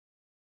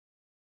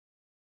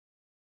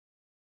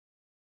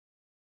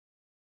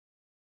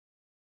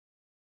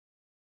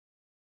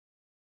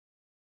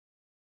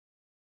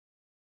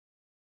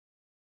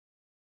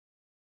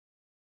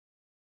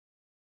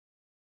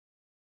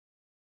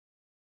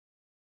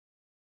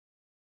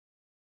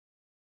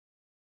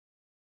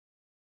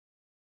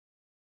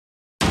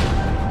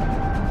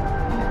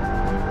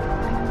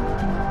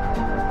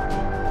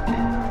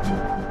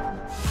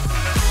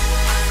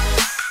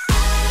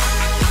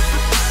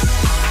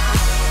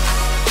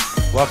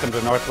Welcome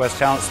to Northwest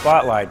Talent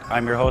Spotlight.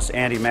 I'm your host,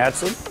 Andy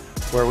Madison,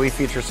 where we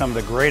feature some of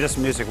the greatest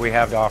music we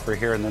have to offer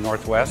here in the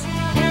Northwest.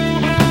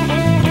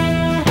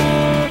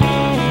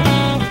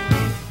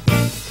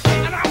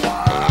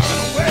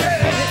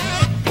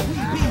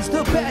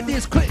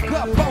 Click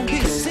up on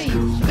this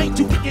scene. Ain't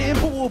you getting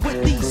bored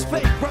with these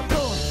fake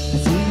rappers?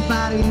 Does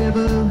anybody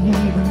ever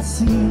even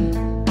see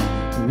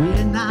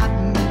we're not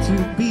meant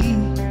to be?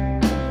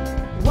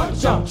 What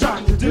y'all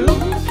trying to do?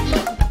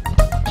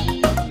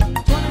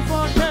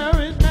 24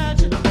 karat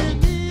magic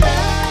in the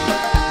air.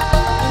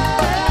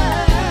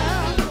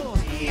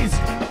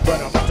 But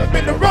I must have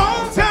been the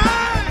wrong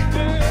time.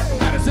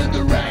 I done said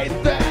the right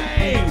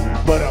thing,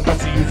 but I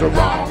must have used the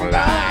wrong line.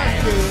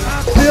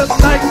 I feel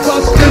like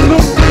busting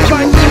loose.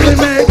 Fight silly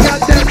man, got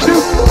that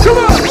juice. Come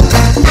on!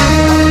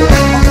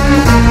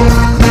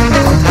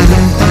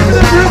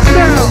 The grip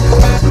down.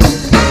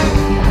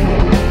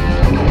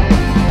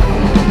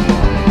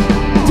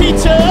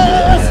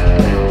 Teachers,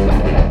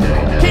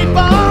 keep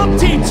on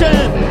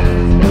teaching.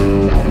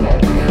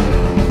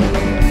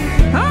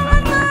 All my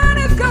mind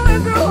is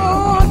going through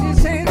all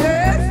these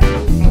changes.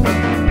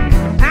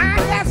 I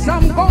guess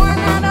I'm going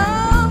out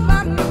of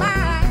my mind.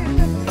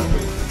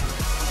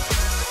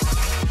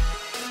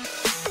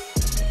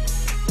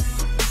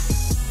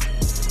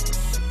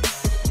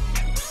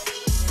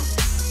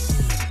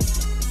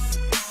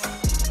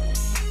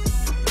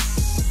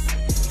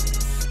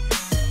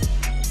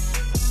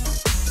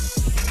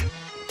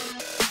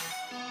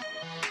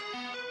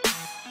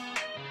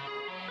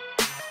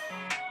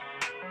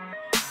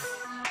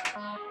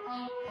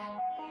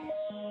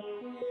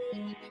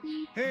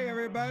 Hey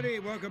everybody,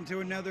 welcome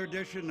to another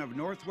edition of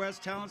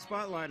Northwest Talent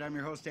Spotlight. I'm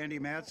your host, Andy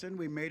Madison.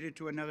 We made it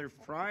to another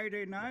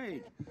Friday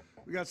night.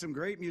 We got some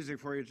great music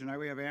for you tonight.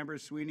 We have Amber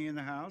Sweeney in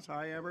the house.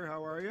 Hi Amber,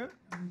 how are you?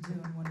 I'm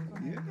doing wonderful.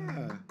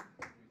 Yeah.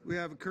 We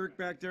have Kirk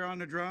back there on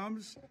the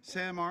drums,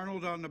 Sam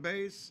Arnold on the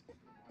bass,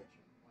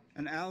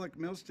 and Alec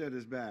Milstead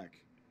is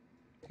back.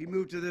 He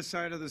moved to this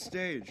side of the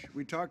stage.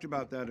 We talked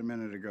about that a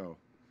minute ago.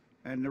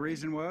 And the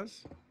reason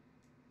was?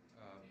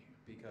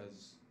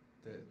 Because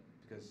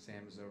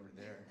Sam is over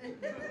there.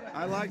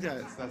 I like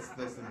that. That's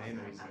the main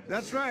reason.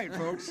 That's right,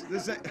 folks.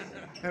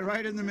 And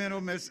right in the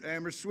middle, Miss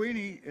Amber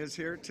Sweeney is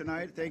here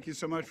tonight. Thank you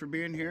so much for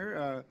being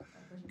here.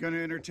 Going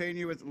to entertain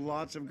you with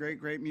lots of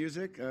great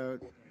music.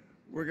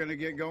 We're going to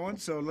get going,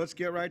 so let's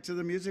get right to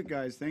the music,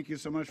 guys. Thank you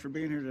so much for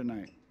being here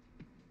tonight.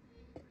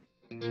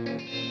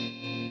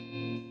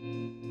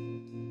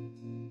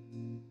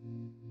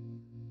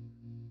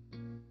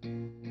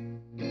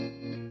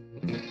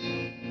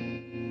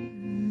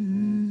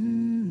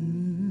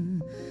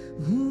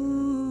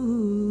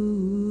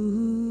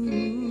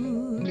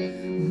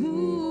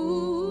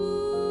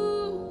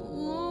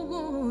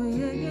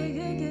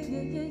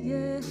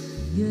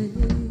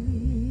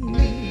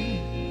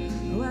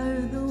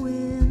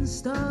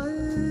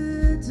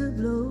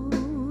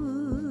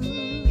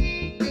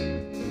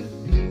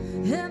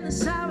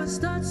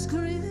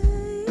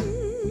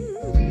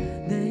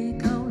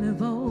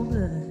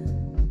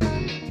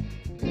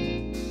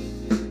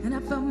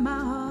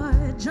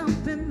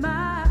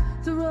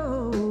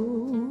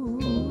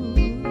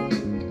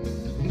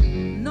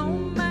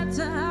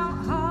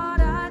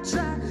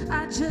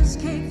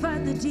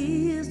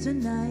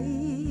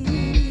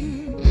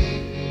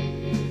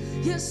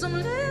 Yes, I'm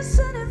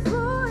listening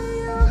for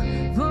your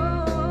voice,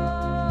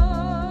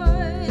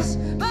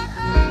 but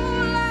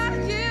all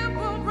I hear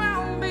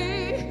around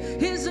me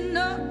is a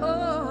noise.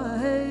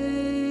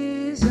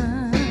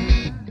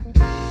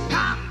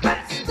 I'm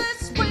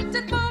restless,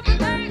 waiting for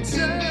an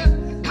answer.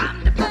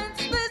 I'm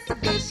defenseless, a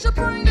fish will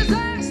bring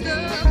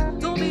disaster.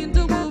 Don't mean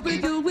to worry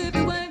you if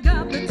you ain't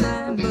got the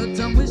time, but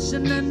I'm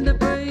wishing and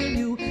praying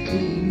you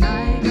be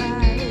my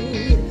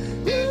guide.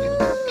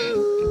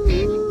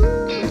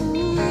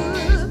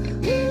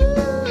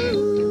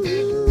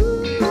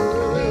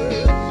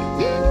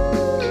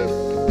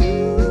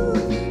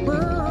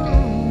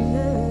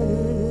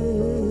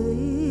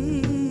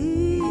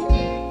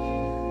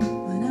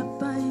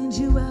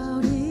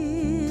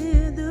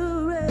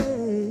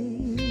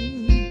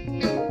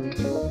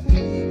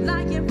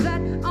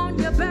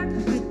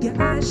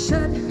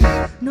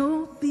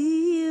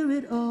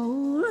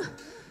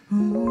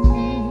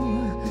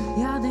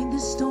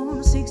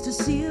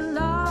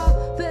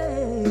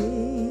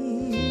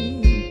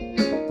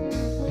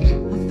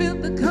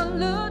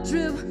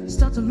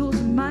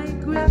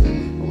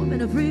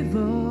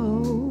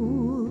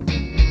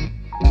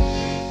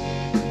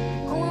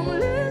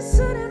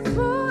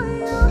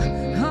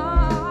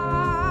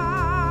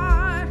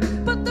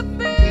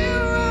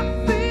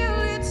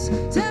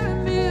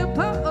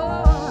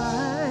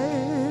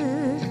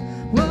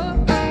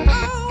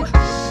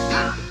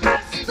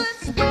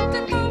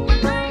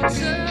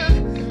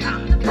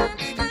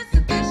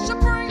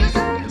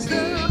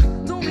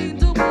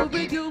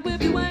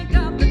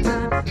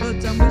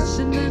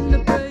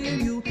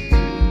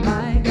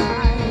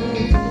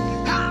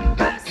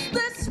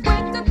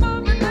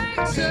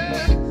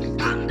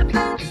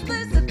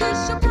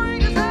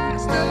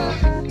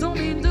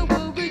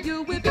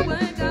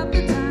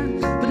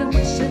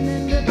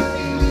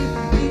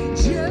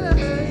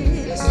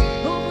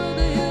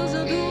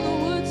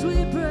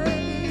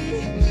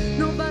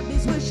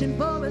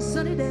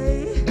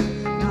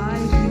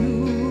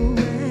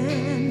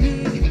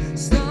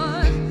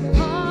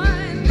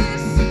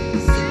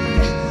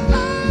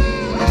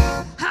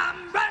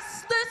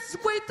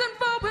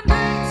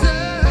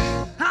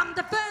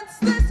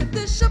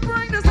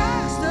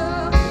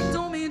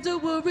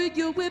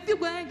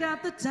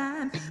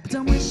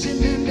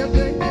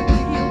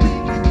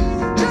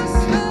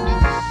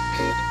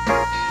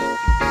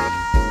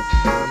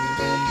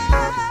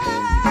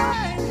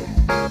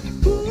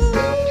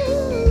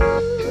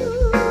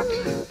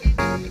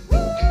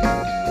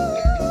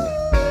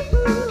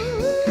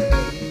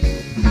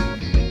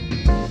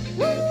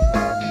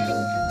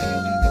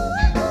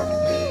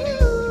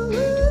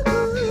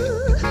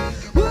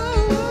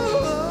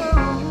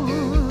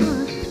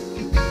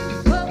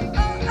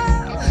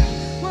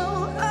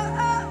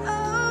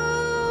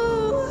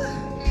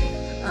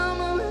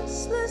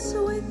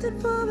 waiting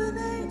for an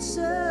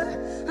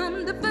answer.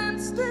 I'm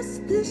defenseless,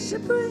 this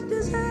should bring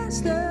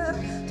disaster.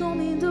 Don't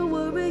mean to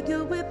worry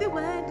you if you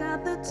ain't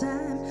got the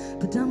time,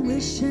 but I'm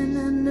wishing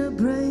and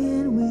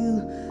praying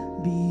we'll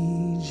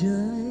be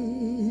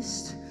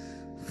just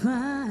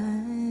fine.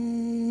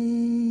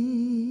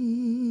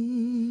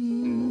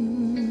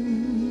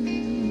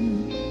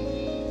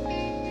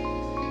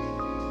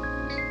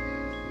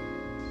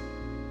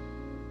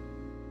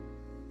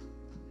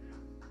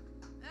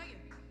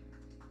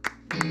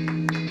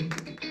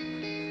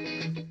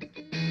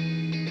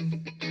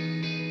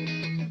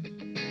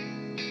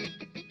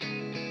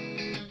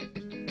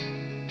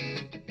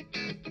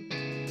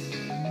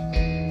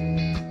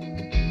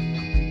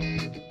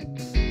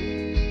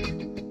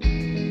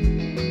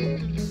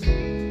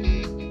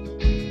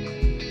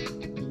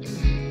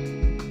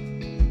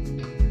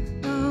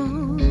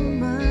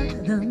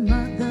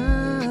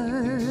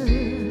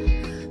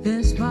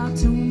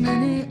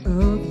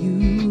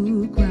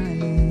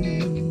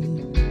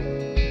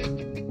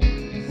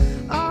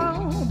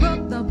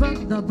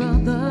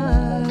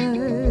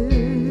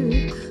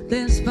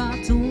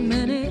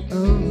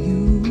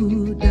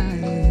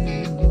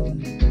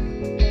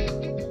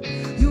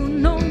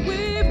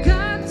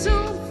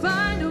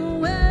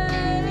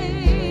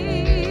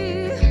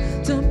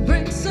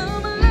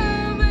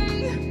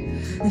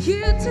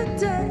 Here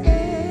today,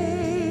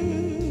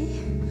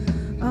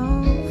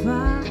 oh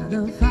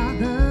Father,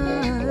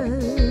 Father,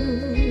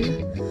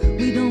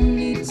 we don't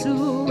need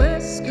to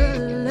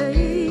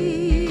escalate.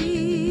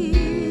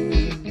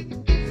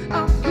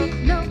 Oh, we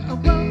know a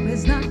war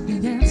is not the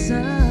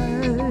answer,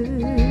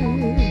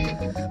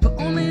 but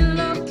only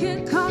love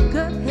can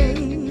conquer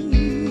hate.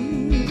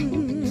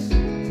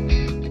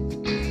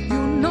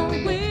 You know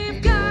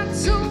we've got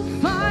to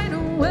find a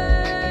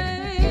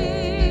way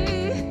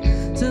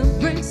to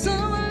bring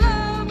some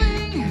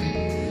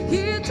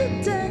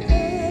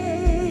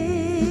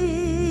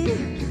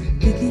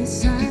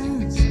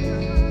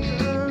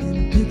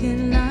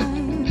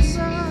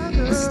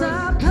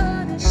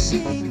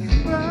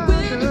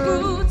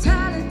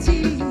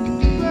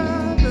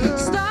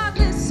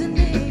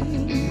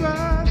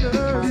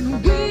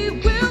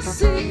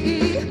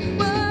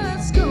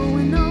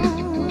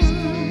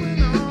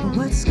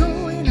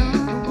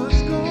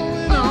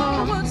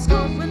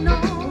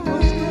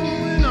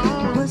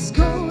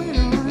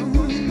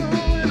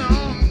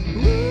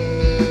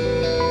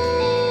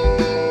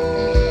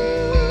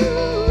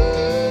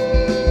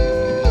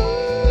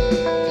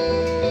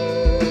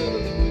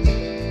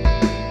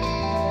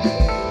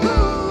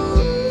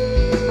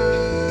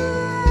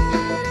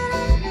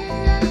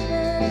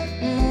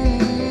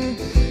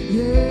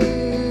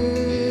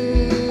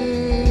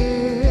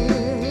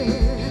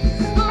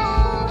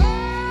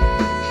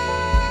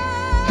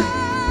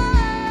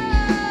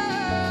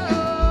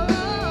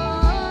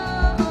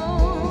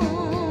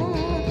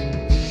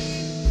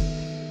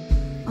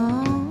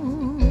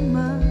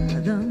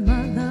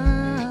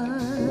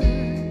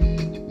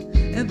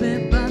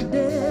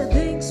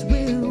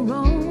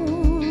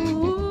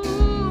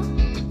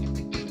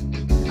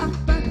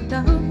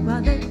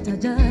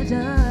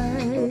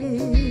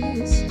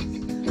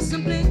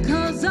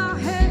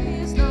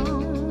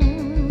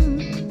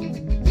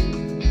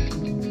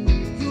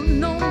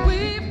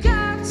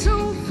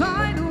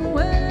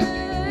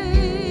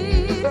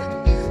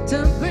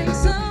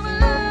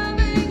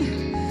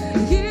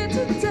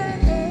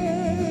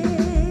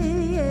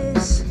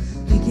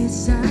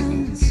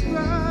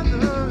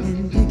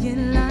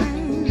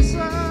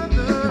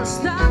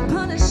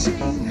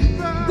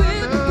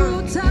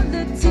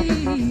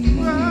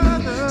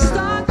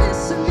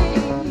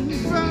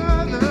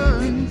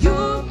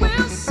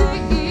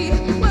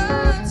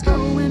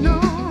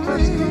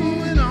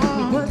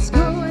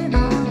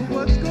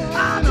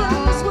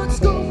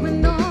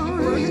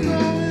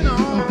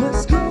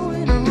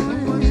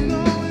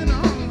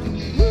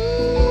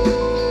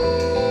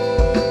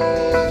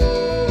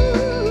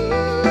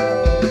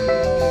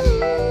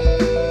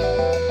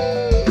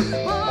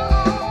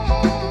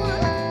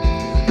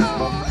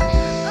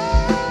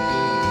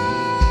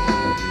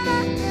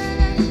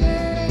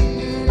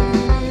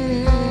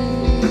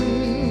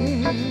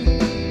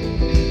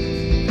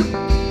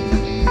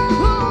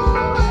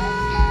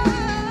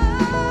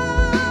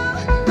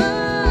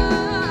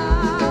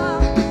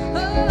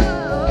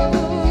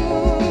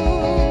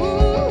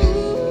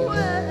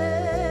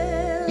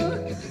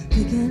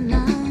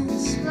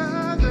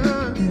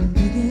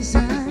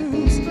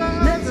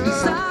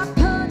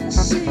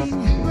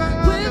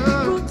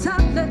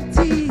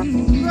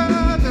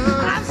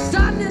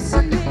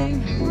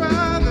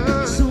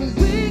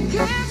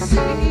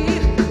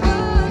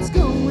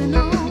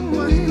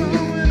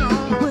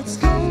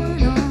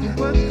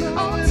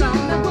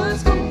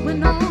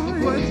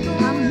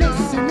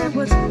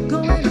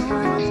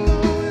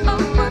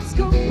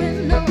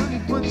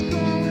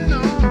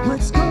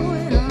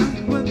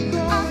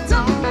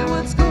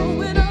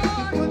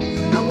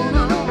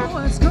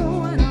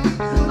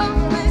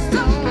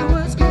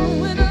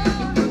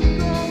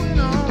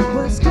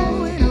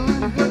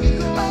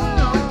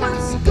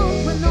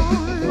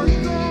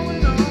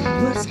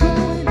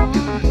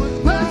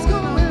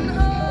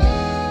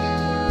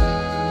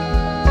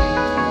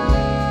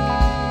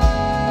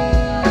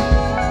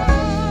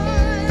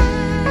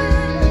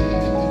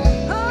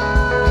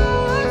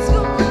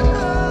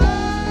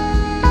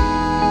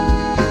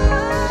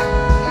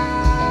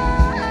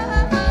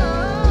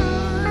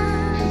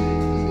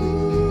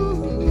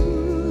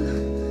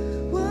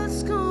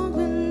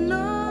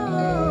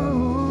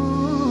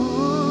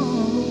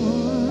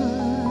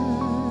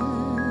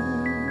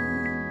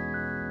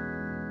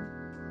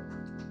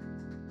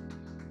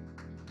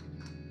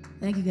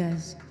Thank you,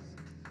 guys.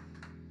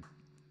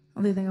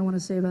 Only thing I want to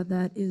say about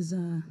that is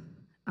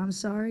I'm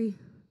sorry,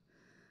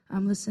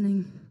 I'm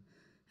listening,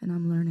 and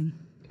I'm learning.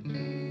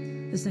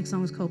 This next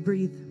song is called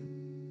Breathe.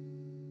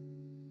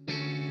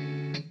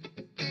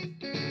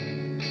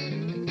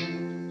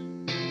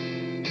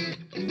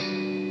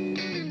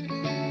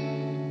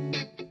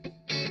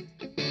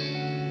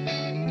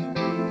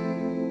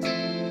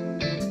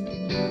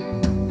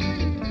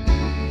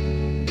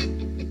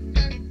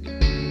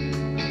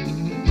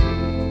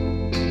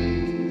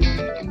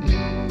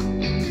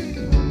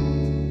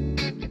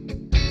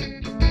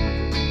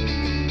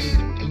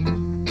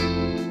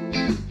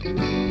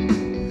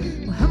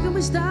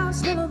 Stop,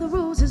 swallow the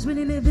roses,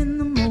 really live in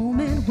the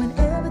moment when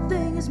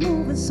everything is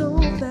moving so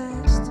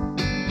fast.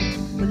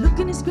 We're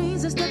looking at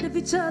screens instead of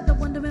each other,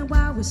 wondering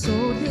why we're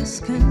so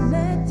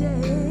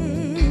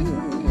disconnected.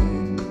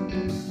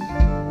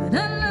 But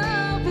I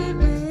love it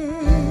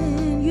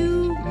when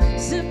you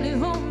simply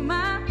hold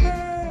my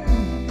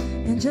hand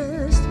and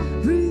just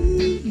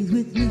breathe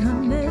with me,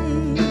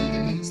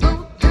 honey.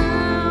 Slow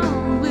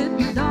down with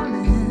me,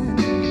 darling.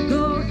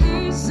 Go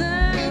easy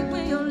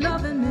when you're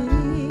loving me.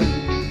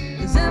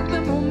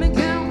 Every moment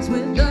counts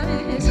with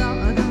us.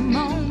 Oh, come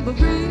on, but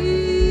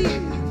breathe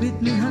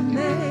with me,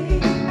 honey.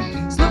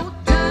 Slow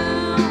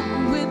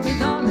down with me,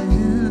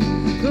 darling.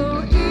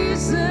 Go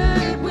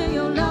easy when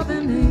you're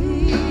loving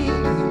me.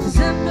 'Cause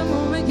every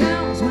moment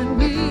counts when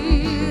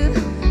we're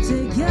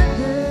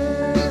together.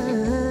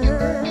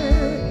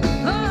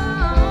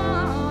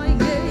 Oh,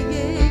 yeah,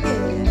 yeah,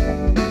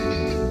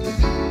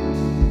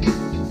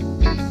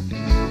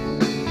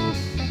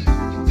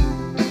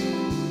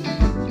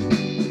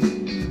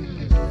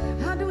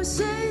 How do we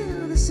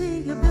sail the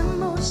sea of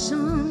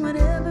emotion when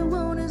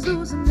everyone is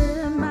losing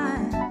their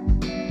mind?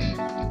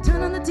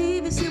 Turn on the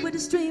TV, see what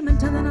is streaming,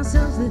 telling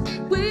ourselves that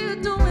we're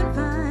doing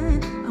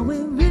fine. Are we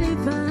really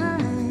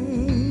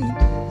fine?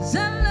 'Cause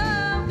I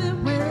love it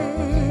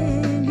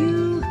when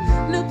you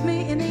look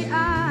me in the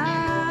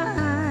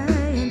eye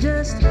and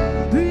just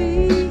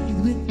breathe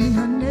with me,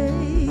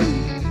 honey.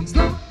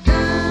 Slow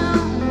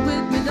down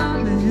with me,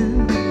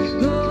 darling.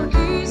 Go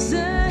easy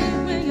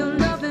when you're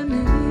loving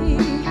me.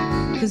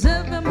 'Cause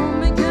every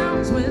moment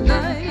counts with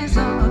us.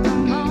 Oh,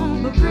 come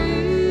on, but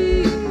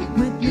breathe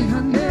with me,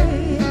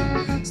 honey.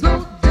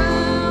 Slow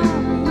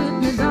down with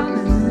me,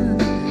 darling.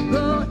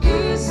 Go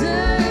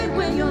easy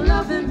when you're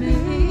loving me.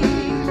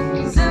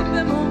 'Cause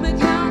every moment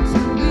counts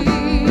when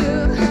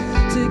we're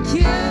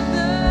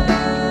together.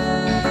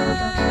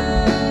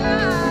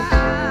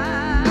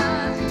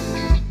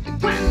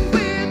 When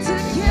we're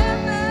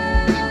together.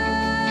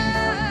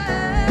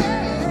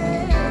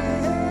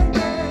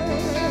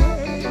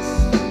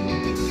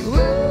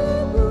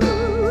 Ooh,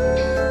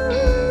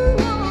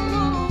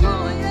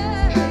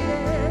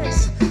 yes.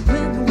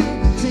 When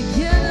we're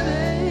together,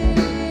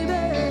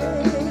 baby.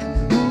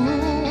 Oh,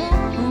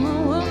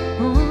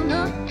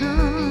 no, no.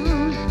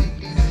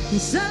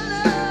 Yes, I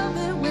love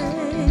it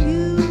when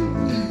you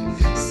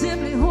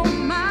simply hold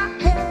my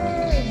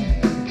hand.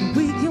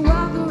 We can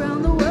walk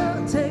around the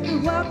world, take a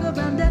walk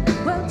around that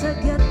world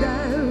together.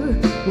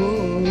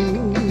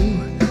 Whoa.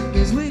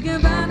 Yes, we can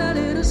find a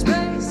little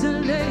space to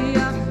lay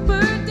our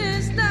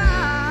burdens down.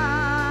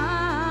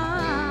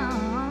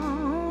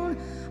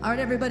 All right,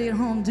 everybody at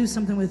home, do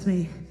something with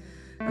me.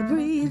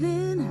 Breathe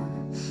in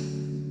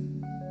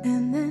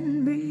and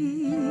then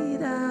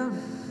breathe out.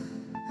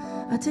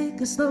 I take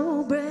a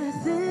slow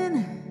breath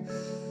in.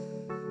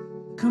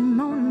 Come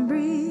on and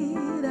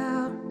breathe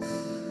out.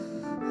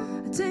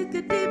 I take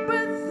a deep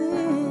breath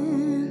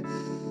in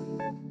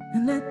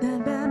and let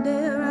that bad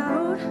air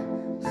out.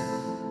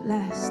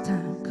 Last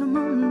time, come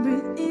on and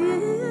breathe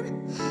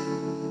in.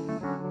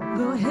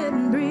 Go ahead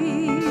and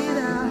breathe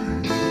out.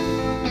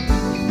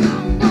 I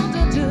want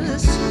to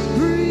just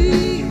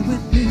breathe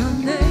with me,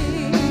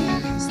 honey.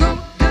 Slow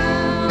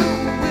down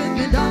with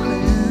me,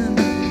 darling.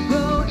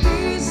 Go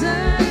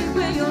easy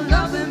when you're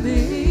loving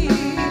me.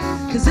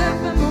 'Cause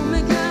every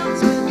moment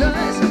counts with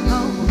us.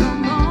 Oh,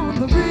 come on,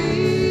 but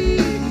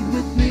breathe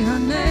with me,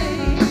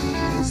 honey.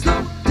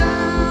 Slow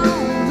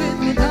down with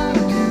me,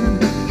 darling.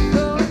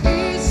 Go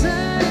easy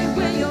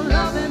when you're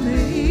loving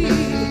me.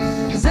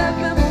 'Cause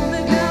every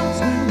moment counts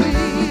when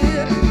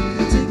we're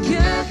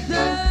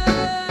together.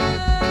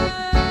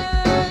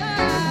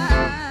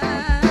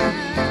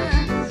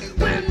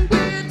 When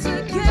we're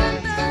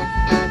together.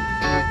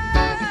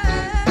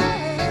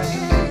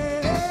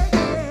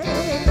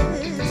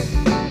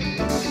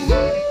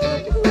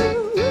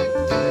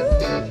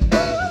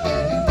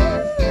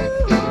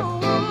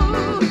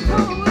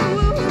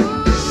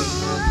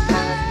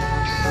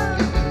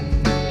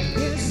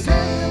 Yes,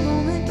 every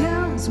moment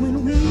counts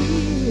when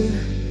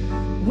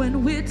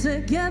we're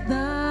together.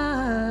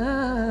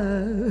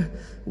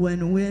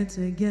 When we're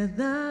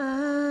together.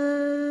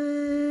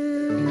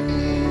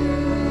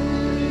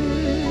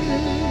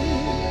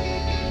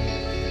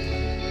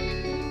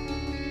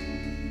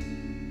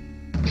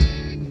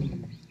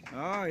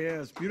 Oh,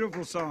 yes,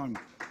 beautiful song.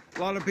 A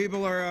lot of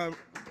people are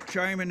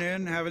chiming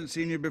in. Haven't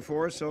seen you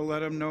before, so let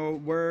them know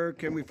where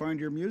can we find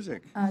your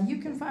music. You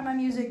can find my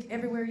music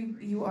everywhere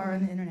you are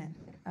on the internet.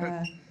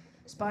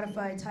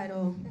 Spotify,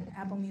 Tidal,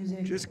 Apple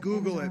Music. Just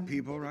Google Amazon. it,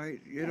 people, right?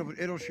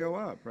 It'll show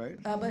up, right?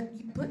 But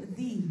you put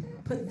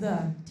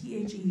the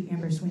T-H-E,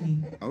 Amber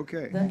Sweeney.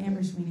 Okay. The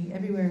Amber Sweeney,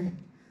 everywhere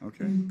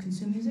Okay. you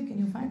consume music and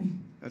you'll find me.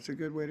 That's a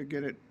good way to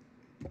get it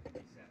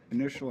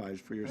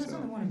initialized for That's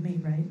yourself. only one I've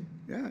made, right?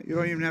 Yeah, you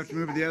don't even have to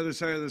move to the other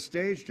side of the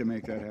stage to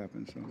make that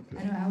happen. So.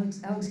 I know Alex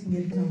can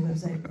get his own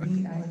website.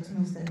 Me, Alex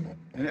Milstead.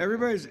 And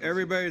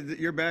everybody,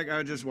 you're back. I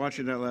was just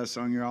watching that last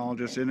song. You're all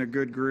just in a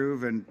good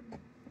groove, and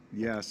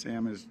yeah,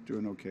 Sam is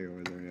doing okay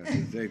over there.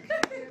 Yeah,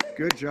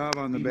 good job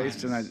on the bass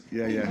tonight.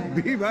 Yeah,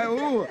 yeah.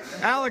 Ooh,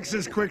 Alex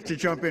is quick to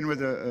jump in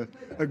with a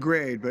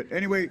grade. But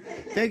anyway,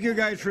 thank you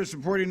guys for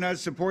supporting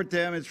us. Support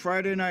them. It's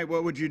Friday night.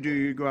 What would you do?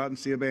 You go out and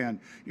see a band.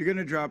 You're going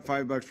to drop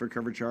 $5 for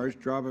cover charge.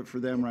 Drop it for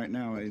them right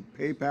now.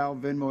 PayPal,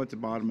 Venmo at the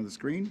bottom of the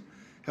screen.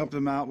 Help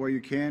them out where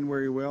you can,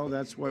 where you will.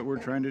 That's what we're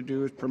trying to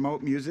do, is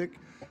promote music.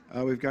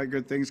 We've got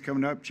good things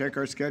coming up. Check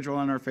our schedule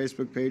on our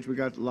Facebook page. We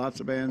got lots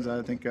of bands.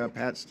 I think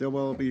Pat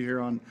Stillwell will be here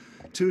on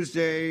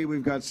Tuesday.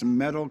 We've got some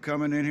metal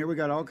coming in here. We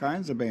got all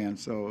kinds of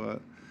bands. So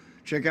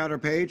check out our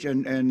page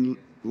and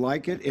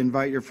like it.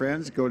 Invite your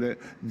friends. Go to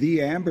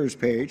The Amber's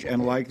page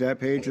and like that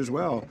page as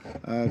well.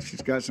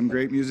 She's got some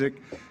great music.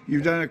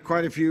 You've done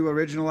quite a few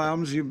original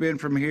albums. You've been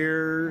from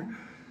here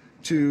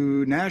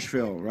to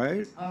Nashville,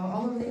 right?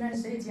 All over the United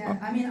States, yeah.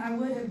 I mean, I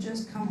would have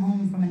just come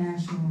home from a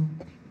national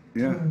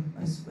tour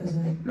as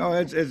a... No,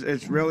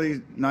 it's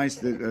really nice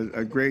that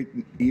a great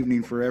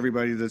evening for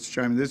everybody that's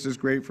chiming. This is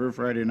great for a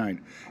Friday night.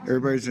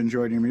 Everybody's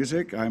enjoying your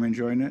music. I'm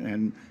enjoying it,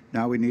 and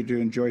now we need to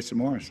enjoy some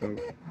more. So.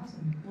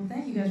 Awesome. Well,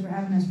 thank you guys for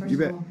having us, first You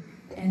of bet. all.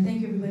 And thank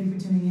you, everybody, for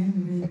tuning in.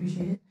 We really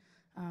appreciate it.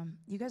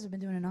 You guys have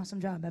been doing an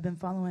awesome job. I've been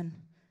following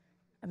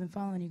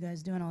you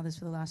guys doing all this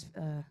for the last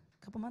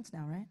couple months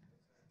now, right?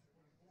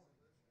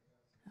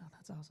 Oh,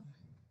 that's awesome.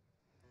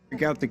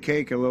 Pick out the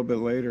cake a little bit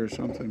later or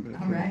something. But,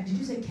 All right. Did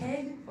you say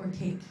keg or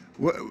cake?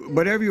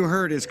 Whatever you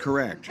heard is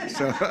correct.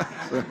 So,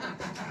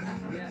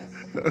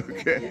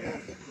 okay.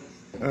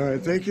 All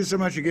right. Thank you so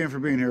much again for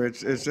being here.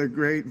 It's a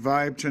great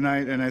vibe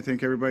tonight, and I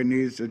think everybody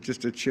needs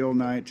just a chill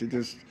night to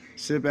just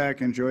sit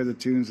back, enjoy the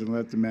tunes, and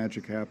let the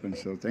magic happen.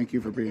 So thank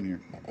you for being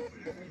here.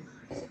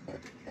 I'm going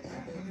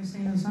to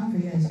sing another song for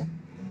you guys.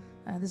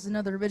 This is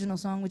another original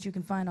song which you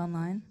can find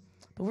online,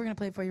 but we're going to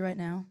play it for you right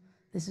now.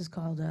 This is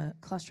called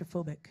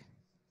Claustrophobic.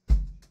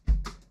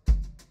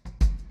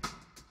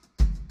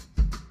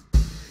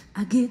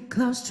 I get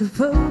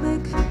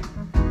claustrophobic,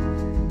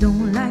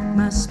 don't like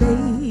my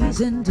space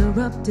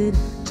interrupted,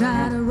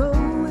 try to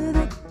roll with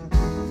it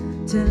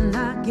till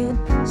I get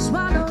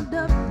swallowed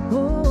up,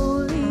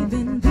 or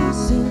leaving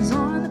pieces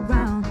on the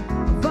ground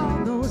of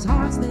all those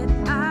hearts that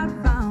I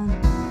found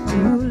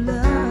to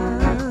love.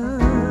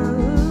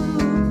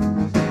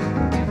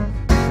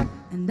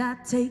 And I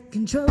take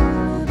control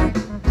of it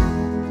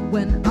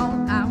when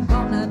all I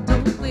wanna do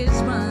is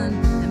run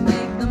and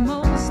make the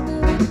most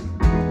of it,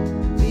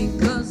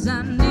 because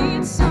I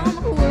need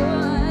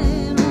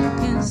someone who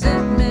can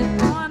set me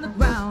on the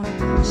ground,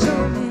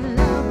 show me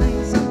love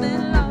ain't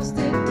something lost,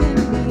 it can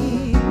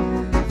be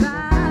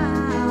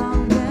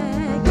found.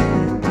 Yeah,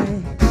 yeah,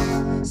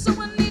 yeah. So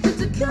I need you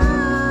to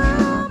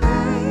come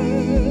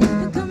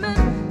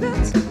and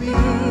lift me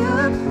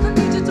up. I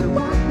need you to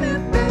want me,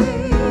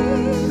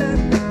 baby,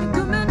 and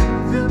come and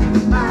fill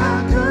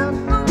my cup.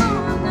 I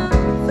wanna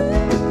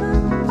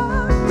feel my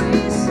heart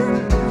racing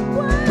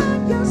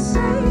when you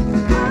say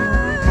my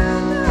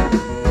name.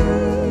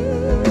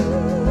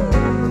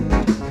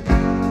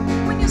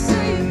 When you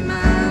say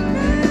my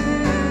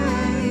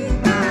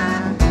name,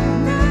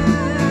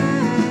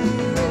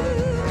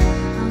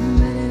 I'm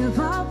ready to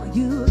fall for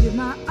you, give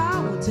my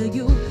all to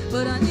you,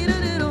 but I need a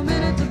little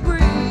minute to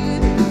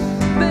breathe.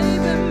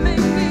 Baby, make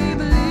me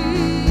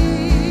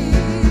believe.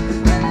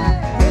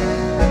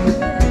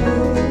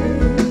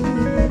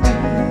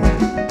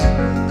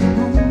 Come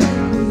on, make me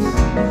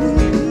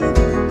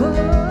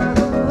believe.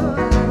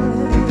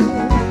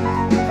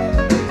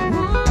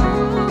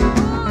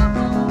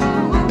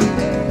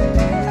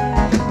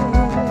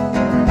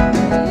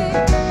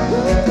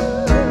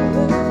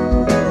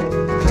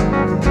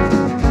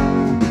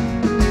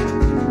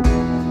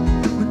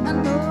 I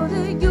know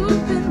that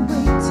you've been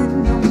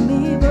waiting on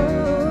me, boy.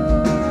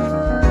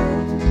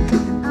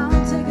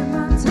 I'm taking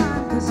my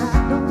time 'cause I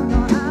don't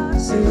know how to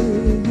say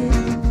it.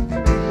 I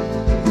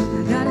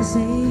gotta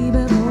say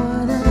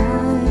before the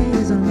night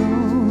is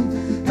alone,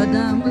 but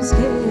I'm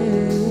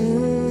scared.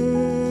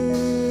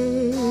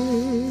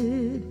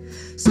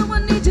 So I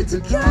need you to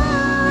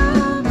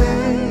come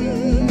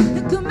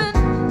and come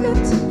and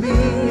lift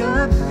me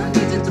up. I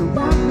need you to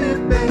want me,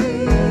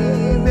 baby,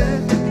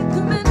 and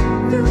come and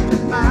fill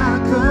my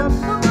cup.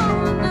 I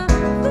wanna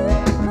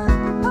feel my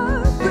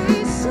heart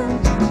racing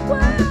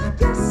when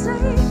you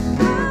say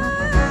my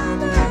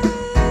name.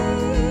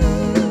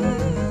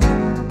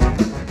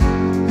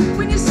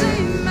 When you say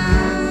my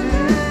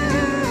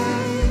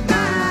name,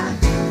 my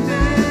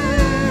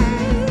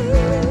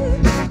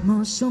name. Come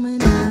on, show me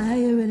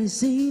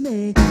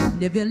me.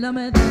 And if you love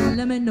me, then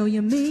let me know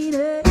you mean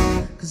it.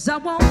 'Cause I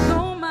won't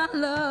throw my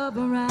love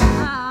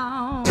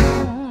around.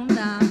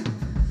 Now,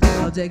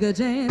 I'll take a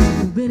chance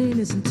if you really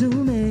listen to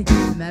me.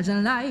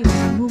 Imagine life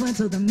moving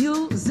to the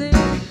music.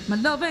 My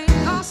love ain't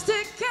lost,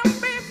 it can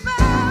be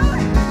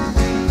found.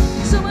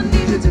 So I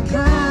need you to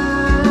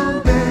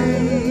come,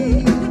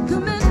 babe.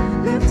 Come and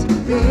lift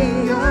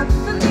me up.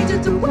 I need you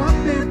to walk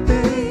me,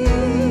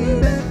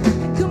 baby.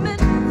 Come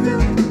and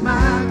fill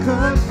my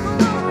cup.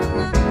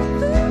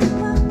 Feel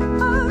my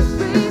heart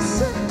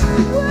racing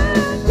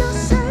when you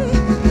say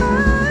my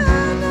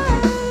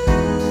name.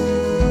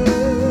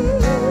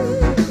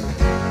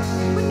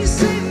 When you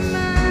say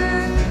my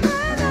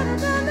name,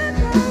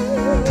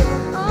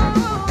 oh,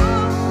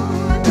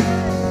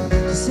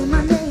 just say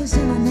my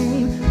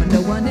name when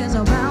no one is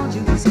around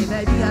you. Say,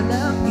 baby, I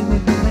love you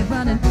if you ain't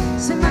running.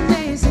 Say my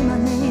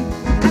name,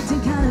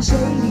 acting kinda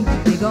shady.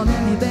 They gon'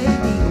 let me,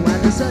 baby, all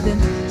of a sudden.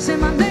 Say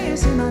my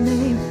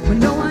name, when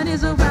no one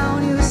is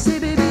around you. Say,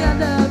 baby, I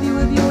love you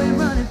if you ain't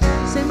running.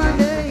 Say my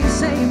name,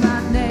 say my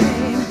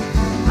name.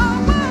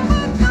 Oh, oh,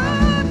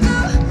 oh,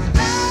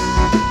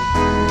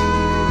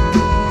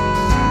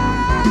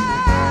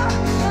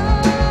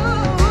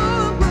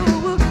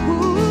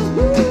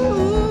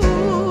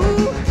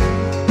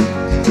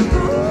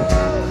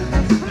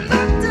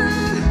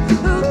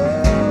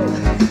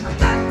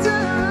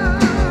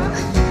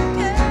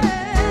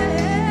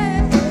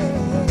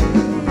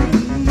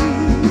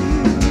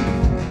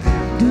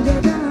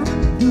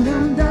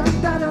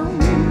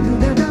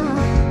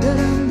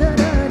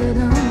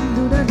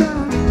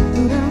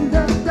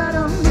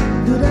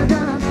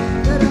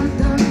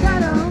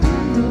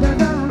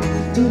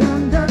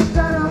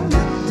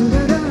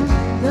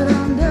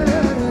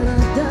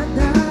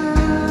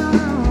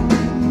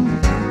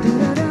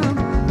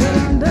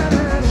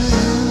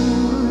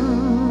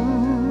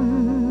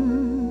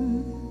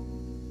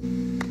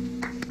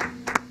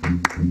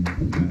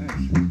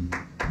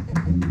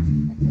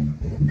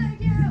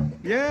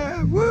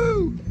 Yeah,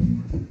 woo!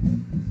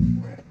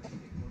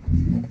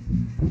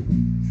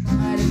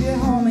 Alright, if you're at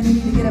home and you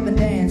need to get up and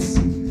dance,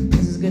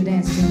 this is a good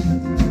dance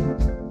tune.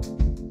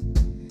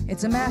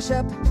 It's a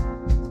mashup.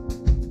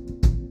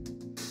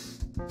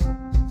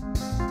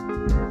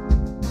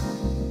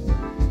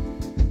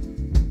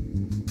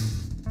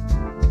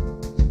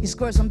 You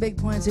score some big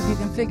points if you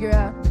can figure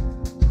out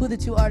who the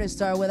two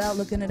artists are without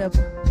looking it up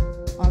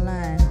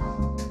online.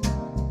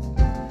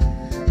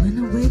 When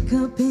I wake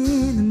up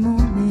in the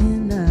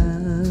morning,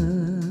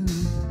 love,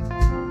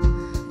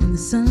 and the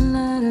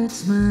sunlight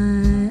hurts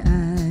my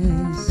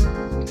eyes,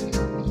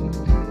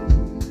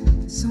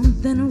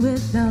 something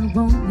without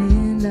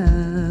wanting,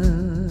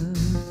 love,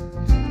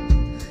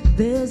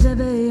 there's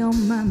heavy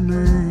on my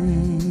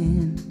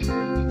mind.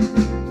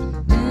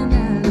 Then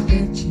I look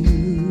at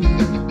you,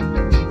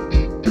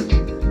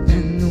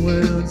 and the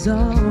world's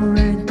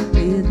alright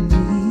with me.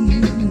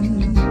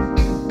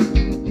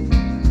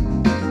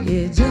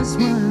 Yeah, just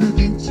wanna look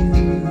at you,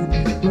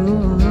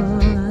 oh,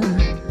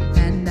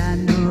 and I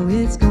know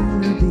it's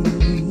gonna be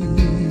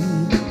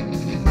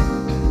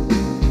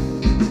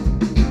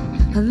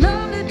a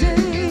lovely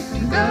day,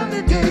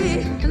 lovely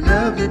day,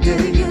 lovely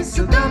day. It's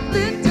a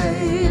lovely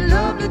day,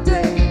 lovely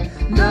day,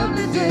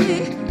 lovely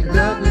day,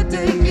 lovely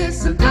day.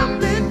 It's a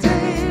lovely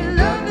day,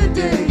 lovely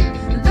day,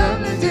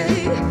 lovely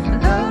day,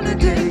 lovely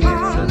day.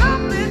 Oh,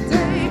 lovely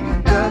day,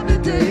 lovely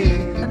day,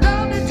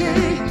 lovely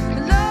day,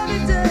 lovely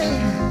day,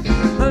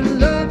 a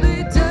lovely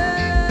day.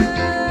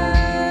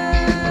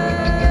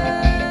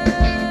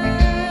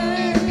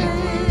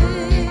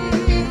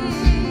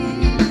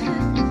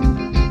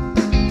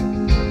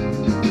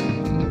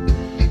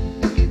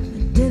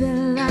 The day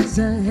that lies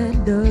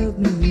ahead of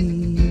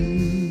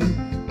me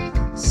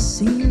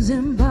seems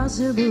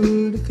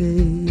impossible to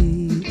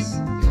face.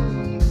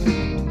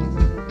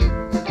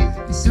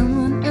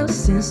 Someone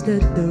else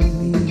instead of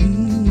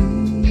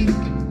me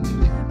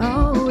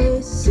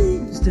always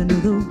seems to know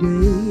the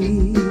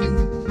way.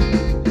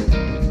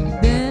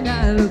 Then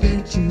I look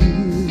at you,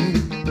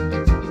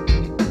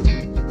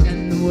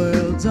 and the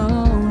world's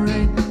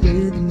alright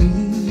with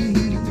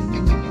me.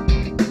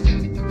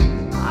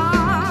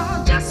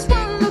 Oh, just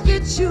one look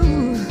at you,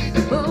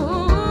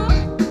 oh,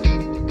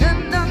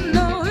 and I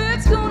know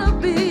it's gonna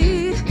be,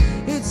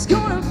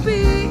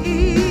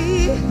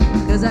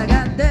 'cause I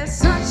got that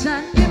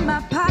sunshine in my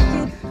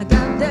pocket, I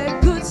got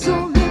that good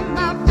soul in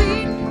my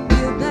feet,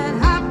 feel that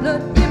hot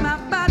blood in my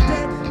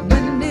body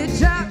when it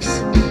drops.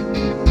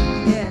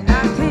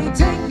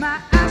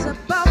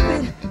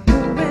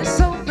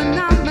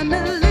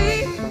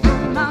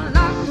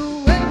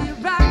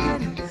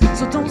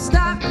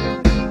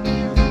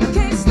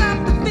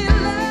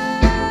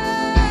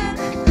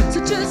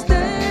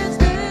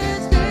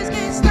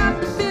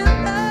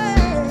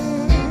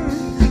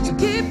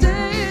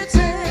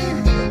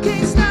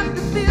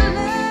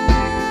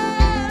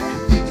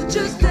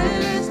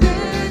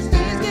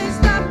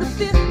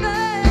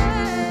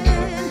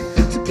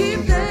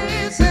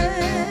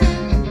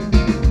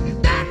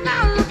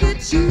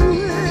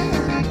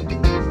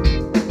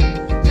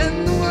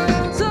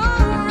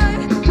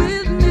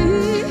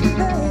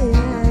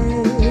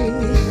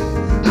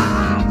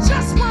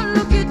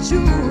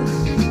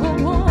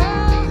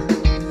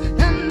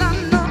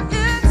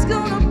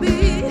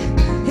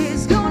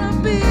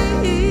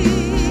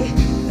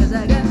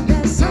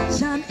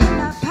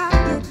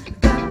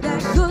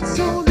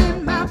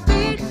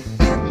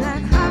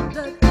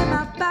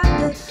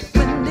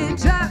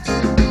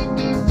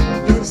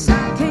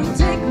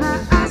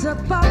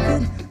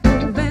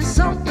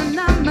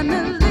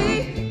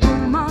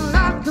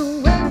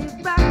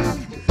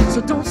 So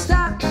don't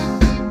stop.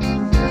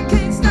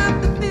 Can't stop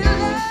the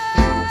feeling.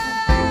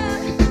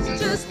 So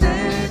just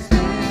dance,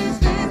 dance,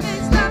 dance.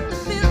 Can't stop the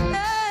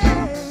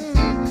feeling.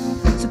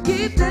 So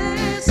keep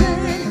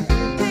dancing.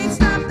 Can't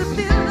stop the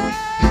feeling.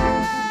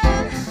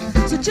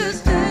 So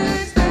just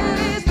dance,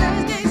 dance,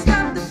 dance. Can't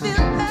stop the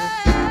feeling.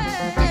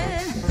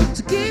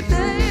 So keep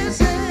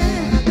dancing.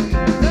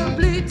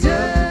 Lovely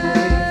day.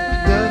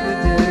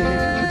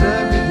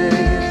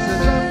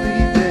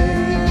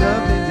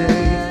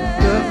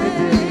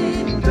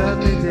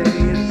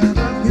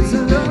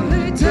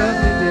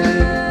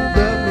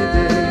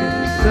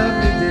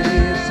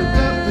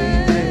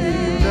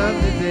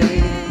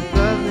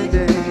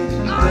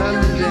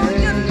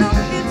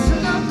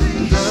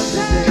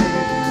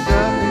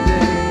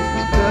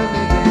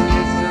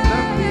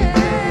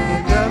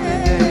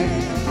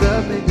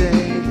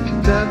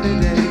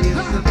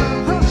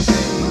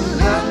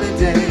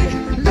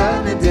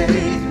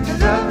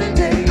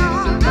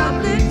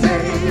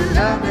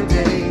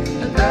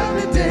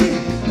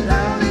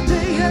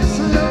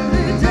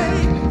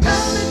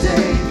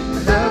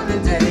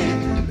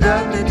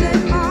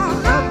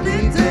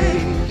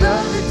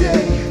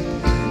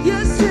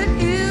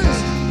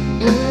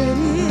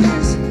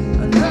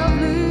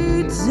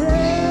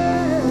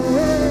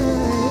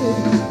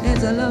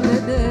 It's a lovely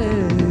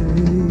day.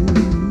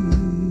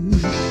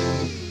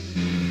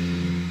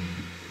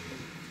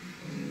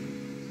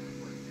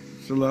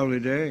 It's a lovely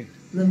day.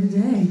 Lovely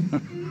day.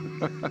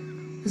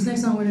 This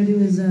next song we're gonna do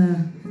is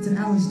it's an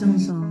Alan Stone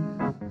song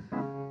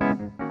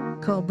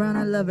called Brown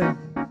Eyed Lover.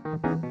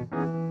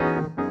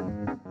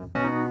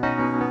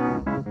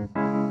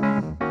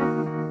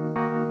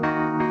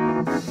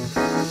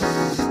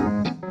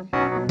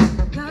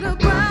 Got a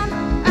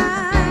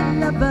brown-eyed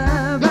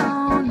lover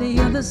on the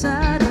other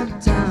side of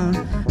town.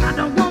 I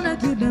don't wanna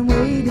keep him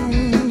waiting.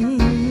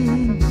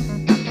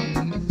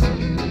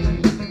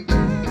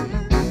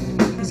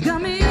 He's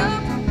got me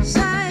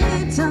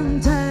upside,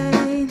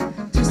 tongue-tied,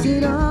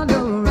 twisted all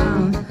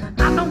around.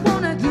 I don't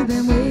wanna keep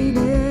him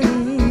waiting.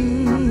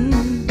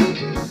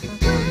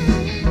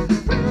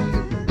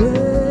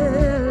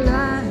 Well,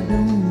 I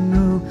don't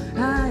know,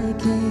 I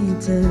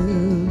can't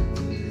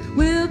tell.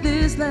 Will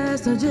this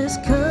last or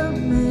just come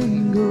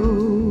and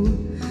go?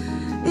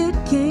 It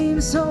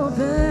came so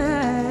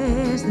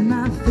fast and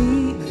my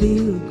feet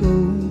feel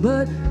cold,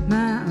 but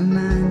my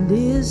mind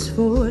is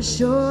for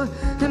sure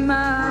and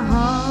my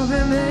heart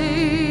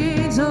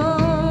remains.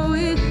 Oh,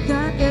 it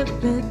got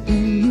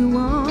everything you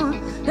want.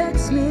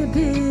 Lets me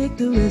pick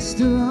the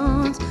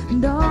restaurants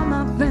and all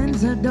my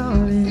friends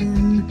adore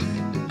him.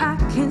 I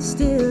can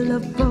still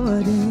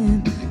afford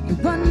him. He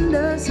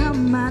wonders how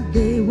my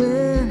day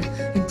went.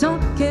 He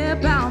don't care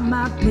about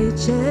my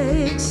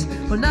paychecks.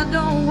 Well, I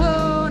don't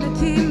wanna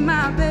keep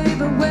my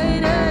baby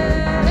waiting.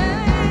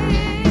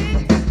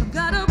 I've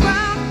got a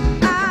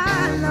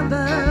brown-eyed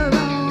lover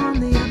on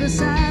the other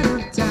side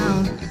of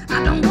town.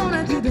 I don't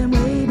wanna keep him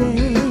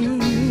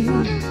waiting.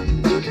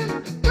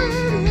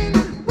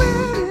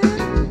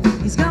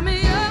 He's got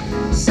me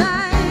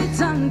upside,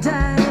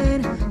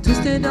 tongue-tied,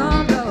 twisted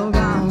all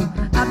around.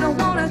 I don't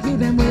wanna keep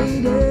him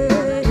waiting.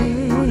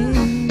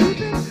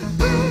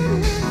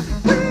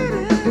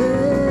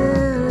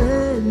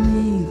 Let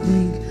me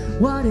think,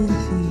 what if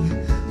he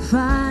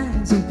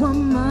finds a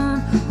woman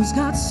who's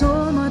got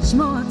so much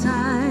more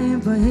time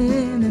for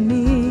him and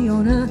me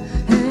on her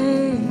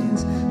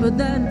hands? But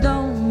that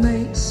don't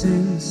make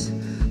sense.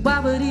 Why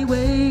would he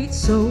wait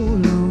so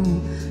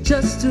long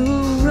just to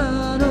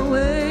run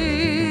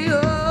away?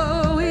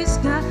 Oh, he's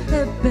got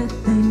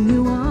everything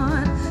you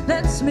want.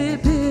 Lets me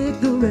pick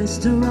the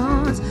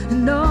restaurants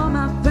and all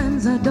my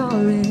friends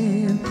adore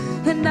him.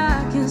 And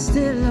I can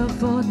still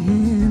afford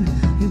him.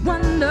 He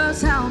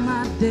wonders how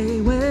my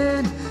day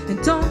went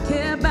and don't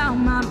care about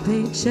my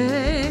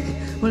paycheck.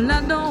 Well,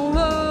 I don't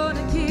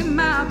wanna keep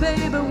my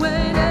baby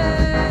waiting.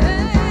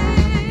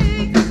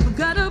 I've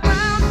got a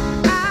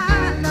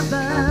brown-eyed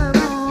lover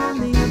on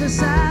the other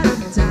side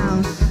of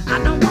town. I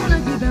don't wanna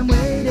keep him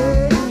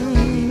waiting.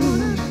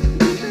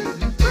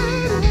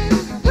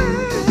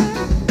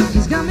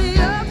 He's got me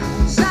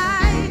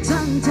upside,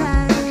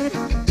 tongue-tied,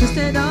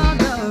 twisted all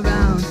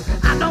around.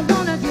 I don't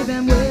wanna keep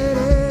him waiting.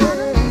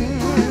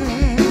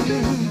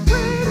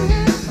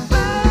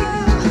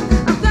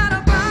 I've got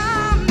a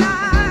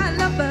brown-eyed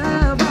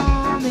lover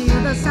on the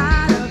other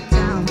side of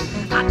town.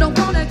 I don't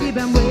wanna keep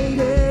him waiting.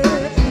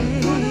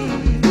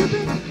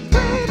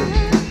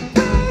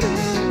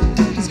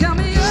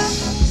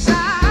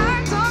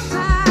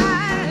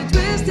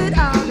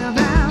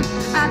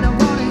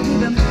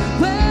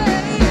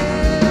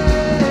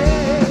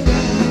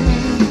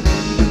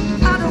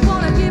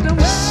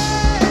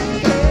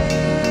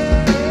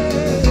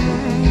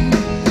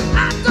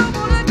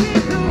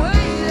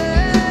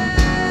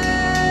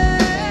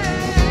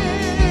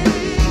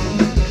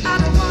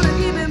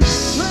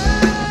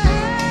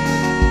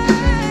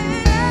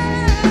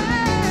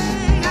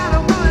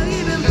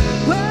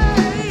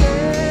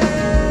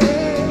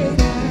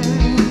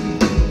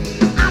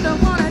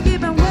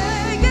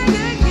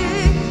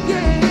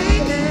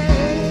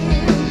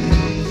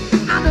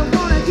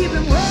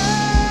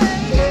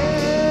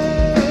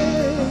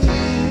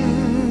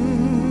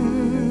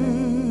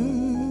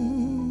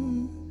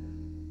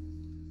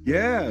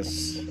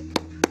 Yes.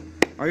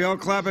 Are y'all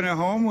clapping at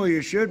home? Well,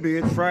 you should be.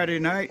 It's Friday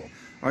night.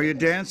 Are you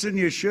dancing?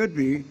 You should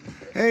be.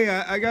 Hey,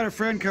 I got a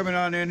friend coming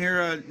on in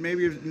here.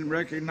 Maybe you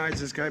recognize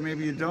this guy,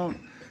 maybe you don't.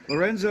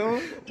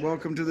 Lorenzo,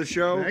 welcome to the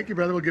show. Thank you,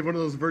 brother. We'll give one of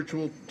those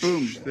virtual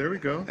boom. There we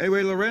go.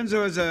 Anyway,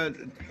 Lorenzo has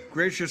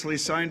graciously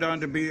signed on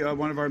to be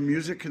one of our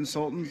music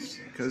consultants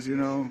because, you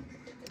know,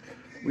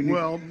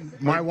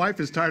 my wife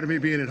is tired of me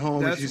being at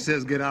home, and she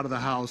says, "Get out of the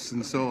house,"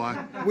 and so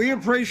we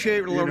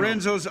appreciate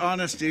Lorenzo's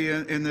honesty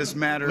in this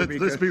matter.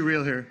 Let's be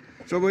real here.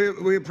 So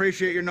we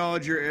appreciate your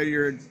knowledge.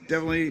 You're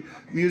definitely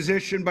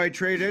musician by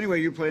trade. Anyway,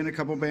 you play in a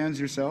couple bands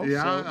yourself.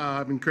 Yeah, so.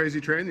 I've been Crazy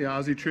Train, the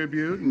Aussie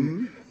Tribute,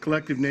 and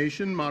Collective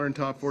Nation, Modern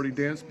Top 40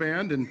 Dance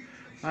Band, and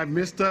I've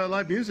missed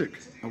live music.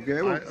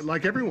 Okay, well,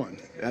 like everyone.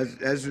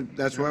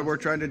 That's why we're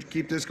trying to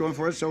keep this going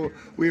for us. So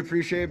we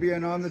appreciate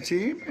being on the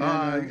team.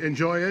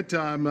 Enjoy it.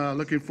 I'm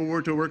looking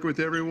forward to working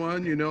with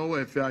everyone. You know,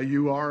 if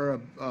you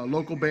are a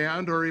local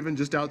band or even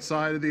just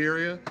outside of the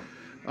area,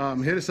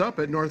 hit us up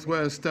at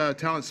Northwest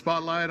Talent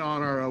Spotlight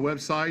on our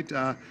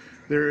website.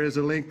 There is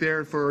a link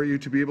there for you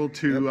to be able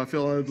to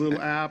fill out a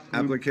little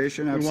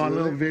application. We want a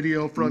little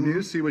video from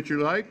you, see what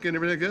you like, and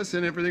everything like this,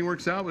 and everything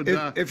works out. With,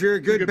 if you're a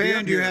good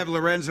band, you have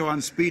Lorenzo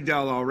on speed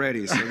dial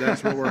already, so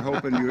that's what we're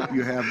hoping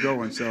you have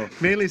going. So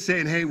mainly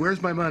saying, "Hey,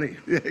 where's my money?"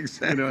 Yeah,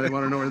 exactly. You know, they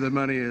want to know where the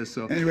money is.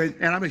 So anyway,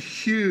 and I'm a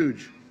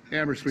huge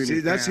Amber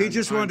Sweeney fan. He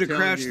just wanted to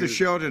crash the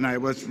show tonight.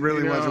 Was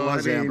really what it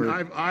was, Amber.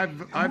 I'm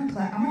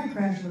gonna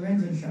crash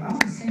Lorenzo's show. I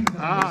want to sing.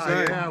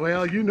 Yeah.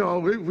 Well, you know,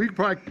 we could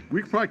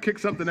probably kick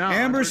something out.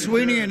 Amber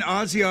Sweeney and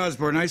Ozzy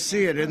Osbourne. I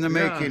see it in the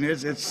making.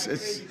 It's.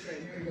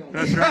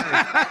 That's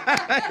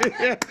right.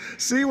 Yeah.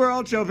 See, we're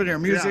all jumping here.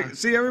 Music. Yeah.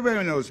 See,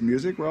 everybody knows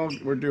music.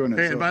 We're doing it.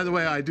 Hey, and by the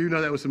way, I do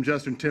know that was some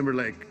Justin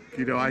Timberlake.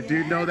 You know, I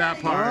do know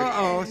that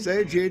part.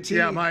 Say JT.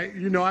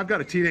 Yeah, I've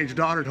got a teenage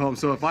daughter at home,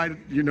 so if I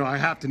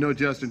have to know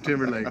Justin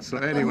Timberlake. So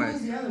anyway.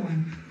 Who's the other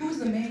one? Who's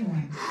the main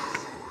one?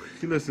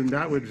 Listen,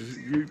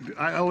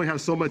 I only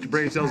have so much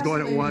brain cells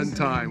going at one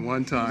time.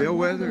 Bill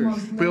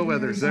Withers. Bill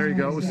Withers, there you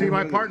go. See,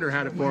 my partner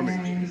had it for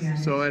me.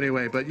 So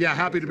anyway, but yeah,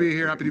 happy to be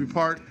here, happy to be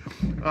part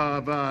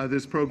of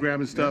this program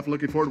and stuff.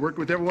 Looking forward to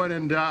working with everyone,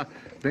 and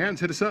bands,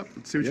 hit us up.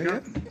 Let's see what you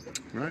got.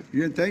 All right.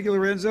 Thank you,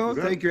 Lorenzo.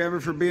 Thank you, Amber,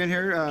 for being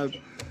here.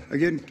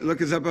 Again,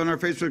 look us up on our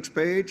Facebook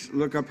page.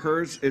 Look up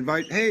hers.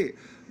 Hey,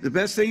 the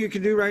best thing you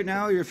can do right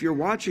now, if you're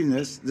watching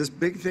this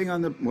big thing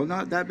on the, well,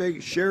 not that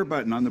big, share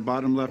button on the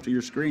bottom left of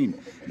your screen.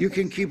 You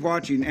can keep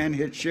watching and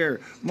hit share.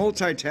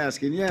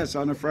 Multitasking, yes,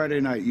 on a Friday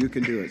night, you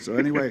can do it. So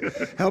anyway,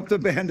 help the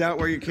band out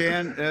where you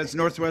can. It's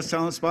Northwest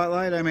Talent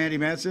Spotlight. I'm Andy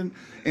Madison.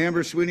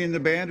 Amber Sweeney and the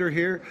band are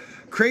here.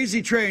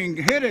 Crazy Train,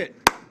 hit it.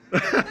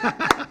 These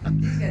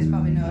guys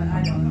probably know it.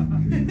 I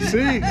don't know.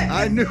 See,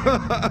 I knew.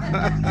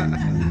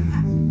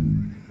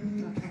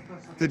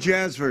 The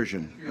jazz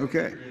version,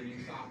 okay.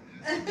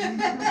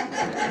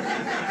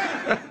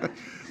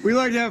 We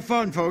like to have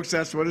fun, folks.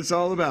 That's what it's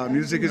all about.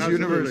 Music is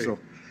universal.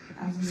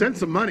 Send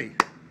some money.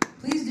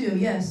 Please do,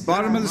 yes.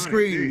 Bottom of the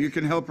screen, you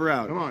can help her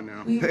out. Come on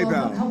now.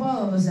 PayPal. Help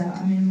all of us out.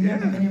 I mean,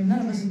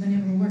 none of us have been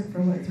able to work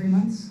for, 3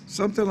 months?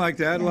 Something like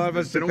that. A lot of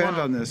us depend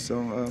on this.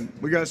 So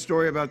we got a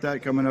story about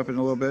that coming up in a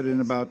little bit.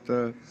 In about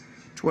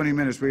 20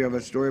 minutes, we have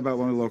a story about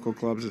one of the local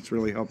clubs that's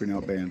really helping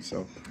out bands.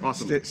 So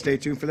awesome. Stay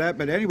tuned for that.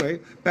 But anyway,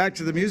 back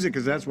to the music,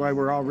 because that's why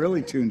we're all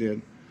really tuned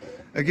in.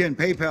 Again,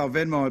 PayPal,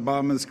 Venmo at the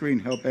bottom of the screen.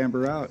 Help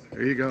Amber out.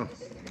 There you go.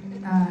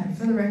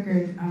 For the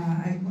record,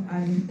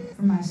 I'm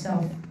for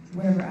myself,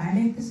 whatever I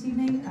make this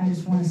evening, I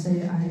just want to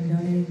say I am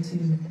donating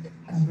to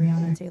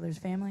Breonna Taylor's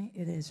family.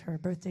 It is her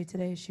birthday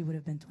today. She would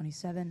have been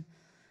 27.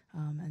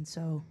 And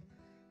so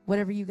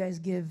whatever you guys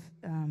give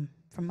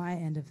from my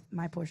end of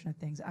my portion of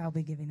things, I'll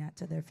be giving that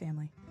to their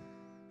family.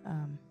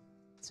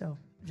 So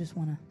just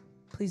want to,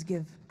 please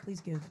give.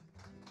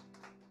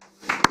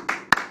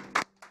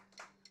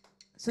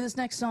 So this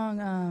next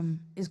song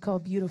is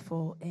called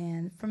Beautiful,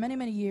 and for many,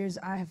 many years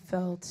I have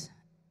felt,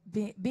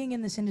 being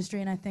in this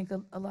industry, and I think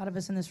a lot of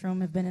us in this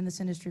room have been in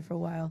this industry for a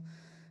while,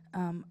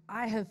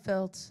 I have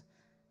felt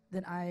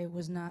that I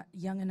was not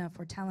young enough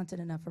or talented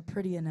enough or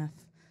pretty enough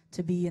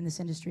to be in this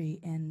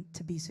industry and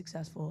to be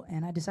successful,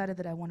 and I decided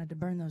that I wanted to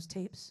burn those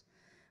tapes,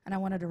 and I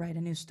wanted to write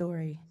a new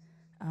story,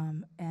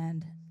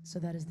 and so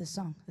that is this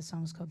song. This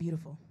song is called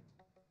Beautiful.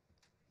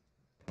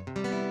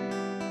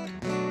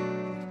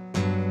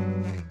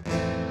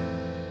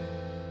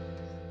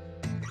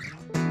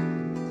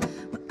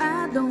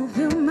 I don't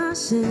feel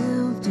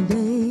myself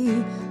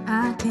today.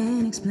 I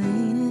can't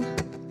explain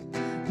it.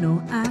 No,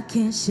 I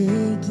can't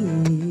shake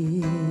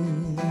it.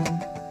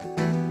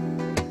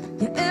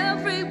 Yeah,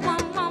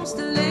 everyone wants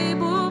to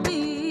label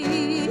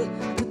me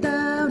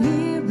without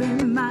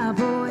hearing my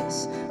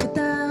voice,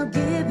 without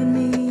giving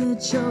me a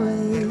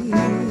choice.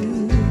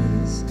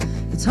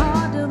 It's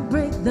hard to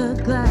break the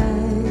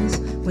glass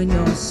when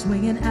you're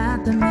swinging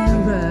at the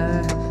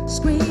mirror,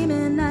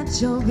 screaming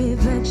at your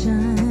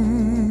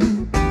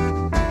reflection.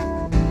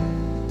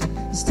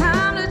 It's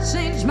time to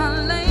change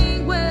my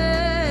language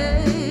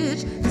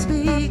and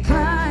speak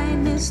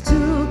kindness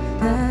to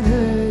that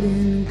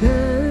hurting girl.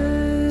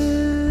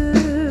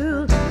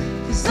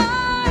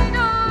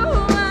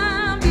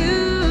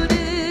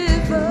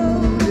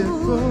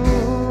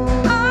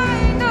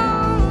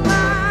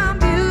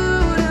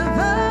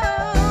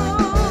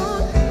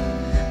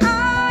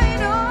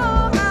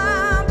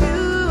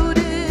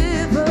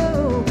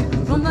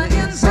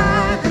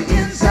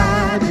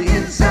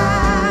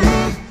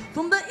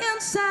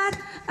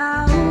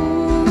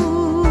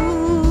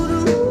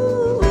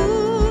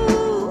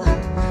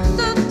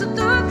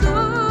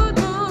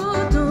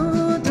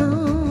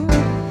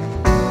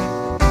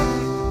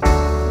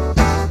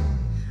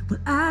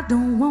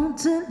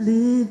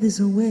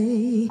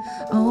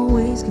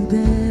 always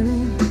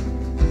comparing,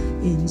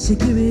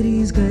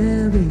 insecurities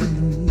glaring.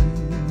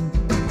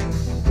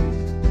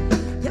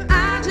 Yeah,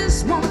 I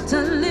just want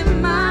to live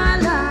my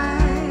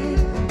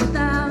life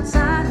without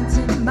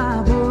silencing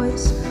my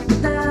voice,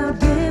 without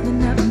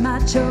giving up my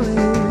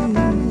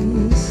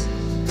choice.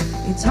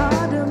 It's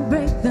hard to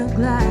break the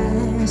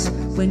glass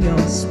when you're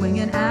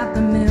swinging at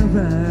the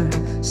mirror,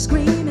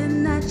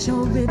 screaming at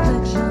your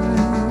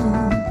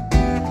reflection.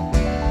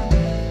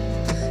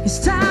 It's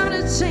time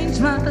to change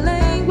my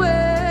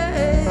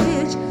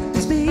language,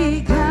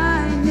 speak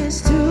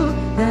kindness to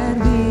that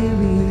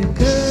weary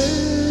girl.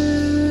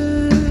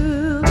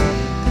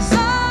 'Cause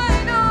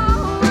I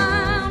know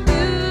I'm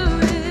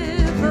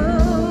beautiful.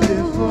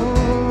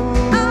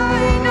 I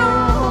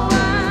know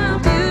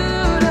I'm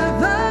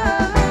beautiful.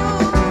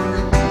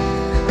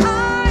 I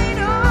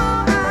know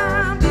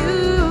I'm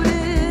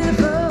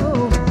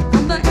beautiful.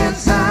 From the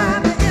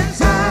inside, the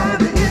inside,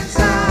 the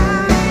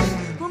inside.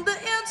 From the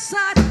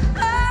inside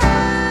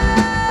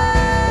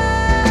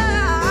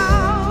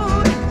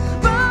out.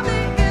 From the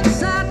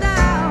inside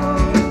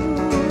out.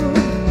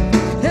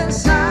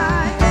 Yes, I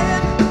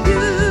am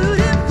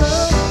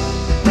beautiful.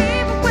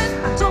 Even when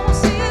I don't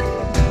see it,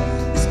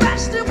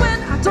 especially when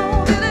I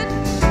don't feel it.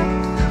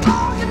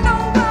 Oh, you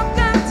know I've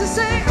got to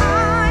say I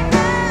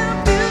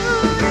am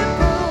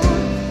beautiful.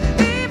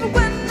 Even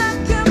when I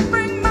can't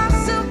bring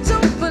myself to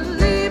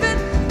believe it,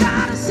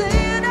 gotta say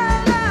it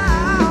out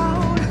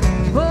loud.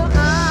 Oh, I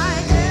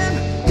am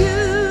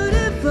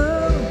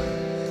beautiful.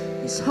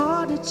 It's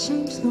hard to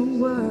change the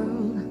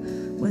world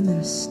when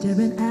they're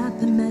staring at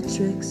the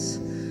metrics,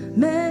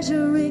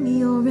 measuring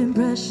your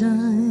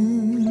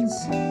impressions.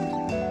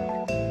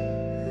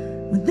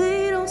 When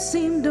they don't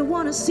seem to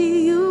want to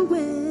see you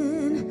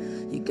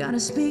win, you gotta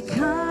speak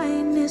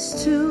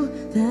kindness to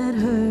that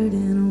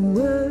hurting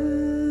world.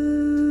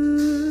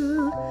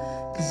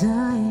 'Cause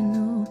I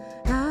know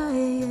I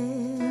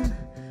am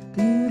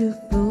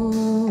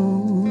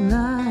beautiful.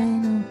 I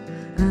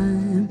know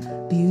I'm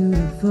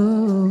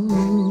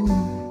beautiful.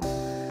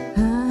 I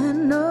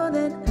know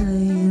that I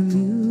am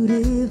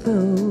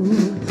beautiful.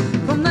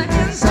 From the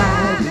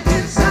inside, the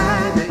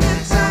inside, the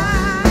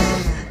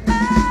inside.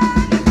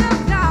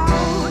 And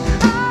out,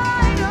 I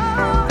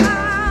know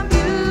I'm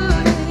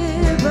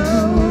beautiful.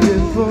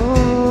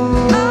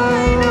 I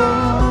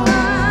know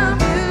I'm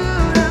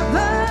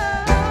beautiful.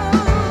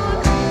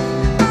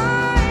 I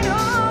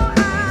know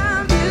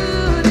I'm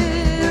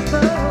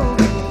beautiful.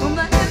 From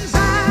the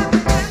inside, the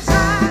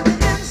inside, the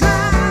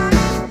inside.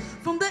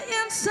 From the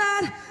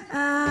inside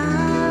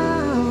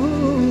out.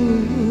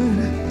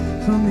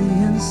 From the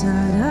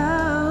inside out.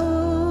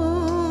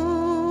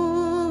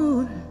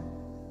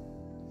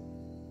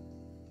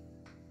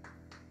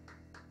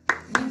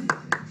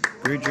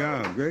 Great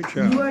job, great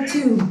You job. are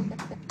too.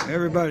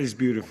 Everybody's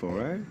beautiful,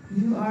 right?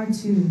 You are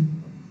too.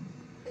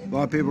 A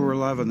lot of people were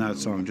loving that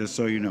song, just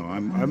so you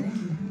know.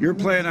 You're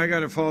playing, I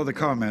gotta follow the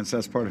comments,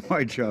 that's part of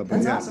my job. but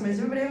That's yeah. awesome. Is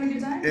everybody having a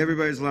good time?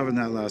 Everybody's loving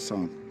that last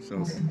song. So,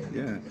 Awesome.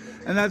 yeah.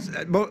 And that's,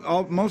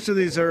 most of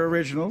these are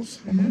originals.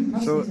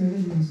 Most So, of these are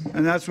originals.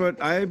 and that's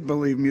what I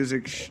believe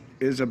music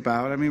is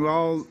about. I mean, we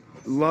all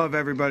love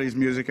everybody's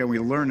music and we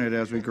learn it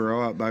as we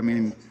grow up. I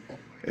mean,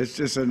 it's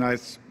just a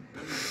nice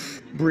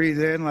breathe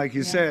in, like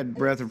you said,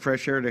 breath of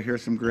fresh air to hear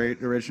some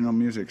great original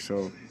music.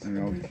 So, you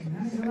know, That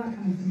means a lot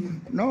coming from you.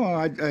 no,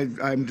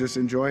 I'm just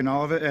enjoying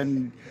all of it.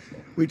 And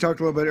we talked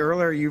a little bit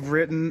earlier. You've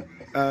written,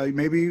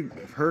 maybe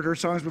you've heard her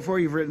songs before.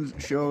 You've written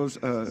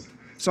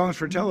songs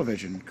for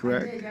television,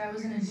 correct? I did, yeah, I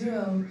was in a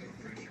duo.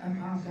 Oh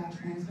gosh,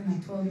 man, it's been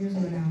like 12 years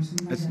ago now.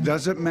 Something like It that.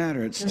 doesn't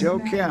matter. It Doesn't still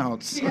matter.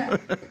 counts. Yeah,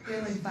 we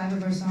had like 5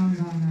 of our songs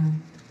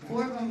on.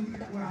 4 of them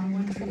were on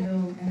One Tree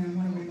Hill, and then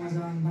one of them was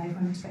on Life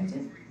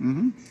Unexpected.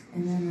 Hmm.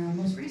 And then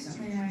most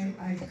recently, I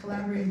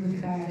collaborated with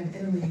a guy out of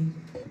Italy,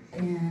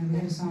 and we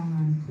had a song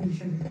on Queen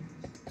Sugar.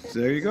 So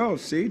there you go.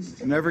 See,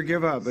 never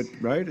give up. But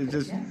right, it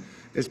just Yeah.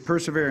 it's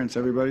perseverance,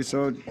 everybody.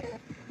 So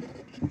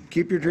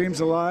keep your dreams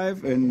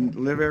alive and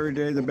live every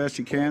day the best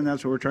you can.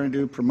 That's what we're trying to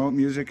do. Promote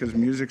music, because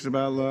music's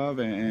about love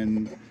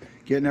and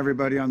getting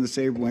everybody on the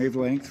same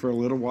wavelength for a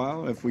little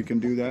while, if we can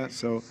do that.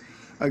 So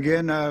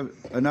again,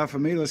 enough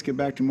of me. Let's get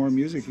back to more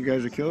music. You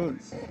guys are killing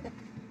it.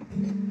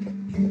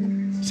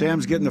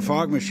 Sam's getting the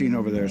fog machine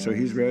over there, so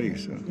he's ready.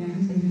 So Yeah,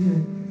 he's gonna do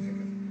it.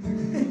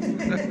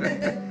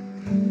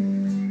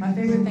 My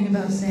favorite thing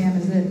about Sam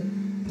is that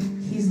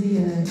he's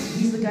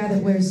the guy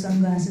that wears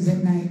sunglasses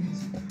at night.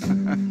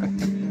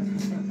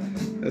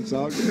 that's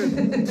all good.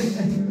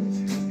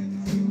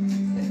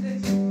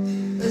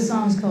 This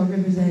song's called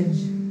River's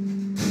Edge.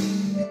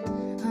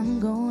 I'm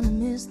gonna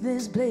miss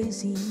this place,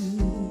 he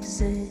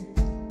said.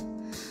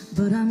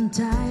 But I'm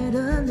tired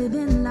of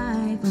living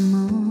life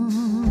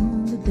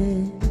among the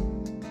dead.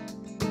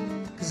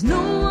 'Cause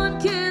no one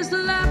cares to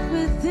laugh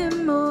with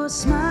him or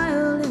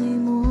smile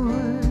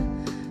anymore.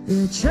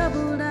 They're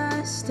troubled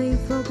eyes stay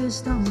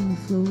focused on the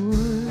floor.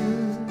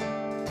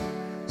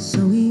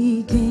 So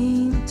he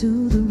came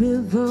to the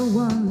river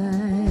one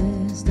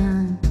last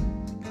time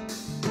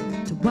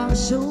to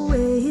wash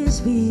away his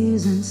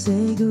fears and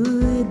say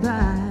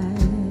goodbye.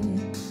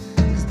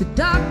 The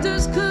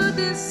doctors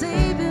couldn't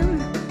save him,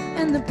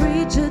 and the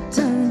preacher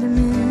turned him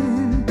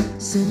in.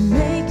 Said,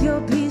 make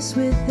your peace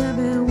with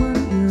everyone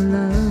you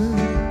love.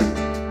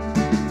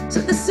 So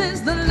this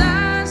is the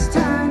last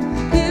time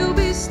he'll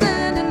be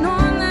standing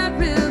on that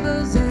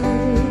river's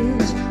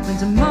edge. When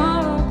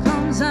tomorrow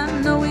comes, I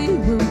know he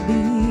will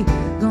be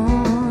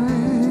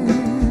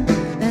gone,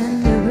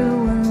 and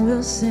everyone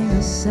will sing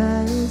a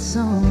sad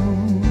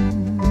song.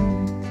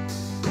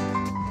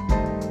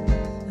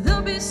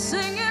 They'll be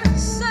singing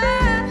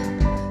sad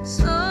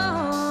songs.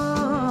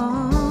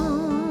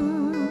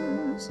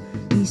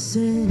 He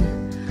said,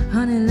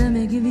 honey, let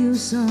me give you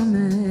some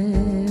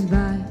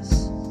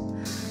advice.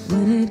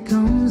 When it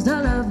comes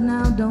to love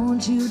now,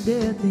 don't you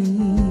dare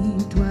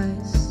think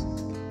twice.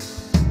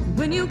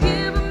 When you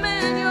give a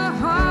man your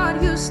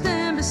heart, you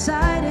stand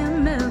beside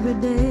him every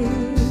day.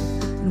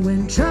 And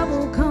when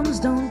trouble comes,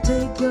 don't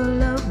take your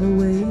love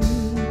away.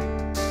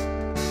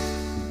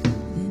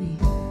 Then he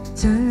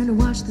turned to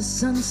watch the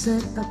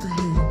sunset up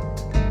ahead.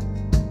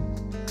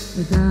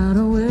 Without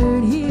a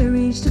word, he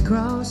reached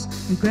across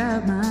and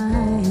grabbed my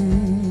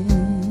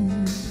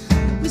hand.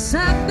 We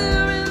sat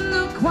there in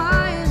the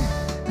quiet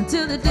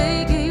until the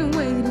day gave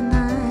way to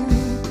night.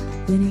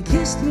 Then he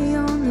kissed me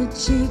on the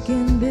cheek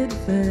and bid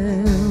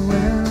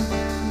farewell.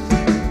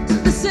 So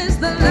this is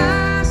the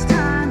last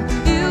time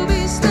he'll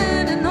be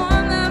standing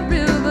on that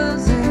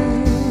river's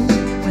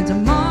edge. When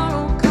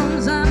tomorrow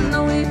comes, I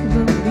know he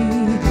will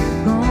be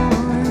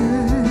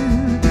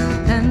gone,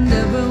 and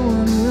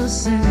everyone will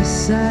sing a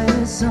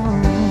sad song.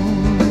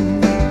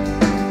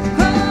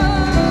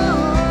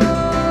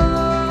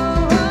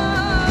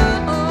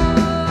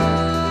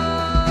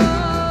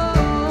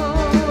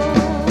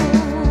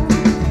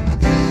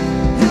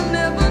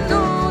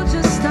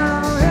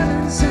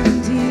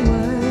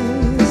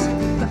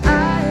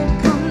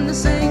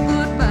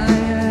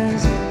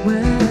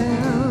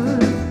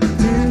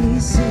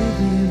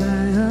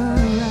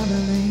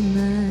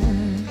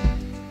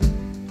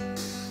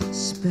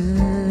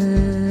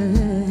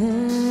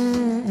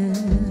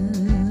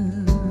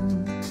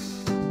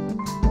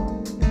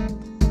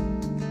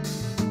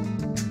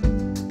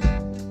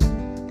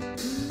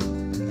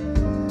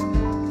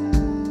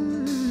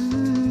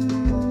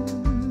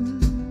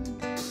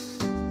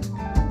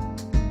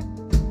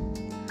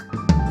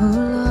 Oh,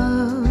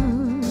 love,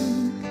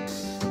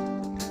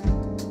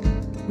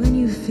 when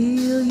you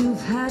feel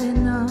you've had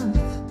enough,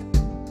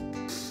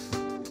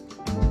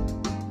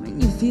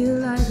 when you feel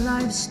like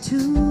life's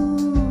too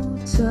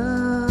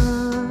tough,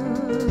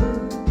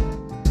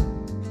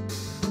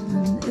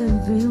 and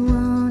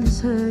everyone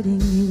is hurting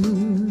you,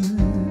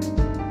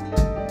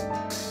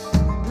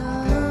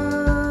 love,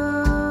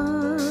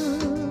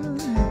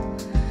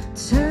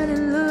 turn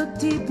and look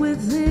deep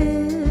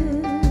within.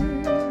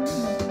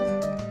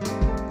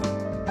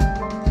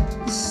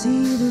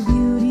 See the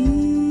beauty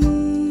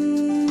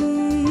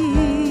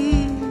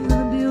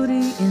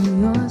in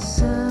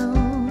yourself.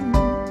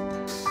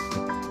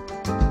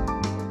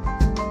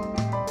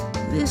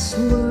 This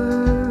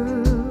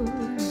world,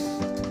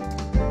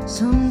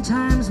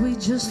 sometimes we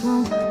just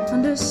won't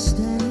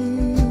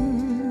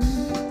understand.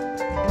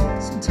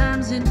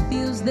 Sometimes it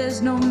feels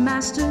there's no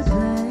master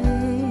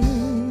plan.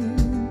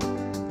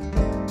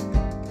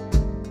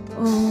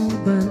 Oh,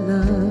 but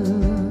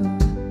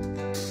love,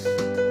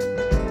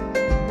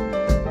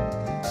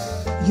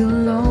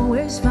 you'll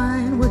always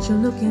find what you're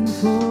looking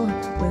for,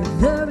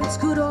 whether it's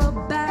good or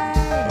bad.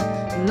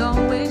 You'll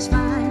always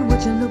find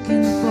what you're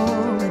looking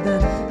for, whether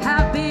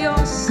happy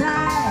or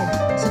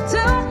sad. So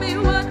tell me,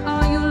 what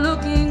are you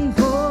looking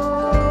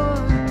for?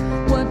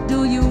 What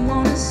do you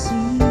want to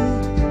see?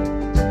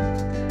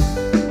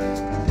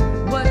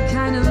 What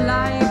kind of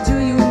life do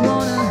you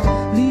want to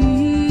lead,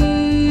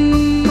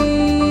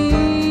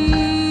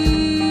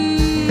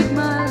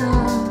 my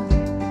love?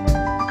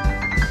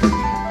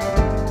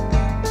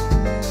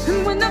 And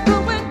when the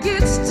going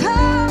gets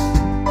tough,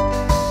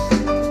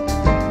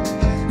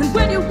 and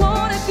when you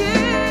wanna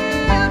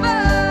give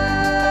up,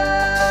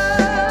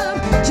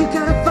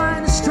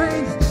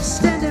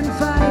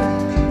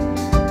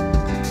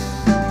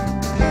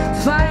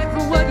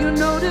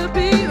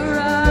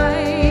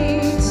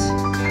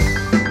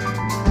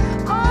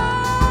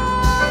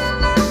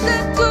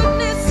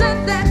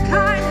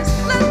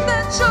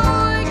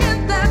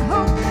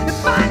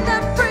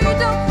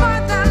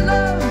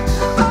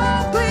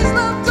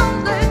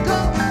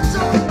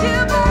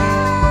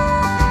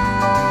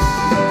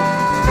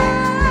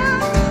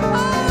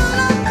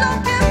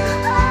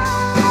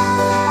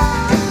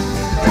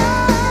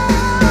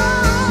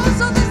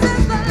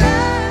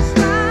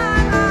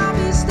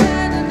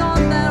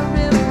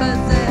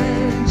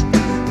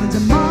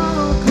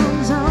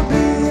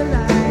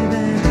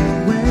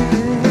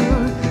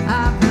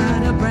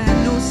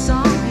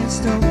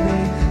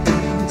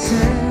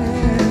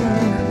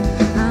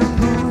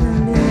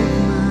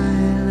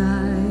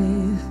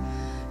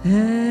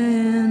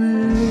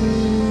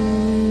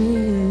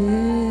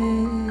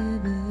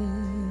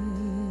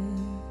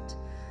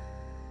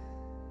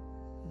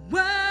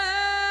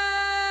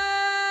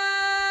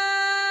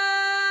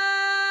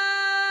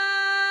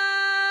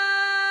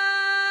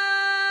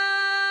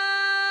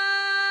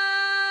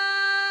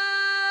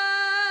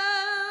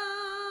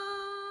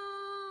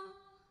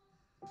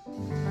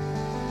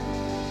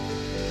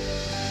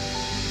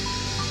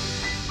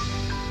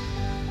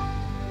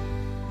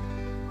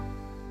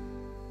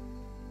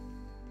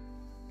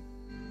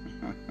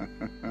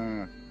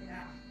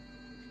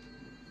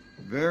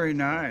 Very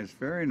nice,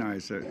 very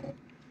nice.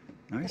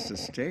 Nice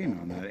sustain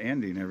on that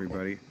ending,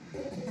 everybody.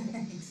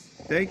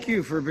 Thank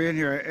you for being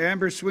here.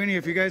 Amber, Sweeney,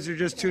 if you guys are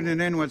just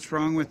tuning in, what's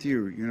wrong with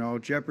you? You know,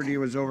 Jeopardy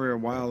was over a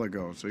while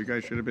ago, so you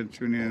guys should have been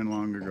tuning in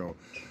long ago.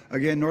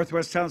 Again,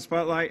 Northwest Talent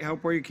Spotlight,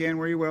 help where you can,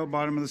 where you will.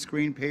 Bottom of the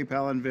screen,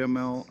 PayPal and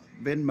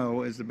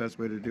Venmo is the best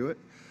way to do it.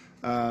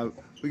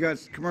 We got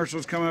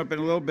commercials coming up in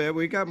a little bit.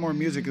 We got more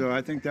music, though.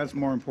 I think that's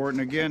more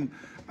important. Again,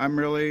 I'm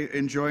really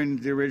enjoying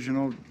the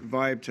original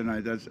vibe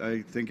tonight.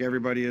 I think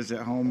everybody is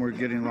at home. We're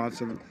getting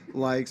lots of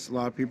likes, a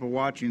lot of people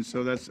watching.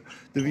 So the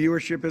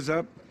viewership is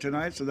up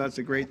tonight, so that's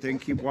a great thing.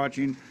 Keep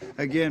watching.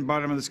 Again,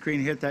 bottom of the screen,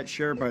 hit that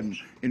share button.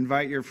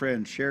 Invite your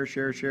friends. Share,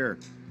 share, share.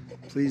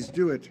 Please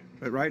do it.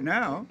 But right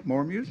now,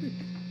 more music.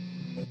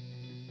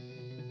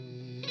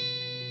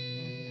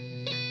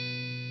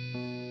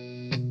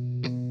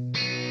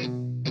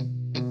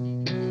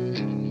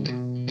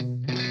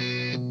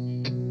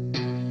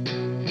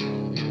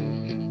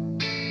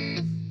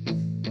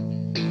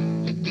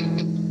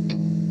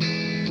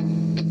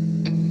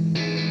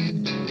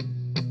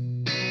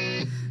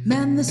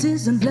 Man, this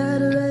isn't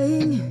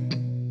flattering.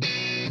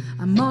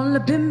 I'm all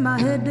up in my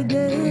head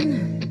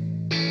again.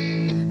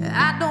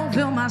 I don't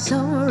feel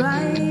myself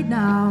right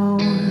now.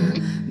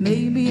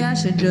 Maybe I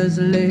should just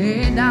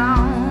lay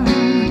down.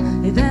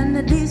 If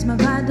vanity's my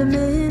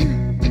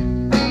vitamin,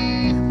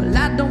 well,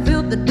 I don't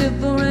feel the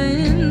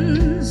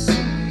difference.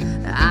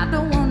 I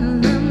don't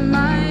wanna live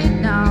right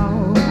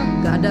now.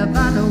 Gotta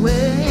find a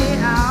way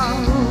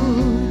out.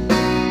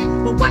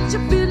 But what you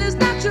feel is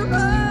natural.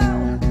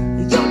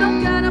 You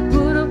don't gotta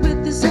put up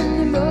with this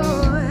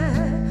anymore.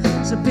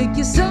 So pick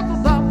yourself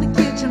up off the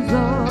kitchen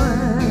floor.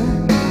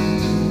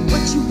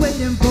 What you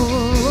waiting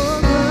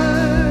for,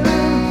 girl?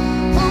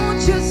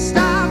 Won't you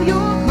stop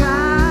your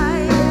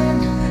crying?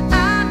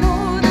 I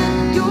know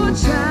that you're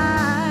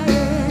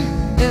trying.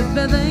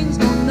 Everything's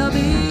gonna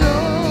be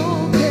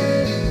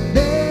okay,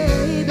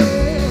 baby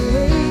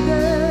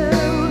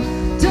girl.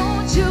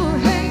 Don't you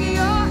hang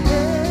your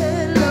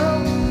head low.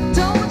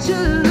 Don't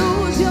you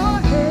lose your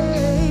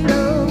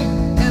halo.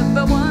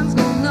 Everyone's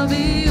gonna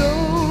be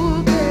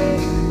okay,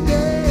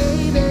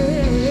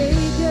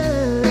 baby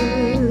girl.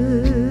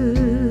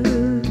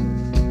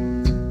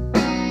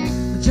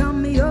 Draw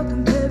me your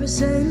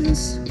comparisons,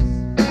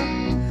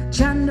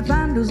 trying to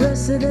find who's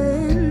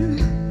listening.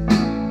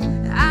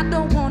 I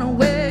don't wanna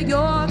wear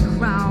your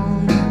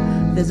crown.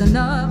 There's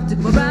enough to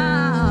go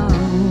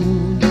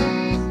around.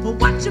 But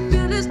what you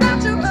feel is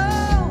natural,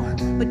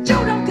 but you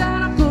don't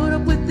gotta put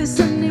up with this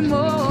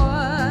anymore.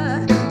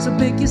 So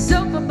pick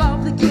yourself up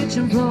off the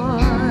kitchen floor.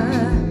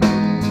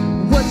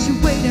 What you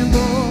waiting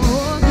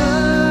for,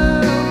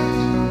 girl?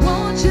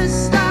 Won't you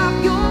stop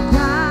your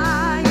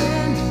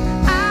crying?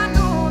 I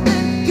know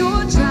that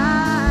you're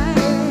trying.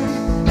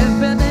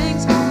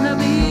 Everything's gonna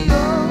be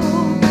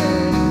okay,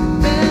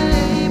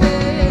 baby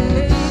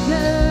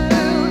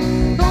girl.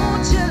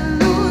 Don't you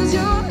lose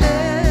your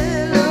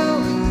halo.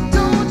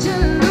 Don't you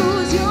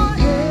lose your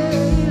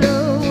halo.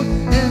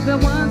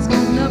 Everyone's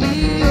gonna be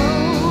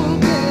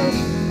okay,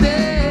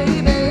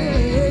 baby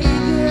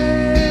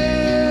girl.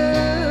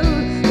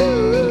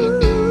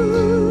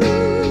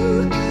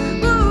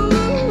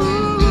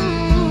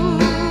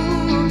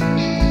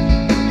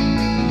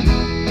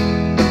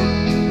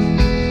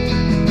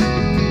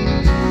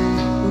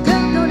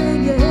 Girl, don't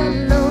hang your head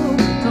low.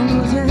 Don't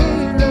lose your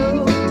halo.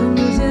 Don't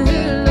lose your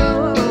halo.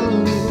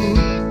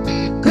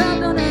 Girl,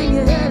 don't hang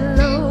your head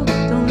low.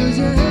 Don't lose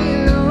your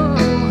halo.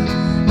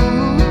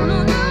 Oh, no,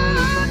 no,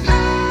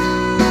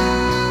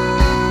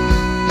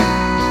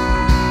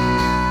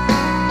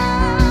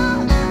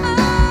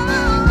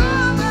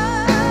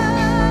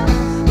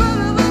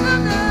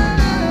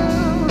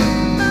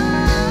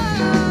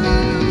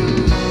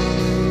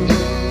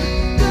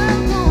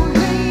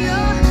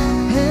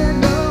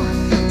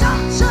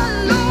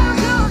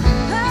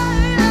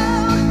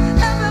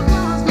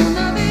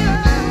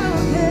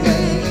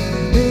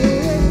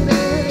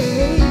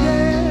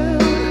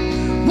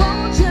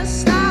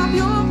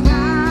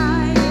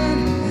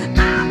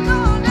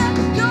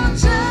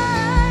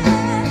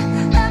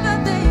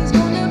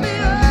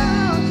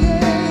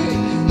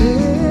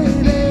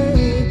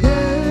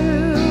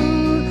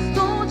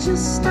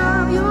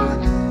 stop your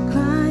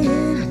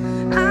crying.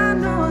 I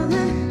know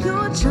that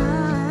you're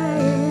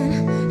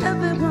trying.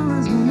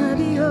 Everything's gonna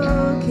be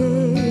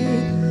okay,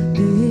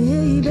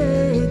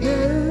 baby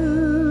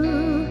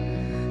girl.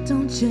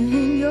 Don't you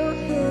hang your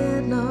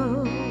head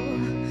low.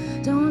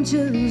 Don't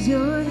you lose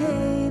your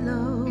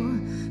halo.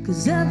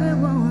 'Cause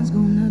everyone's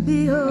gonna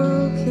be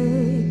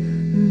okay.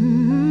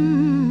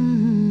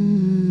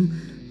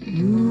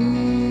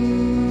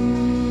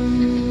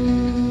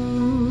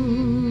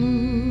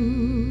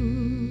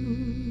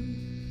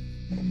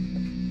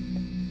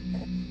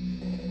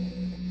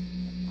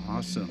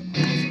 Awesome.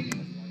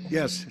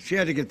 Yes, she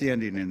had to get the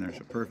ending in there,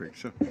 so perfect.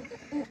 So,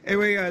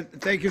 anyway,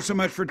 thank you so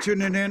much for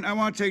tuning in. I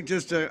want to take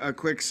just a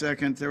quick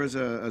second. There was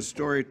a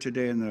story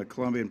today in the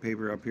Columbian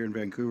paper up here in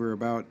Vancouver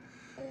about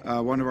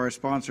one of our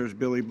sponsors,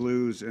 Billy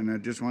Blues, and I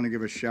just want to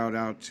give a shout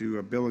out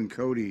to Bill and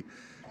Cody.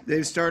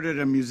 they've started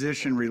a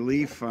musician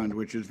relief fund,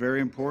 which is very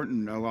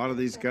important. A lot of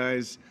these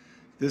guys,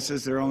 this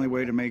is their only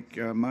way to make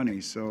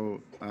money.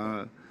 So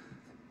out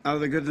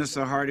of the goodness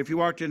of the heart, if you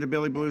walked into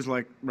Billy Blues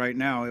like right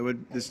now,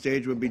 the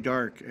stage would be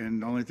dark,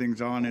 and the only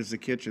thing's on is the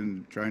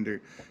kitchen trying to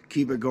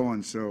keep it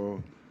going.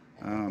 So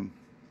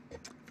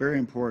very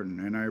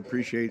important, and I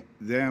appreciate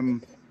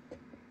them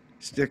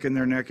sticking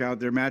their neck out.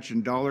 They're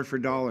matching dollar for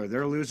dollar.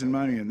 They're losing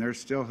money, and they're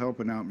still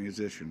helping out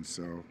musicians.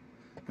 So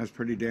that's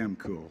pretty damn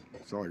cool.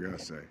 That's all I gotta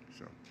say.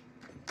 So.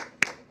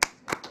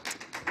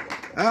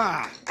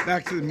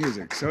 Back to the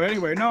music. So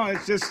anyway, no,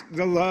 it's just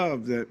the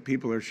love that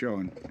people are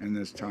showing in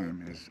this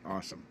time is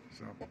awesome.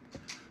 So,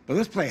 but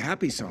let's play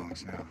happy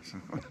songs now. So.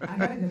 I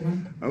got a good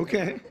one.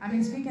 Okay. I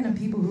mean, speaking of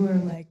people who are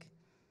like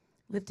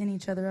lifting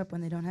each other up when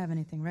they don't have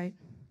anything, right?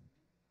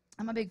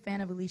 I'm a big fan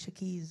of Alicia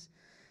Keys,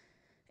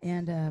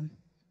 and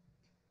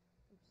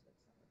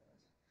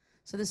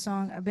so this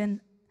song,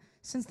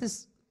 since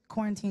this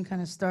quarantine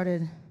kind of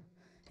started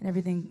and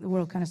everything, the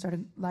world kind of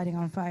started lighting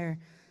on fire.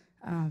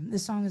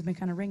 This song has been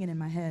kind of ringing in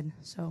my head.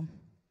 So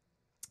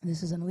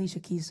this is an Alicia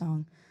Keys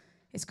song.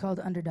 It's called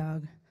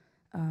Underdog.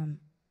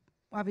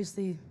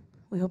 Obviously,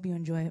 we hope you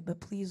enjoy it, but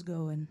please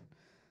go and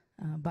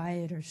buy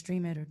it or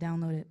stream it or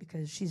download it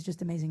because she's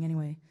just amazing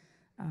anyway.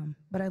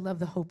 But I love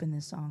the hope in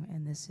this song,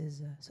 and this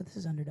is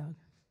Underdog.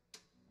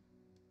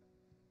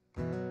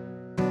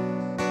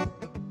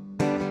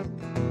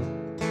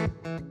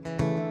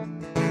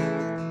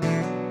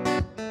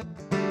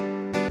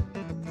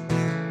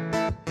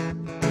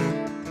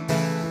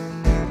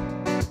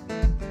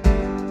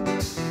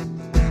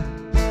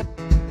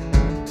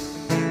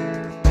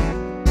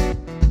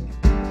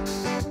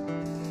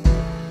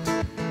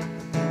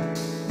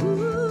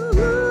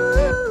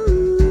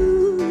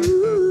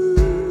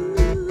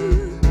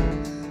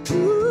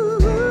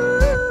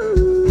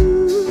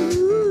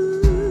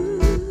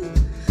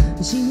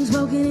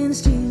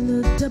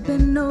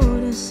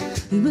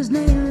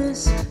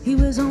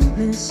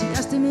 She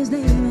asked him his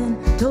name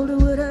and told her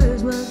what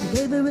hers was. He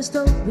gave her a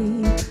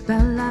story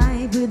about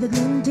life with a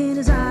glint in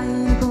his eye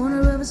and a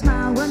corner of a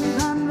smile. One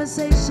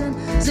conversation,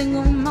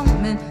 single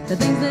moment, the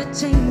things that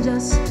change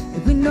us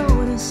if we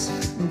notice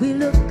when we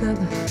look up.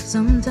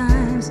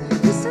 Sometimes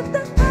he said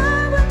that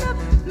I would never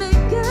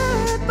make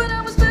it, but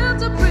I was built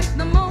to break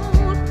the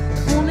mold.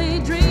 The only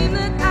dream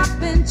that I've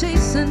been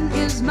chasing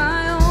is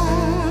my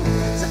own.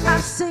 So I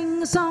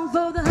sing a song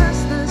for the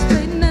hustlers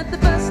trading at the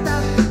bus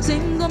stop,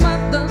 single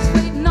mothers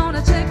waiting on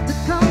a check to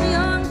come,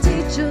 young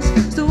teachers,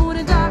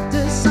 student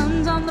doctors,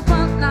 sons on the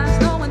front lines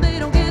knowing they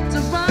don't get to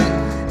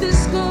run.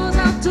 This goes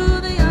out to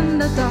the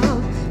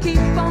underdog. Keep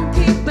on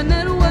keeping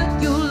it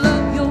what you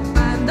love. You'll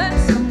find that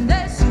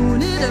someday,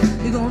 soon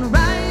enough, you're gonna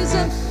rise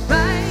up,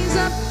 rise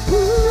up.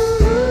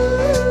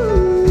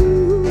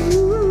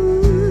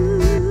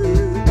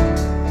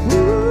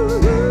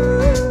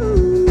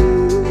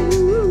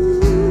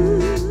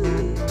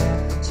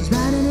 She's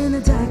riding in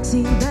the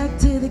taxi back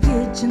to the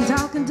kitchen,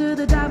 talking to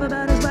the driver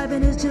about his wife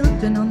and his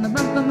children on the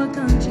run from a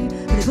country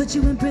where they put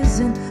you in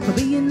prison for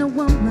being a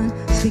woman,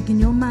 speaking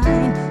your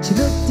mind. She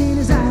looked in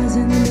his eyes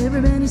in the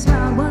mirror and he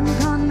smiled. One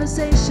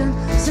conversation,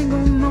 a single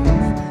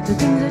moment, the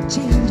things that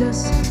change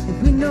us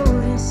if we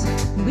notice,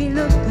 we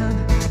look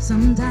up.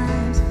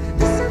 Sometimes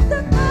they said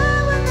that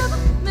I would never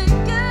make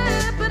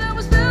it, but I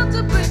was built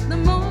to break the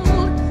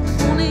mold.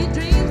 The only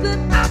dreams that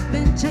I've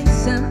been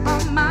chasing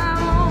on my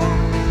own.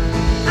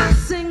 I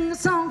sing a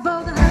song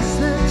for the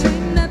hustler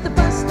trading at the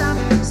bus stop,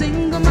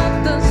 single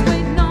mothers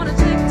waiting on a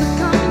check to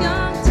come,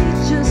 young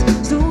teachers,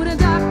 student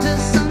doctors,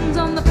 sons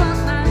on the front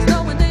lines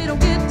knowing they don't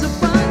get to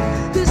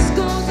run. This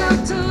goes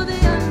out to the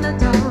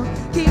underdog.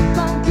 Keep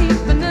on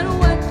keeping it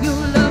what you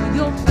love.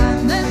 You'll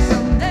find that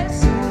someday,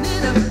 soon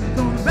enough,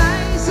 gonna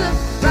rise up,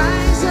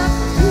 rise up.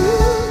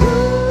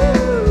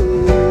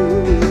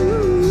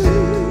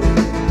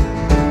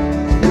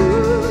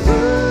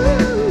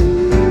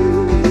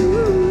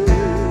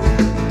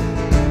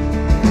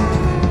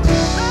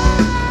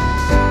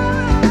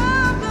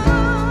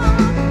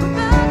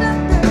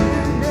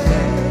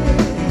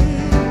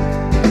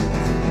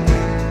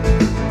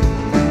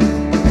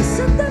 They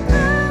said that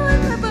I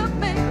would never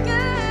make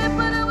it,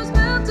 but I was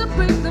built to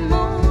break the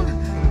mold.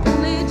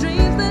 Only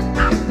dreams that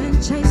I've been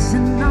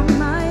chasing on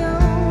my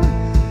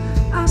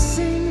own. I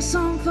sing a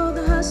song for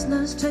the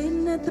hustlers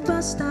trading at the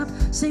bus stop,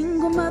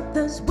 single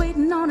mothers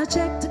waiting on a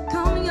check to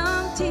come,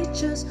 young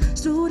teachers,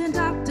 student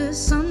doctors,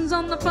 sons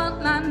on the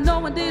front line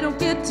knowing they don't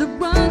get to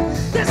run.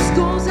 This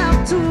goes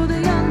out to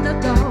the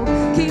underdog.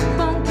 Keep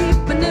on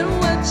keeping it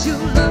what you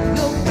love.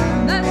 You'll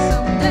find that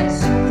someday,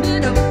 soon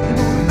enough, you're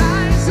gonna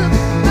rise up,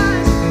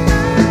 rise up.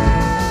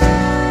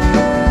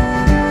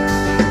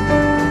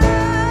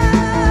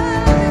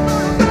 You're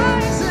gonna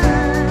rise up.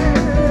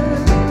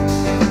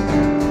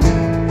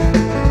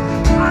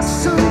 I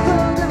sung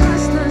for the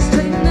hustlers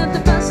trading at the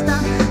bus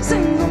stop,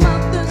 single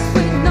mothers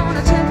waiting on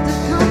a check to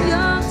come,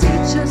 young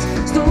teachers,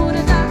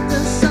 student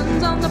doctors,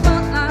 sons on the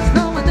front lines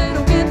knowing they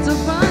don't get to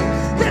run.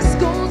 This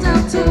goes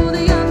out to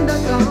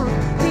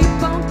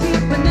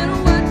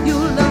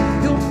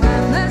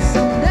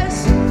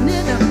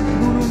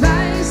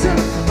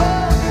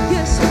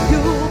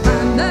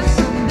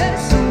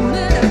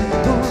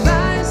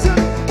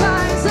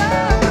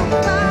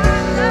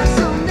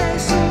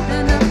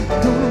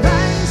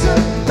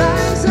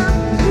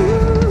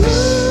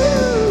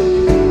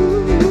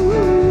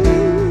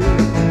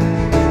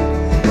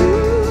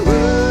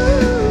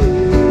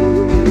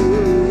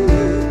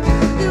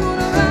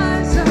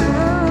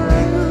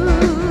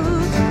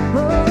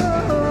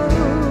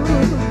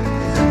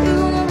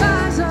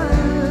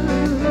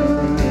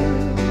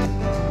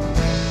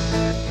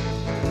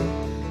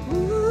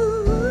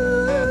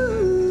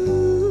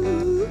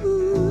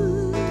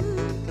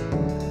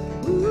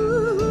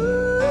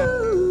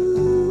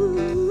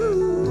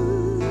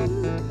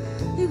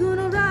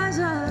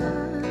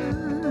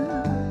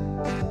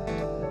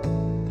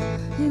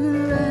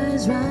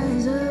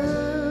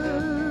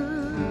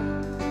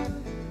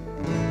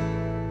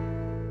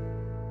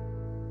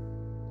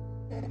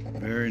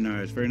Very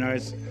nice, very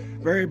nice.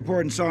 Very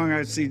important song.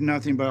 I see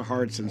nothing but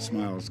hearts and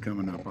smiles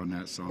coming up on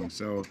that song.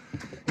 So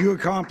you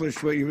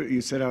accomplished what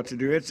you set out to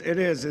do.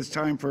 It's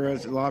time for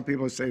us. A lot of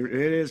people say it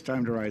is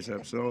time to rise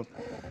up. So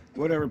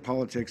whatever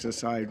politics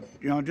aside,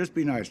 you know, just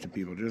be nice to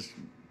people. Just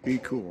be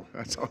cool.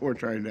 That's all we're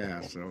trying to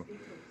ask. So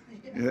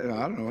yeah,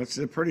 I don't know. It's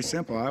pretty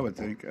simple, I would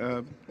think.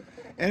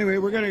 Anyway,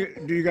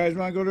 do you guys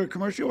want to go to a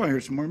commercial? I want to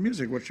hear some more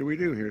music. What should we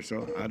do here?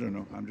 So I don't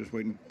know. I'm just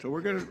waiting. So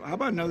how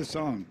about another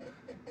song?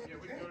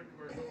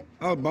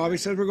 Oh, Bobby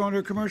said we're going to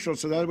a commercial,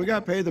 so that we got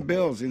to pay the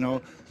bills, you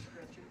know.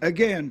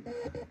 Again,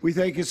 we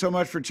thank you so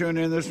much for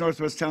tuning in. This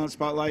Northwest Talent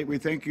Spotlight. We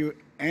thank you.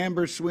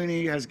 Amber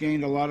Sweeney has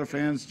gained a lot of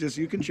fans. Just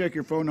you can check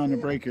your phone on the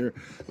break here.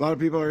 A lot of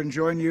people are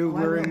enjoying you.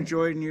 We're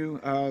enjoying you.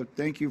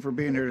 Thank you for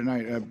being here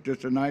tonight.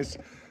 Just a nice,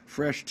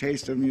 fresh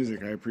taste of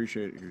music. I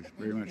appreciate it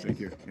very much. Thank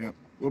you. Yeah,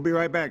 we'll be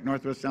right back.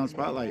 Northwest Talent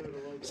Spotlight.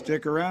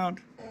 Stick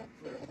around.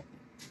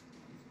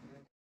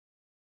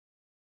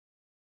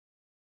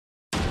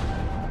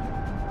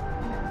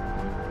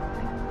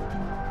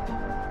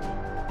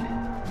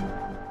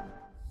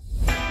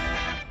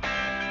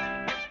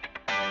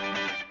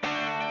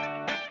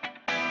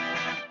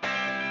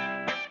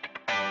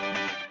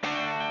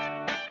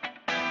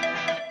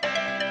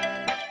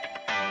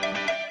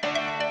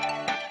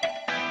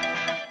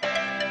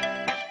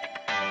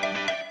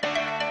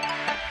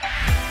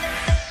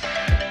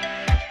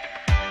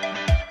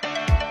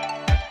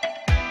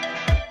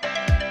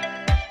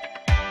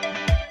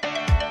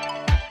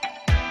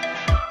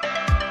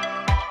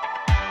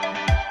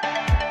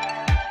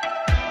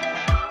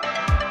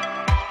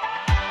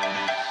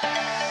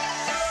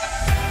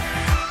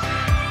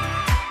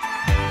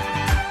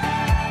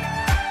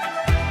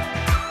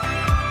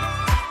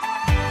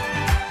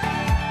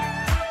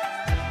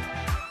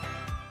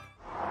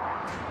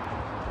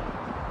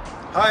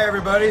 Hi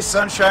everybody,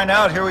 sunshine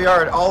out. Here we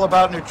are at All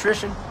About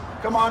Nutrition.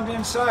 Come on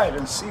inside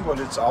and see what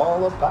it's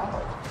all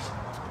about.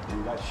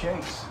 They've got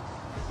shakes,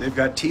 they've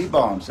got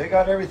T-bombs, they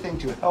got everything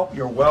to help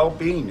your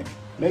well-being,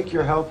 make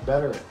your health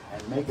better,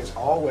 and make it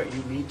all what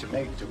you need to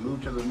make to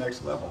move to the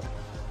next level.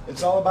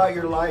 It's all about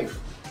your life.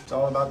 It's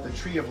all about the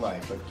tree of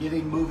life, of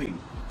getting moving,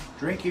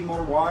 drinking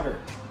more water,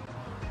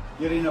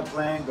 getting a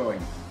plan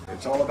going.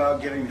 It's all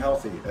about getting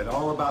healthy and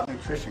all about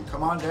nutrition.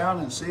 Come on down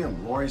and see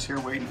them. Lori's here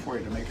waiting for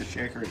you to make a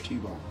shake or a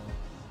T-bomb.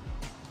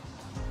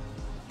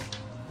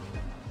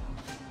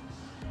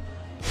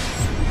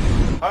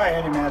 Hi,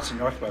 Andy Madison,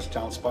 Northwest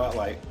Talent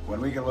Spotlight.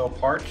 When we get a little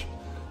parched,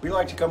 we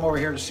like to come over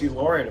here to see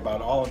Lori about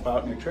all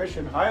about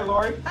nutrition. Hi,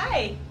 Lori.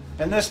 Hi.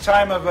 In this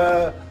time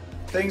of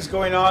things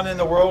going on in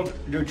the world,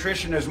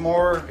 nutrition is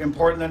more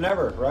important than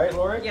ever, right,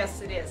 Lori?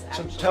 Yes, it is.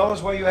 So Actually. tell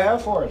us what you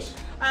have for us.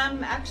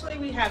 Actually,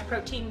 we have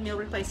protein meal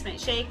replacement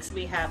shakes.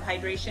 We have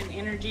hydration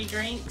energy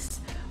drinks,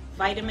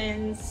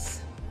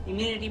 vitamins,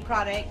 immunity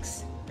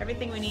products,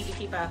 everything we need to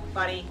keep a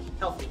body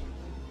healthy.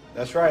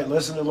 That's right.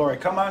 Listen to Lori.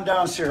 Come on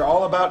down here.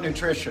 All about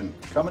nutrition.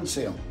 Come and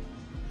see them.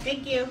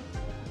 Thank you.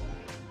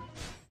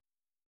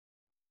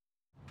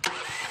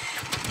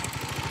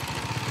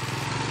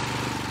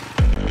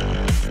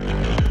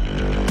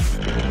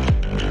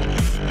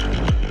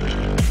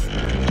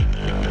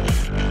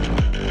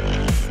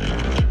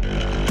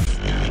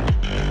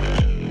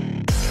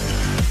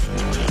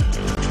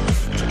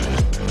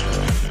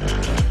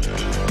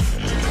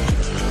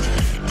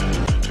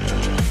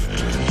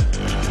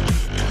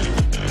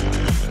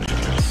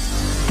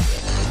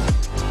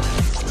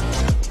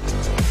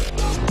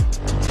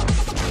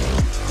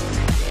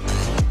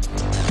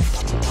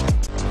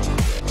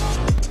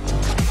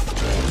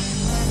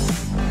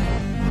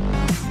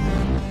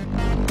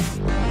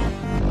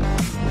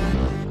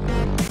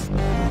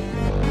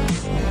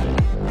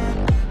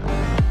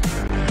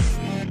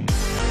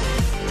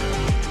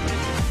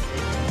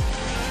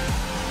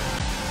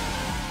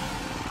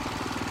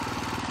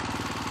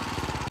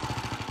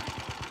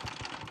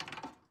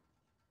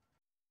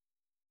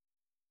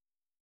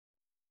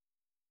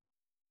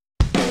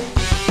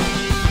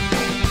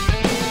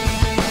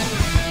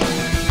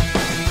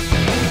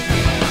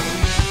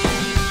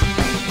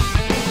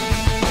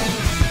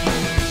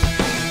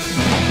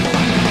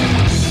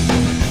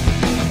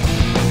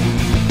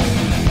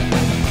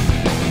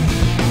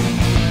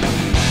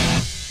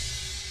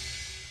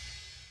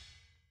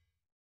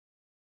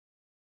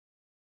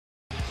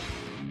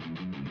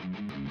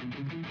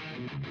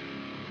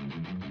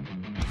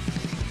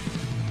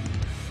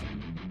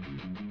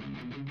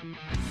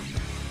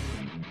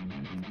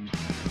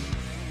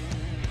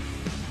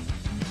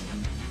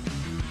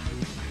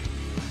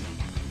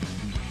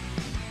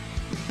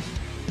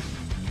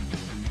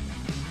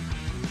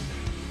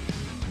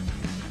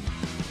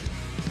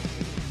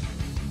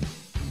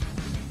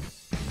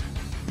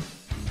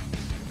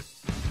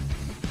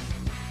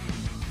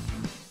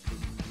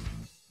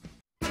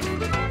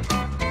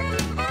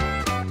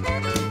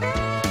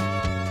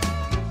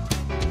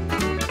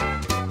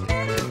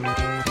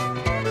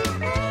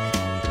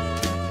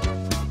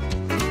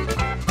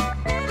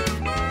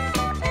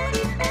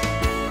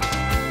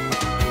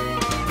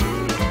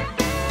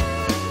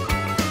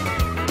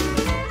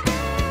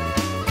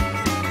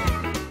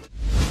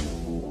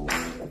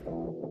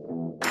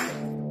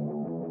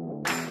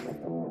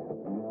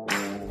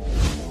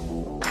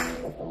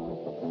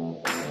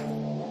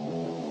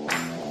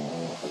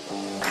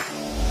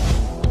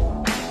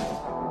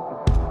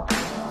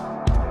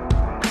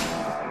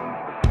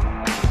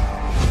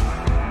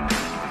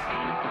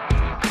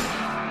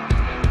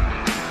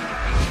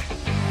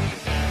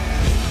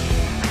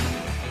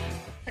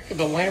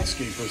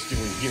 landscaper's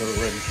doing here?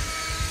 And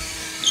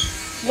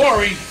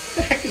Lori, what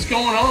the heck is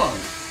going on?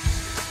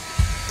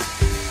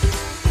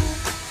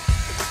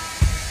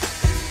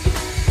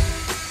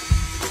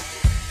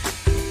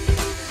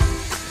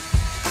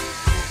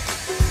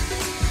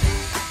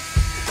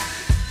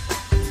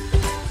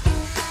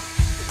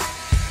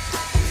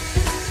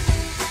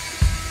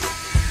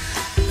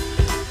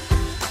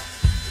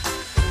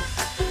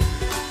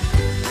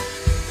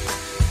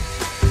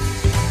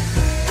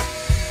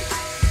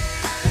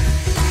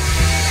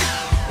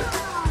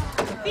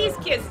 These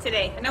kids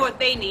today, I know what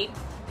they need.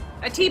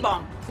 A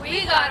T-bomb.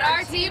 We got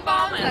our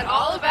T-bomb at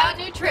All About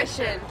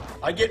Nutrition.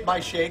 I get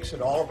my shakes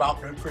at All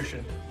About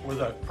Nutrition where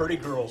the pretty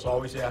girls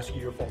always ask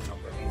you your phone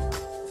number.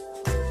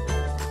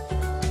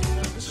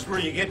 This is where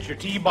you get your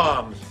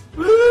T-bombs.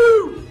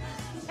 Woo!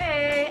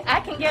 Hey, I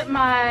can get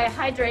my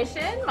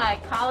hydration, my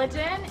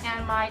collagen,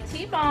 and my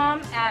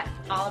T-bomb at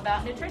All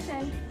About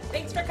Nutrition.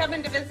 Thanks for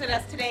coming to visit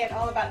us today at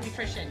All About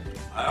Nutrition.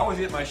 I always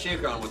get my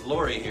shake on with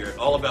Lori here at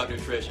All About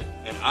Nutrition,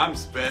 and I'm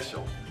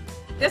special.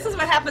 This is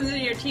what happens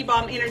when your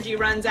T-bomb energy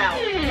runs out.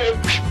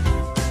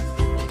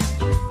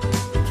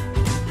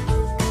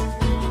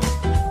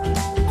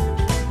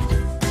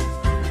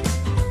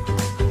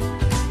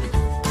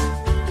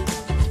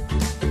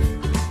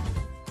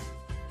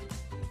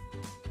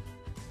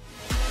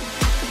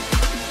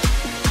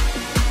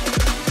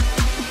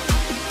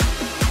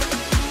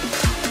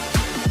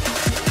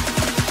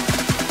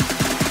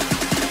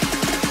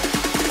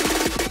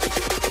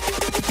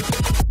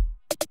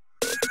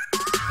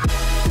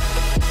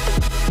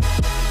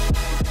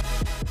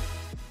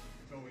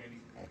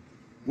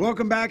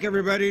 Welcome back,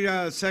 everybody.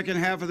 Second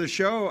half of the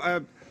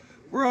show.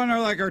 We're on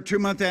our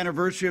 2-month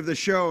anniversary of the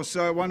show,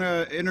 so I want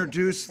to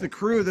introduce the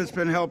crew that's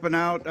been helping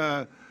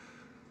out.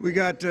 We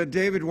got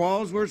David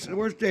Walls.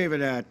 Where's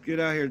David at? Get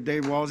out here,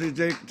 Dave Walls. He's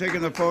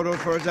taking the photos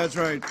for us. That's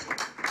right.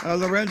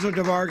 Lorenzo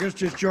DeVargas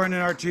just joining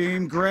our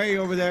team. Gray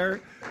over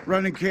there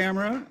running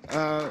camera.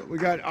 We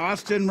got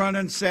Austin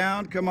running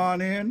sound. Come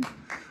on in.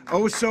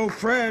 Oh So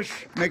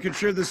Fresh, making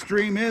sure the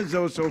stream is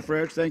Oh So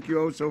Fresh. Thank you,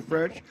 Oh So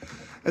Fresh.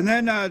 And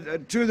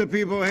then two of the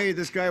people, hey,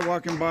 this guy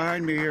walking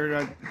behind me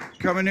here,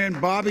 coming in,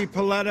 Bobby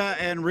Paletta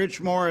and Rich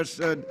Morris,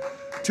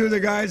 two of the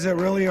guys that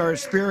really are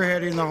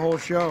spearheading the whole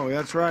show.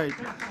 That's right.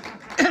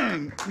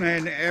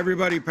 And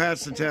everybody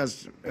passed the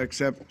test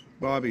except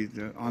Bobby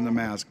on the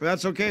mask. But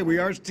that's okay. We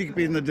are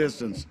keeping the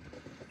distance.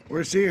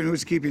 We're seeing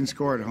who's keeping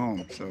score at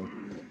home. So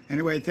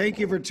anyway, thank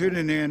you for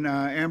tuning in.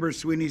 Amber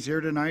Sweeney's here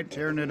tonight,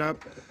 tearing it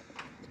up.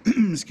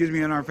 Excuse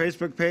me, on our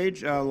Facebook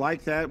page.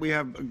 Like that. We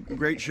have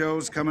great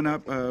shows coming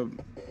up.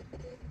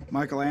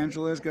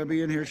 Michaelangela is going to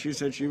be in here. She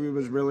said she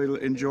was really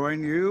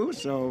enjoying you.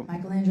 So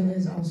Michaelangela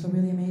is also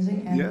really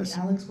amazing, and yes.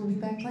 Alex will be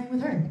back playing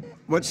with her.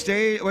 What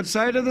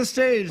side of the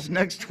stage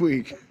next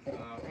week?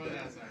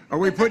 Are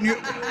we putting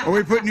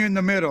you in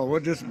the middle? We'll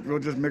just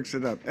mix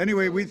it up.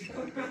 Anyway, we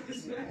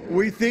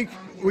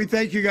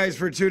thank you guys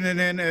for tuning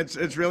in.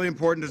 It's really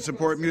important to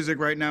support music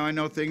right now. I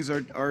know things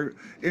are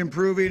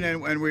improving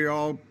and we're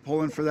all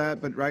pulling for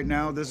that, but right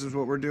now this is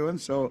what we're doing.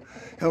 So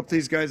help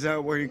these guys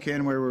out where you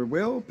can, where we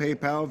will.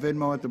 PayPal,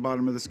 Venmo at the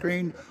bottom of the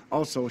screen.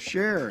 Also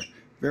share.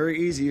 Very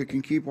easy. You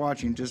can keep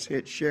watching. Just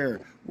hit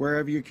share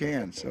wherever you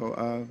can.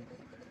 So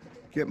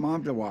get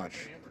mom to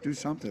watch. Do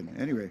something.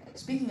 Anyway.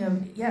 Speaking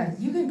of, yeah,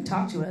 you can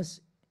talk to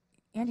us.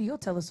 Andy, you'll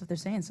tell us if they're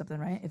saying something,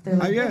 right? If they're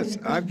like, yes,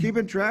 I'm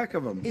keeping track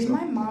of them. Is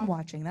my mom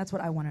watching? That's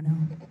what I want to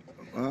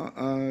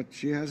know.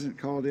 She hasn't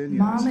called in yet.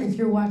 Mom, if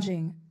you're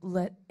watching,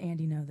 let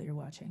Andy know that you're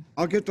watching.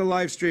 I'll get the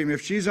live stream.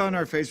 If she's on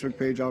our Facebook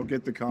page, I'll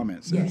get the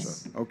comments.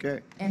 Yes. So,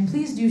 okay. And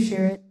please do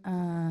share it.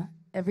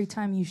 Every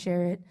time you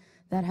share it,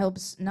 that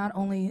helps not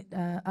only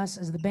us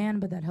as the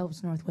band, but that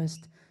helps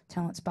Northwest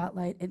Talent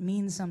Spotlight. It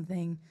means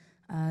something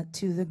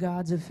to the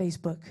gods of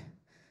Facebook.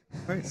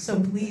 Right. So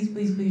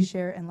please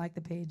share and like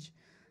the page.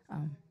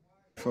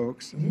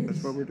 Folks,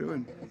 that's what we're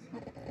doing.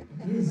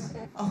 It is.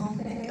 Oh,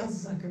 Hail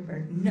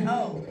Zuckerberg.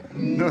 No.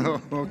 No,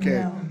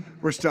 okay. No.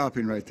 We're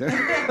stopping right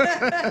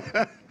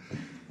there.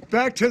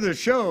 Back to the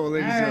show,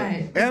 ladies and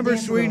gentlemen. Right. Amber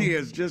Sweeney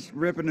is just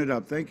ripping it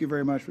up. Thank you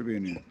very much for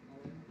being here.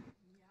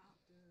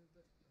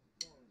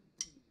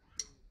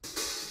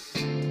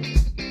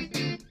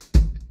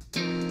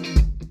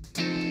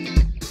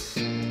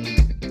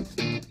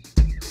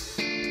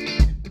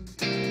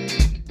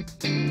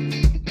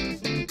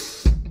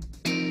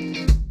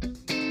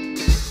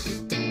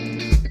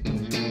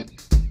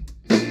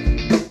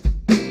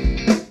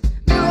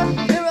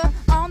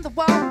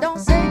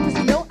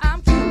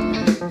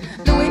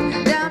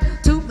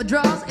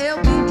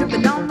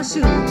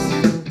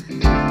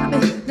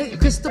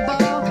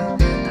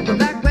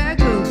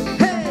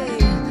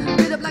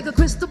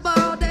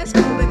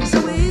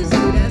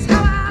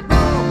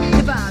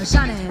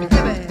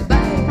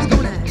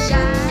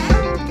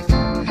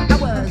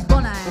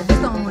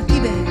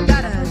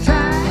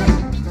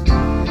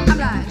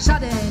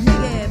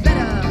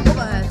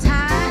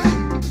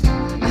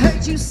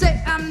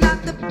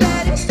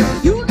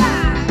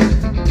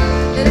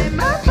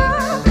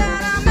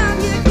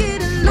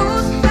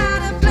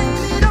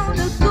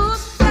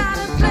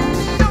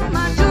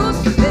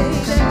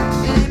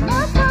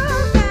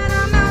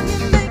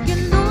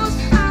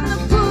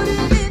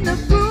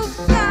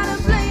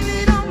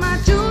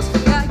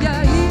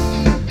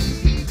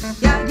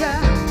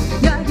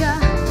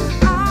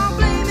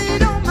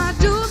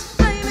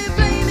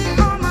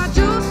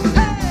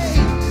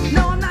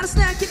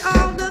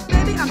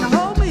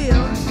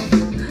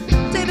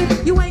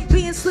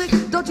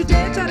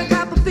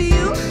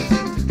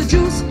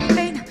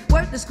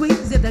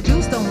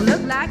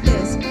 like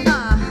this.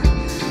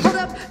 Hold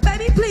up,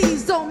 baby,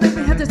 please don't make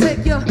me have to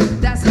take you.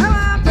 That's how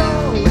I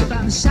roll. If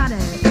I'm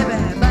shining,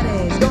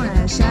 everybody's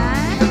gonna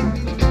shine.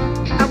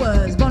 I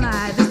was born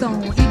like this,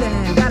 don't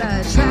even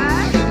gotta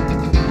try.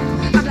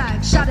 I'm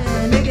like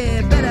shining, make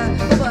it better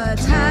over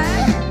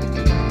time.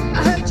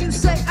 I heard you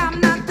say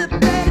I'm not the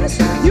best.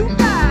 You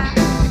lie.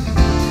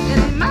 It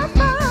ain't my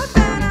fault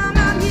that I'm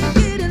out here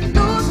getting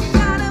loose.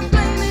 Gotta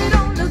blame it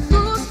on the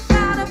goose.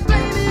 Gotta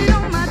blame it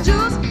on my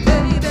juice,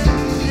 baby.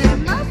 It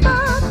ain't my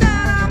fault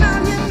that I'm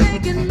out here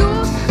making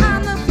loose.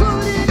 I'm the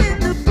pudding in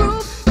the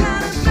proof.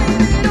 Gotta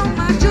blame it on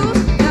my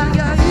juice. Yeah,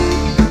 yeah,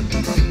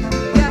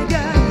 yeah,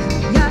 yeah,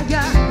 yeah,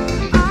 yeah.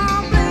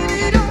 I'll blame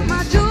it on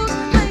my juice.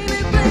 Blame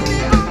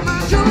it on my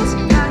juice.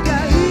 Yeah,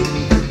 yeah,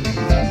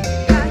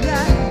 yeah,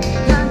 yeah,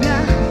 yeah,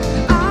 yeah.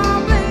 I'll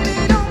blame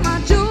it on my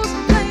juice.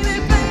 Blame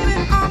it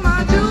on my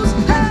juice.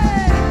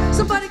 Hey,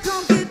 somebody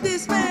come get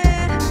this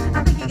man. I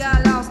think he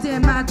got lost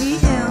in my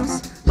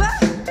DMs.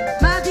 What?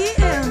 My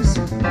DMs.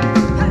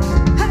 Hey,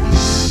 hey,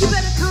 you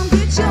better come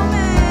get your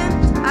man.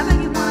 I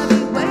think you wanna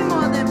be way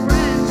more than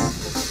friends.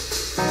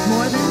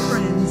 More than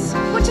friends.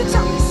 What you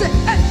tell me? Say,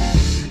 hey,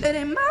 it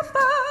ain't my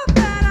fault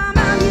that I'm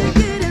out here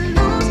getting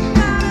loose.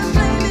 Gotta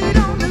blame it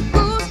on the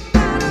goose.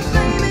 Gotta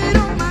blame it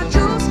on my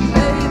juice,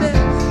 baby.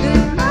 It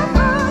ain't my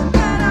fault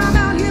that I'm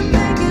out here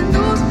making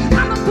loose.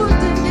 I'ma put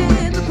it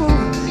in the pool.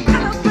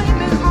 Gotta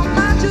blame it on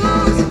my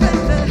juice,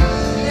 baby.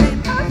 It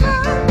ain't my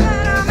fault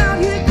that I'm out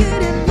here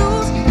getting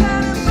loose.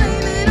 Gotta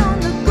blame it on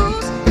the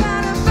goose.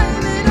 Gotta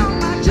blame it on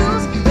my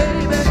juice,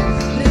 baby.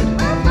 It ain't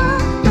my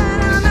fault that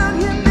I'm out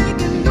here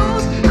making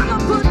loose. I'ma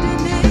put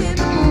it in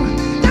the pool.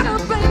 Gotta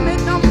blame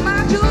it on my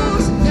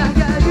juice. Yeah,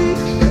 yeah,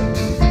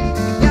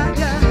 yeah,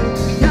 yeah,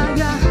 yeah,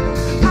 yeah.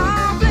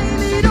 I'll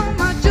blame it on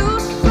my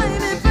juice.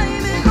 Blame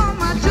it on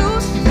my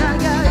juice. Yeah,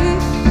 yeah,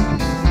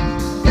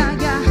 yeah,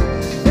 yeah,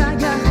 yeah,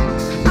 yeah.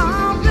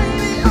 I'll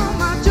blame it on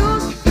my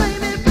juice.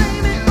 Blame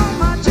it on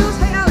my juice.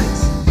 Hey, Alex.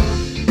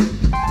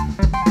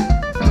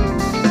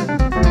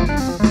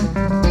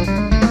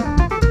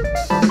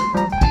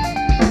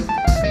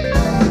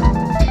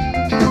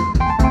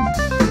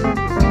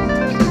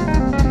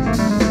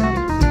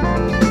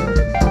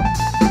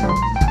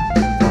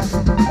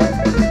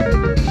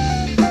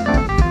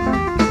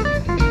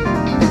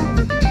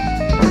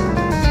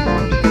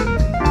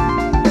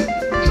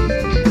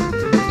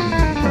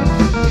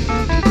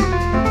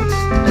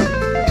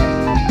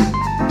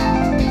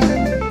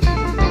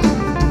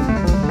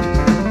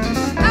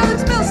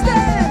 Alex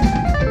Milstead.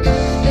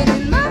 It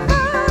ain't my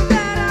fault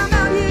that I'm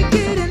out here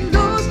getting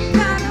loose.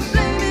 Gotta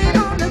blame it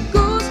on the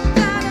goose.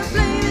 Gotta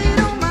blame it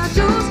on my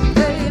juice,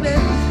 baby.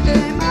 It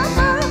ain't my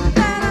fault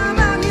that I'm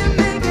out here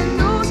making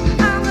loose.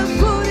 I'm the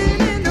pudding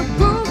in the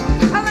proof.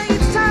 I think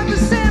it's time for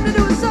Sam to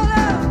do a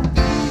solo.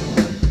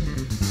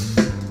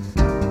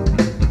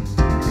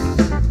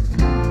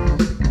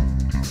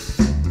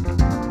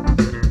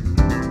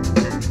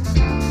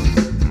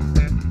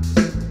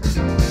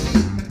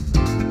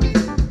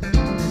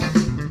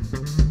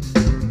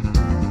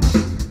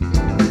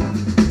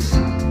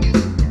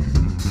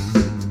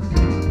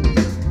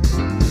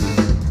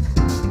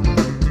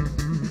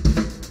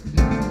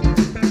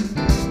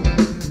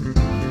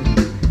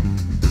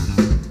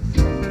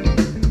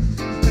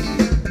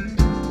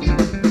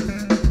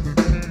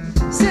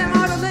 Sam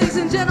Arnold, ladies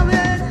and gentlemen.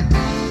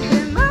 It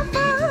ain't my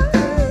fault.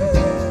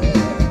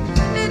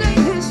 It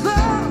ain't his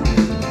fault.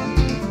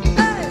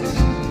 Hey.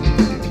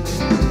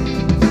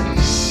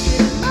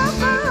 It ain't my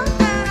fault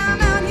that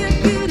I'm out here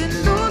getting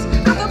loose.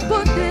 I'ma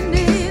put it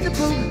in the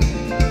pool.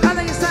 I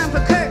think it's time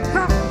for Kurt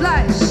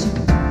Kampfleisch.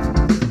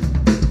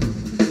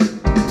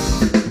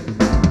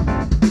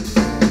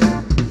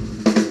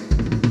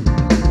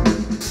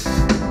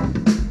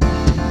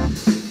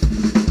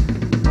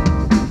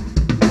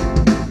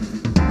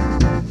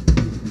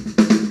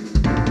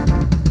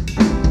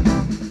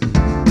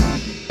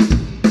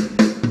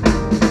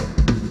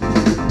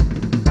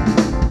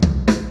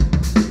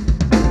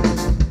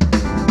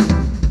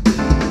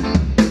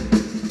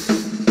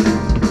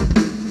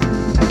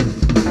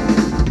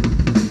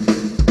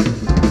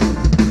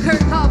 Kurt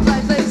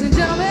Kampfleisch, ladies and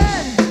gentlemen.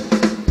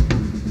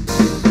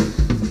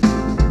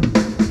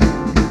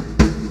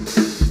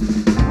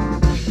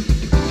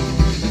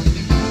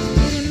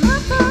 It ain't my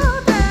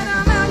fault that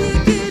I'm out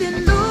here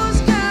getting loose.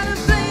 Gotta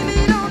blame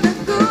it on the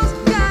goose.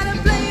 Gotta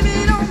blame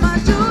it on my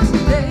juice,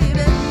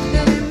 baby.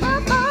 It ain't my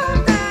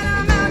fault that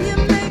I'm out here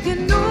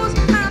making loose.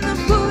 I'm the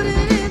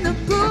pudding in the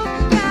proof.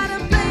 Gotta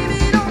blame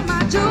it on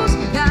my juice.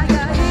 Yeah,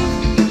 yeah,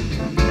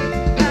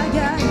 yeah,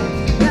 yeah,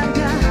 yeah,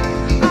 yeah.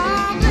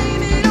 I'll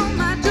blame it on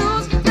my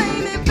juice.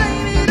 Blame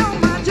it on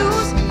my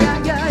juice. Yeah,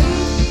 yeah,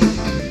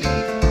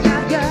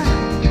 yeah, yeah,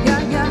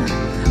 yeah, yeah.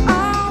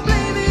 I'll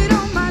blame it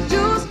on my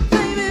juice.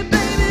 Blame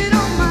it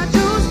on my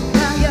juice.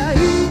 Yeah, yeah,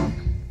 yeah.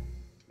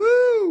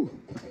 Woo!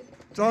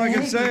 That's all I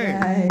can Thank you, say.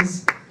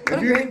 guys. What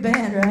a great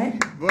band,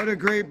 right? What a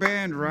great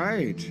band,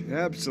 right?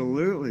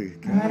 Absolutely.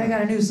 All right, I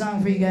got a new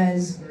song for you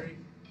guys.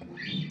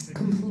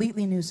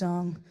 Completely new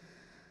song.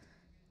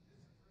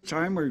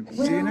 time we're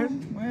seeing it?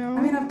 Well,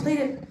 I mean, I've played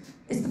it.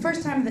 It's the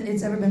first time that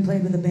it's ever been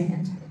played with a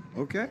band.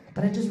 Okay.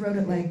 But I just wrote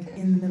it like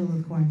in the middle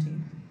of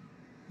quarantine.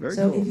 Very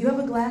so cool. if you have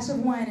a glass of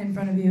wine in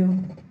front of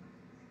you,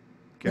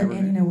 let Cabernet.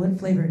 Andy know what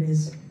flavor it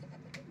is.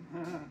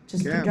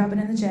 Just drop it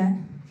in the chat,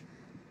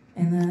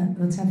 and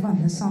let's have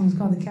fun. This song is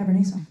called the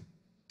Cabernet Song.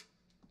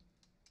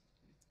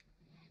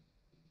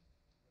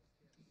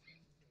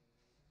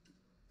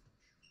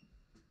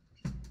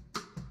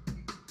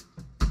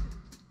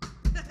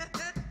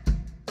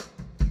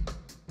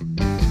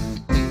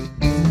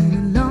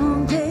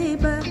 Long day,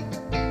 but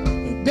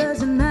it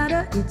doesn't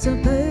matter. It's a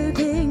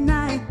perfect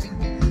night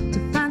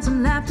to find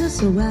some laughter.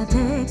 So I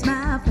text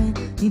my friend,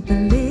 meet the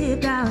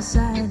lift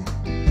outside.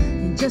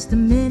 In just a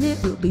minute,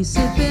 we'll be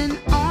sipping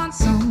on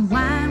some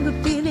wine.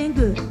 We're feeling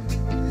good,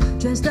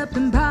 dressed up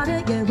in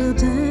Prada. Yeah, we'll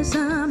turn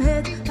some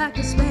heads like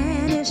a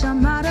Spanish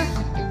Armada.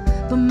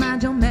 But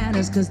mind your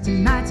manners, 'cause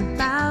tonight's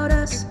about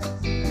us.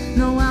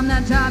 No, I'm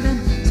not driving,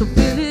 so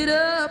fill it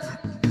up.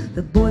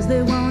 The boys,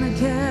 they want a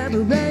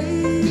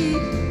cabaret,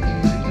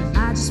 but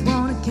I just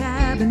want a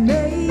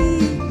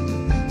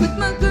Cabernet with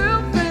my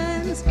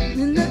girlfriends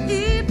in the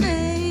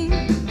evening.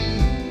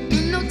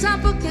 No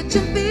time for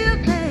catching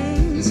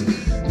feelings.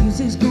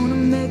 Music's gonna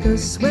make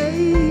us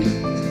sway.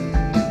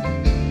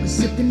 We're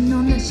sipping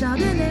on that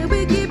Chardonnay.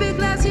 We keep it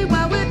classy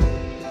while we're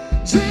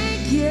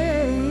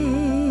drinking.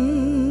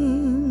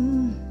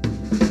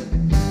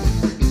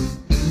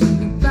 When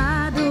the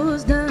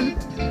bottle's done,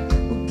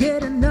 we'll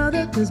get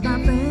another, 'cause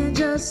my friend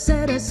just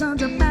said her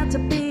son's about to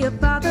be a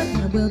father.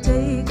 And we'll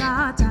take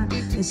our time.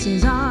 This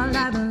is our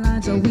life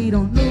line, so we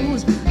don't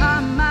lose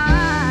our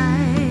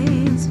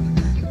minds.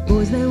 The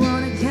boys, they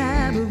want a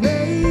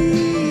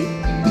cabaret.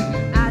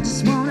 I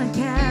just want a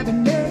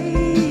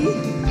Cabernet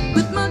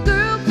with my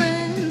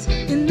girlfriends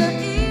in the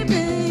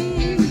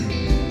evening.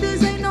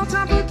 This ain't no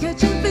time for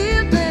catching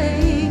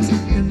feelings.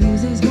 The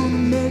music's gonna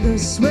make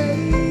us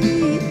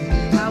sway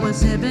while we're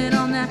sipping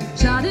on that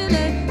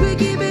Chardonnay. We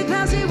keep it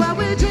classy while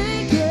we're drinking.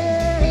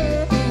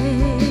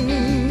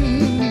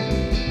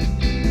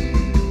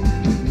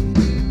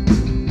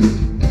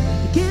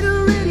 Get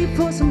ready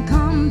for some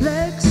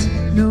complex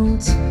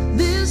notes.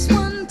 This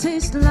one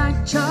tastes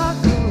like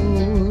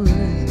charcoal.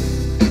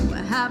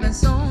 We're having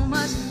so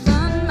much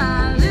fun.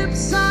 My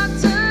lips are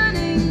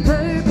turning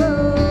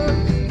purple.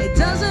 It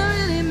doesn't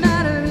really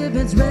matter if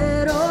it's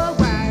red or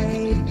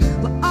white.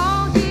 We're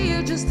all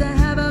here just to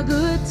have a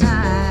good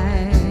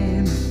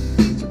time.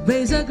 So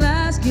raise a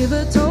glass, give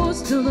a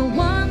toast to the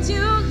ones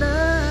you love.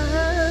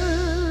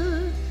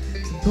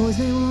 So boys,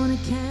 they want a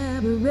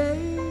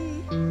cabaret.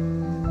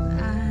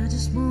 I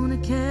just want a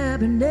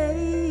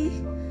Cabernet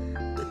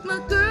with my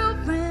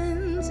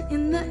girlfriends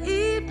in the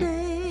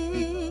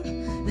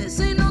evening. This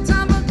ain't no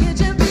time for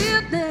catching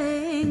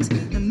feelings.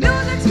 The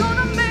music's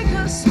gonna make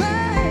us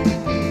sway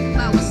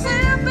while we're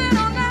sipping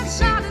on that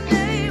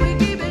Chardonnay. We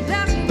keep it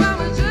classy while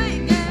we're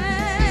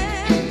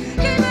drinking.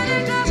 Keep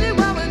it classy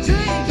while we're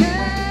drinking.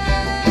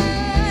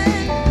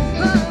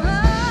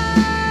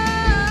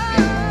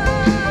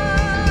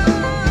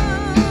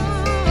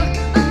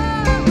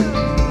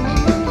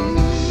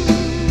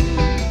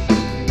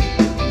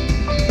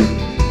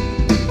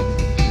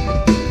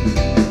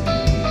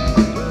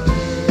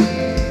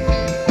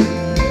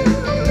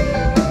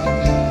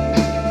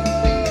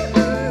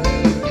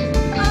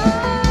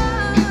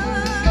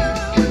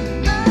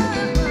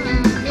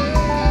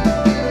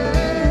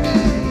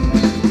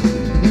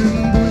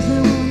 Boys,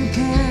 they want a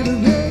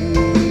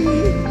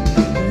cabaret,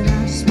 but I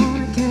just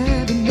want a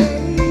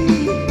Cabernet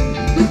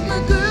with my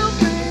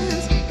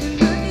girlfriends in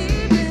the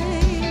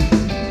evening.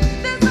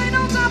 This ain't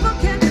no time for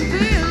catching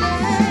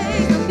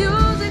feelings. The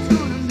music's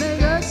gonna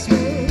make us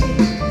sway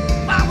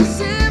while we're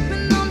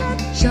sipping on that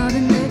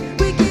Chardonnay.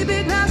 We keep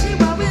it classy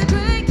while we're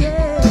drinking.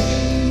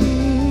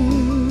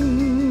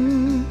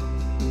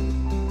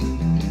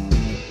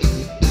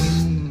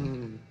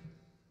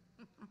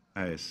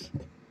 Nice.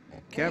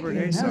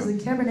 Cabernet That was song.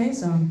 the Cabernet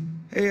song.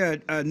 Hey,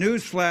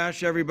 news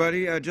flash,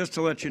 everybody. Just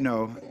to let you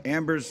know,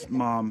 Amber's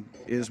mom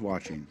is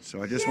watching.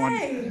 So I just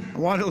Yay!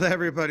 want to let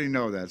everybody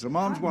know that. So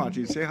mom's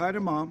watching. Say hi to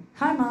mom.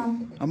 Hi,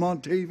 Mom. I'm on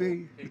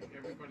TV.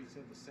 Everybody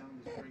said the sound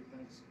was great.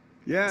 Thanks.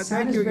 Yeah, Sound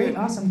thank is you great.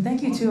 again. Awesome.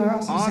 Thank you to our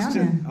awesome sound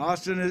man.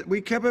 Austin, we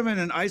kept him in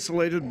an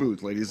isolated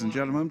booth, ladies and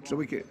gentlemen,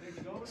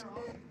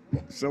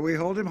 so we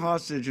hold him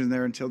hostage in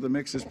there until the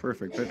mix is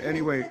perfect. But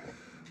anyway,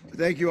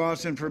 thank you,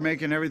 Austin, for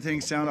making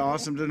everything sound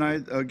awesome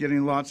tonight,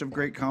 getting lots of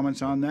great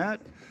comments on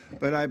that.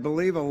 But I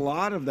believe a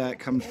lot of that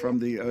comes from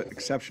the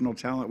exceptional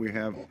talent we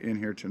have in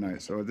here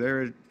tonight. So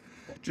there,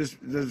 just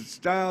the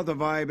style, the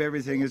vibe,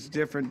 everything is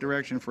different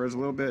direction for us a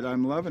little bit.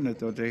 I'm loving it,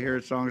 though, to hear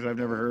songs I've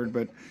never heard,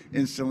 but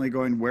instantly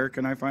going, where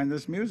can I find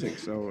this music?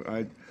 So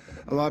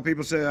a lot of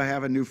people say, I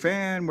have a new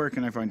fan, where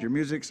can I find your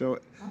music? So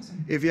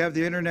Awesome. if you have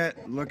the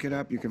internet, look it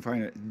up. You can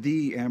find it,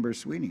 The Amber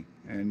Sweeney,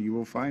 and you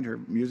will find her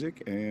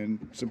music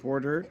and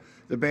support her.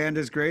 The band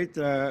is great.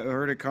 I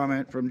heard a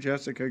comment from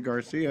Jessica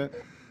Garcia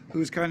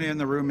who's kind of in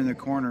the room in the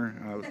corner.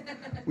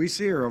 We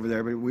see her over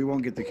there, but we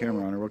won't get the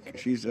camera on her.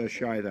 She's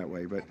shy that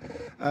way. But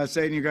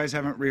saying you guys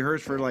haven't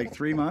rehearsed for like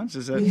 3 months,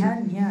 is that We true?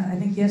 hadn't, yeah. I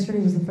think yesterday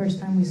was the first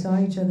time we saw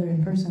each other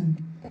in person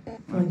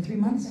for like 3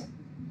 months.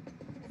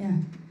 Yeah.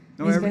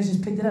 No, These guys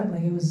just picked it up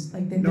like it was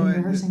like they've been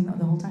rehearsing the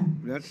whole time.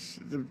 That's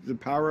the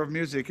power of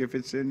music. If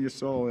it's in your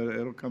soul,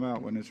 it'll come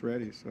out when it's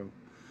ready. So,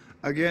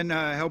 again,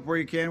 help where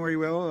you can, where you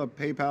will.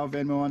 PayPal,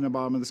 Venmo on the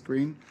bottom of the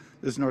screen.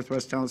 This is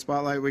Northwest Talent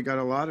Spotlight. We got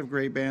a lot of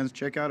great bands.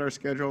 Check out our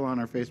schedule on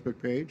our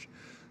Facebook page.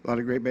 A lot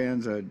of great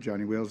bands.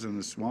 Johnny Wheels and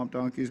the Swamp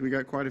Donkeys. We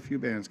got quite a few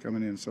bands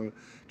coming in. So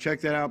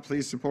check that out.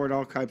 Please support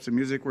all types of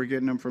music. We're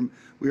getting them from,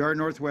 we are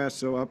Northwest,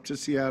 so up to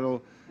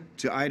Seattle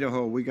to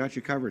Idaho. We got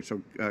you covered.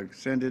 So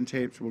send in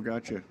tapes. We'll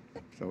got you.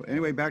 So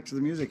anyway, back to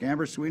the music.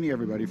 Amber Sweeney,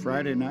 everybody,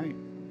 Friday night.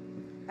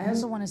 I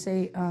also want to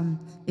say,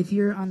 if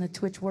you're on the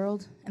Twitch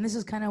world, and this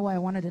is kind of why I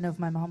wanted to know if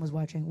my mom was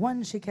watching.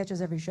 One, she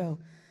catches every show.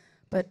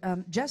 But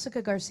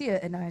Jessica Garcia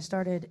and I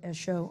started a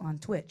show on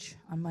Twitch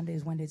on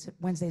Mondays,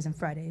 Wednesdays, and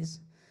Fridays.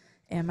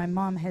 And my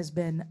mom has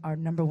been our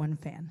 #1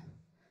 fan.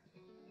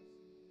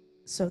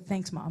 So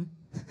thanks, Mom.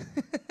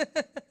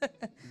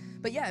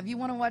 But yeah, if you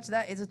want to watch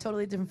that, it's a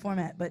totally different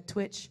format. But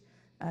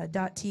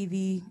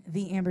Twitch.tv,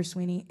 The Amber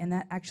Sweeney, and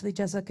that actually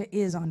Jessica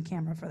is on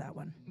camera for that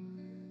one.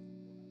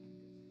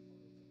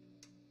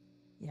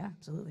 Yeah,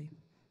 absolutely.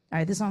 All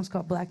right, this song's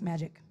called Black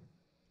Magic.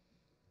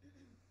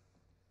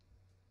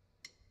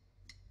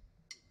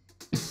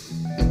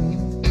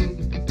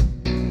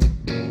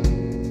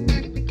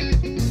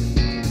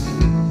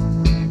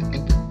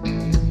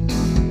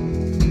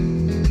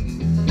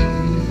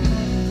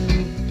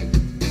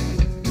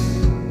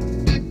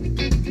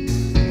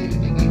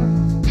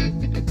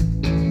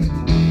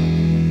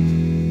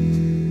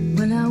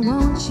 When I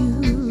want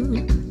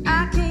you,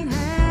 I can't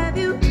have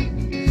you,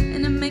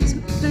 and it makes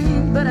me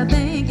think, but I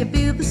think you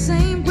feel the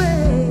same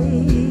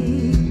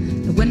way.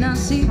 When I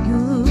see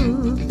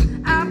you,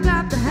 I've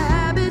got the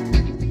habit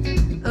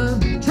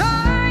of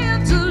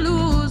trying to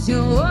lose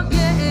your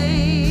gaze.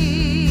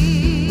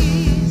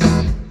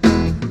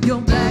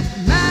 Your black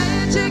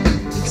magic,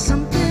 it's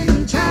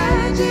something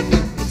tragic.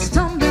 It's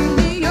tumbling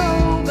me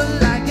over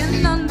like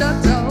an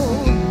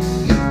undertow.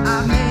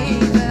 I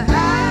made the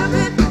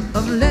habit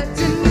of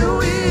letting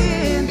you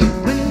in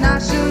when I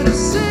should have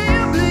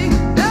simply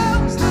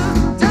closed the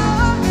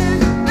door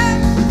and let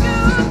you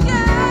go.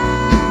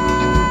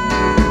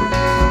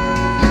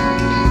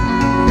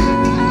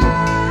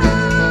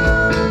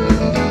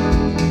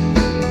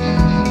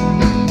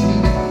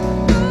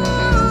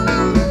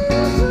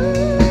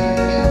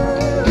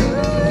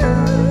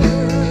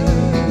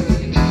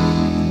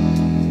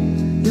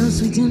 Your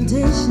sweet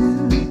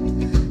temptation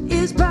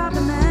is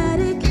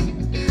problematic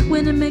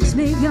when it makes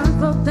me yearn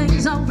for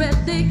things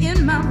already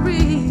in my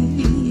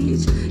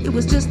reach. It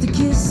was just a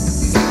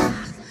kiss,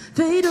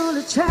 fatal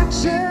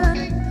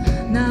attraction.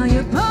 Now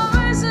you're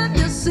poison,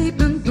 you're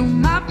seeping through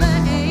my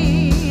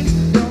veins.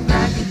 Your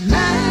black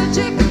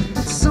magic,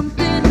 it's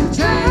something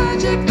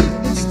tragic.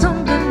 It's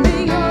tumbling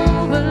me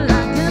over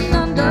like an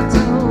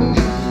undertow.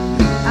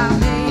 I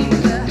made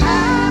the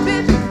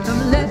habit of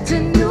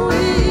letting you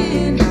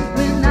in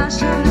when I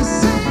should have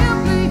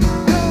simply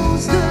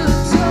closed the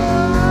door.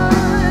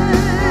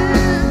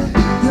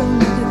 You're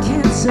like a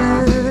cancer,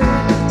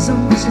 so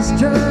vicious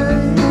drug.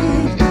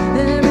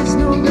 There is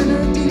no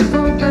remedy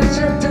for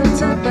vegetable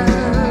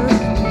above.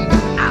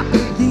 I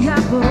pick the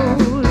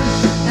apple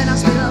and I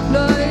spit out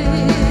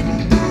blood.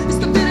 It's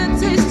the bitter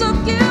taste of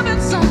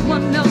giving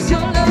someone else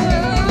your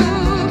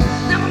love.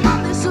 Now I'm on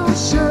this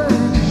ocean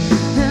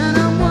and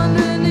I'm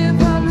wondering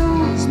if I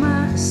lose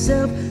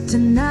myself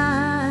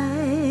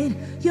tonight.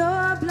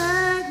 Your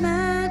black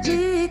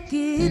magic,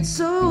 it's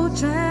so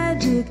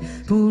tragic,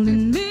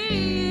 pulling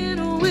me in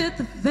with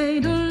a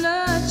fatal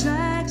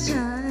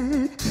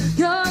attraction.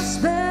 Your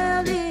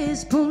spell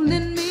is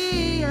pulling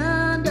me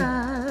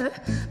under.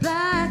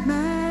 Black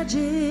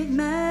magic,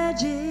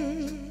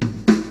 magic.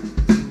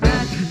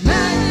 Black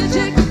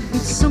magic,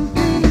 it's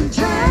something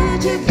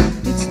tragic.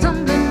 It's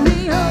tumbling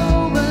me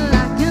over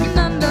like an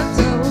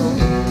undertow.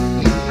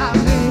 I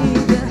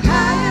made the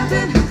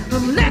habit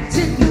of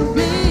letting you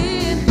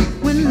in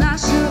when I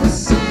should have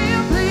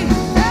simply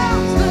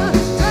closed the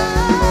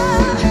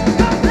door.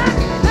 Your black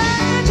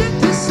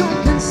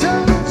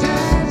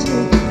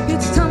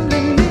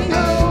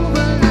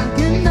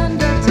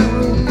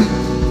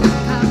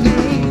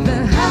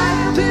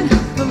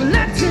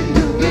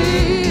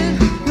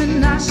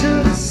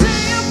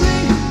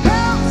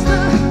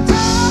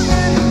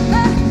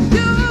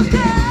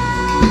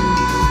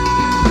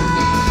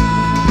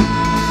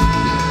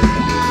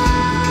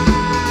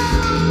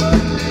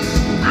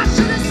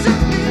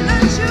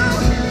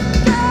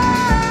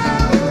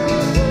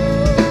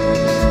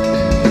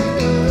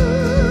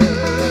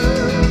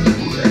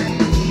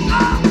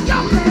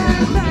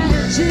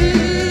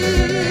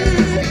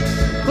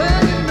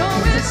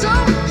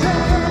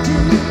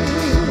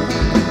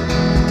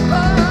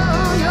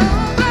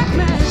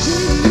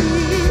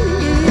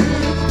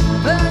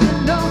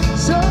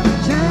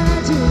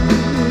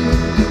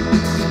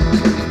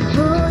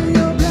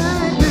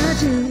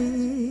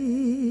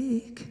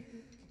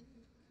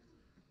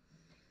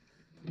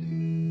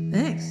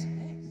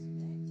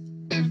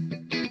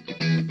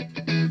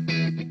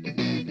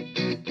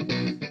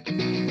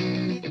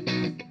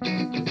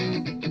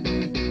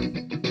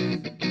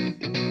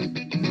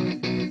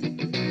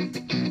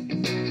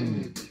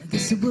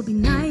Yes, it would be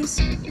nice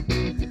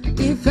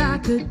if I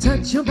could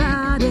touch your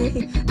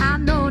body. I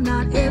know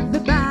not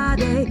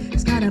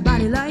everybody's got a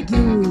body like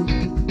you,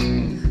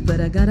 but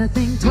I gotta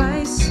think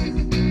twice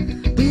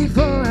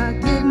before I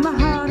give my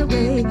heart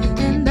away.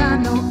 And I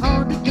know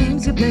all the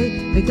games you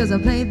play because I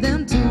played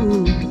them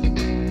too.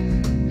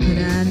 But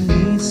I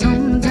need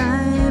some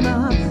time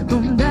off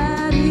from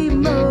that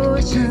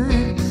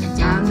emotion,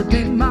 time to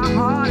pick my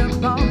heart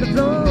up off the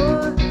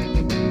floor.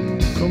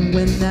 But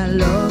when that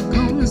love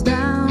comes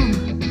down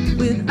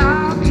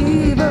without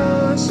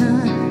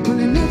devotion, well,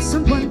 I need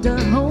someone to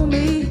hold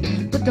me,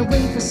 but to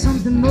wait for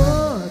something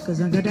more. Cause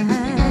I got to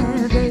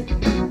have it,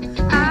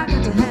 I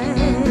got to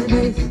have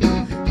it.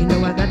 You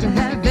know I got to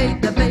have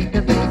faith, the faith,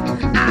 the faith.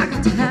 I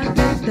got to have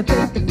faith, the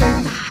faith, the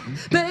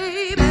faith.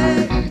 Baby,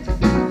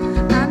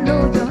 I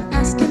know you're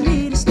asking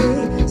me to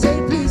stay.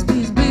 Say please,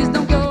 please, please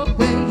don't go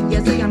away.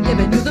 Yeah, say I'm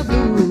giving you the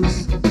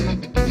blues.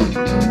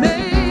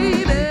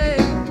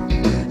 Maybe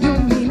you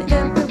mean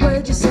every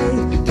word you say.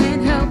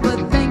 Can't help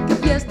but think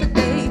of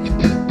yesterday.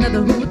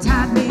 Another who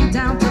tied me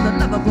down to the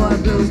lover boy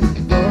blues.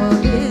 For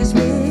this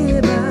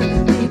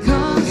river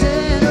becomes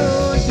an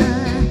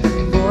ocean.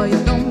 Boy, you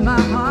throw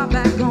my heart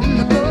back on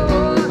the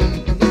floor.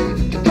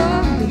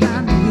 Oh, I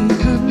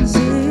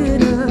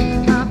reconsider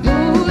my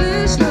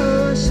foolish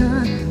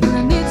notion. But I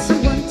need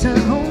someone to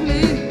hold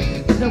me,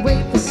 but I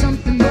wait for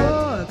something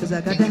more. Cause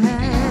I got to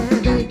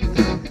have it,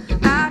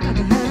 I got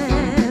to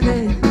have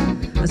it.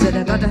 I said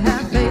I got to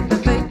have faith, the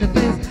faith, the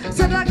faith. I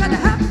said I got to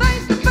have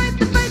faith, the faith,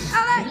 the faith.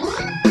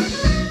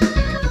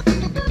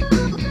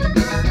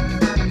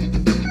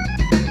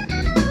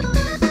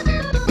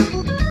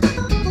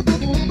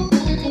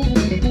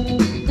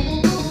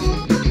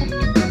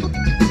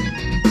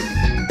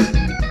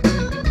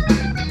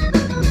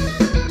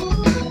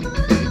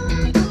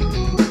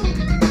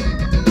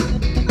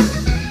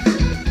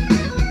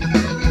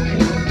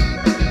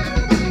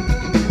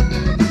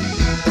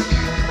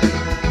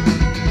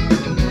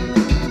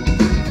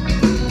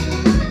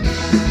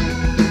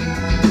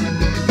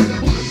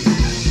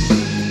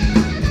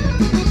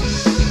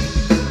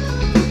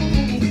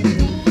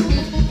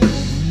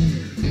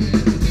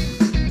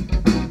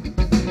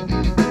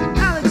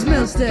 Alex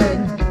Milstead.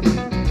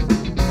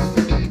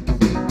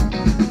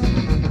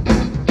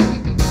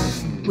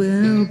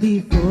 Well,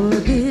 before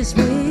this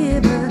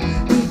river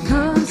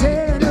becomes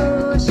an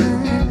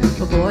ocean,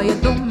 oh boy, you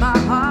throw my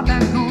heart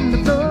back on the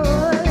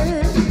floor.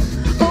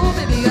 Oh,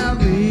 baby, I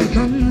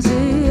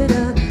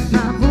reconsider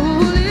my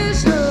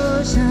foolish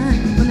notion.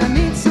 When I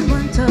need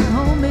someone to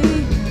hold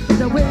me,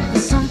 but I wait for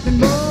something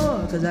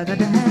more. Cause I got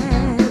to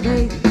have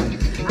it,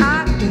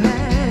 I got to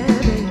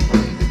have it.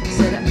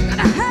 Said I got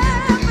to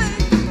have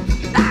it,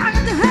 I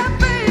got to have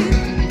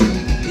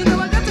faith. You know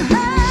I got to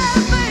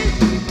have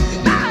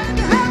faith, I got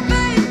to have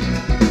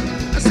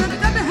faith. I said I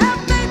got to have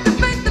faith, the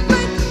faith, the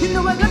faith. You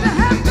know I got to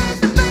have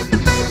faith, the faith, the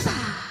faith.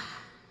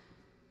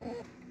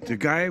 The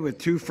guy with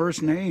two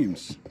first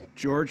names,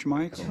 George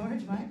Michael.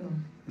 George Michael.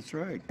 That's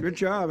right. Good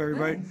job,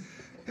 everybody.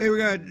 Hey, we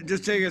got to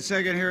just take a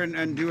second here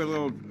and do a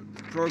little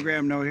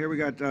program note here. We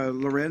got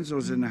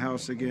Lorenzo's in the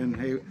house again.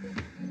 Hey,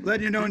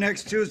 letting you know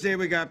next Tuesday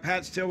we got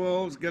Pat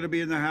Stillwell's going to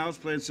be in the house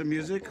playing some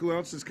music. Who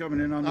else is coming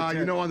in on the 10th?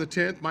 You know, on the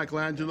 10th,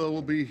 Michelangelo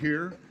will be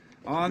here.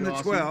 On the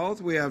Awesome.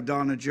 12th, we have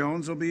Donna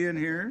Jones will be in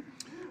here.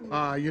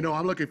 You know,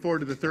 I'm looking forward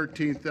to the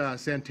 13th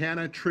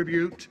Santana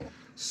tribute,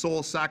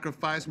 Soul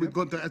Sacrifice. We're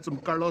going to add some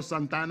Carlos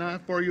Santana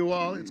for you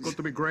all. It's going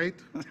to be great.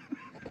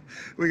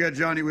 We got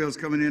Johnny Wheels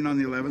coming in on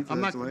the 11th.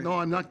 I'm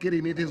not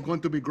kidding. It is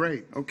going to be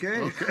great.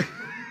 Okay.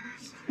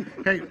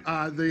 Hey,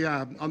 on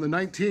the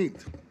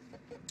 19th,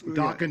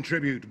 Dawkins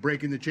tribute,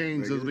 Breaking the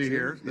Chains will be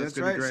here. That's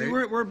gonna right. be See,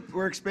 great.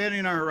 we're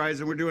expanding our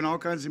horizon. We're doing all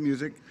kinds of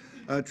music,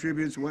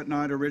 tributes,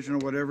 whatnot, original,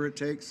 whatever it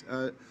takes.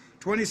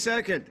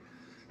 22nd,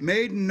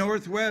 Maiden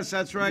Northwest.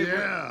 That's right.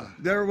 Yeah.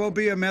 There will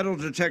be a metal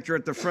detector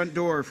at the front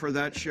door for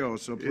that show.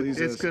 So please,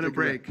 It's going to stick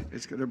around. break.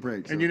 It's going to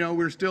break. And so. you know,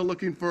 we're still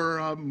looking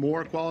for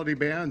more quality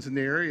bands in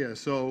the area.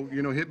 So,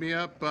 you know, hit me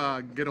up,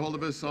 get a hold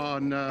of us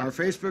on our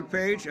Facebook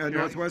page,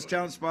 Northwest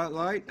Talent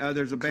Spotlight.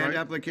 There's a band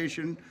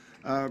application.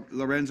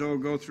 Lorenzo will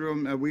go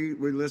through them. We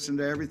listen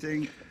to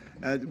everything.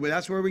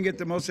 That's where we can get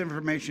the most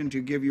information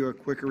to give you a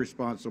quicker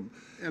response. So,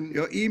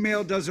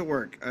 email doesn't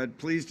work.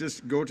 Please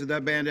just go to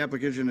that band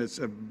application. It's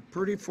a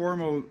pretty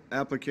formal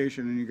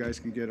application, and you guys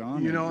can get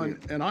on. You know,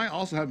 and I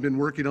also have been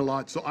working a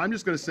lot. So I'm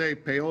just going to say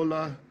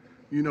payola,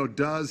 you know,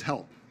 does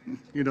help.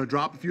 You know,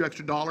 drop a few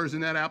extra dollars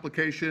in that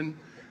application.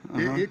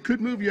 It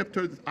could move you up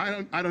to,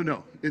 I don't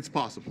know. It's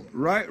possible.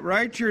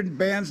 Write your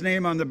band's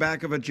name on the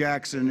back of a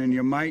Jackson, and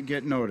you might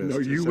get noticed. No,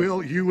 you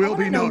will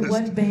be noticed.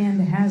 What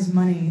band has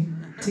money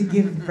to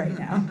give right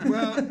now?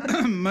 Well,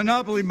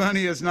 monopoly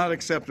money is not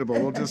acceptable.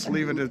 We'll just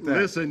leave it at that.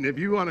 Listen, if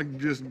you want to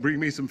just bring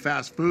me some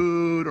fast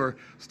food or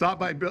stop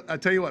by, I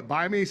tell you what,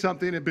 buy me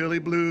something at Billy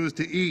Blues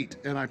to eat,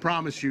 and I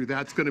promise you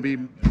that's going to be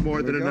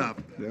more than enough.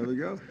 There we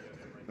go.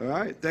 All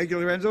right. Thank you,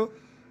 Lorenzo.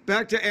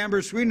 Back to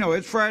Amber Sweeney.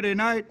 It's Friday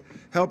night.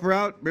 Help her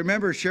out.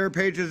 Remember, share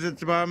pages at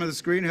the bottom of the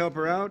screen. Help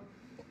her out.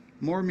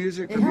 more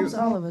music It from helps you.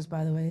 all of us,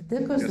 by the way.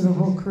 That goes Yes. to the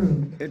whole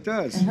crew. It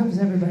does. It helps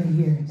everybody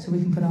here, so we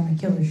can put on a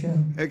killer show.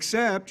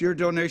 Except your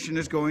donation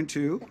is going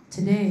to.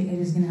 Today, it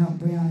is going to help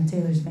Breonna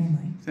Taylor's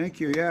family. Thank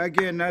you. Yeah,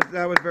 again, that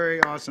was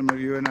very awesome of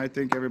you, and I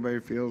think everybody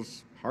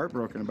feels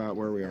heartbroken about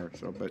where we are.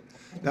 So, but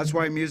that's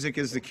why music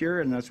is the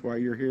cure, and that's why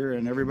you're here,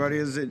 and everybody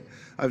is it.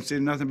 I've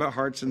seen nothing but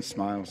hearts and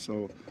smiles.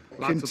 So,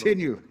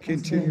 continue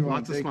on.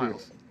 Lots of Thank you.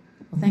 smiles.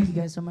 Well, thank you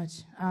guys so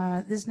much.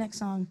 This next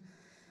song,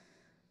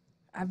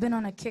 I've been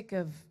on a kick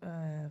of,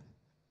 I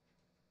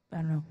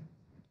don't know,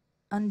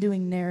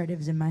 undoing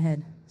narratives in my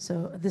head.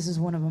 So this is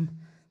one of them.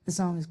 The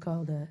song is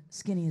called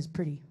Skinny is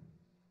Pretty.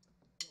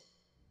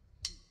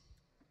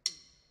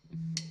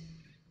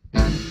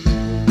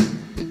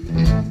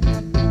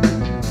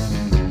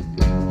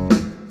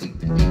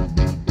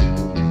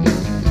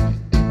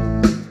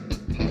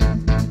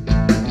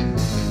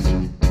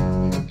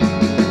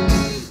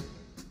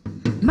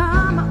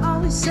 Mama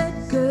always said,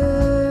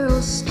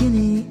 girl,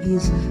 skinny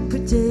is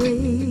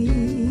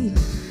pretty.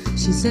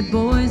 She said,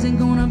 boys ain't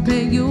gonna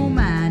pay you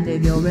mind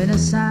if you're in a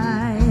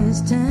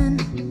size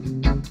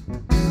 10.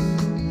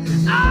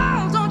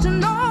 Oh, don't you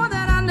know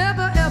that I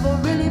never ever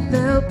really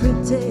felt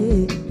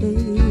pretty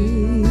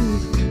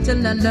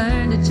till I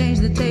learned to change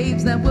the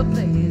tapes that were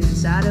playing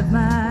inside of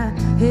my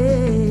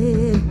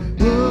head.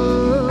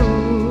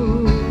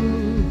 Whoa.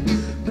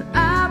 But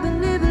I've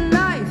been living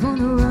life on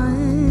the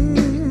run,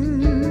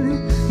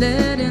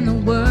 letting the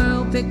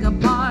world pick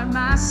apart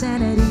my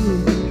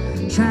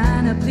sanity,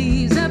 trying to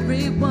please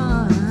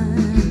everyone.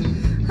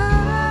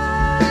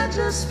 I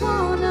just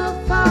wanna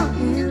fall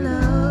in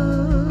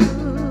love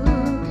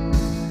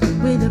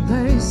with a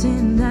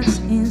person that's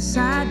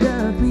inside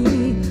of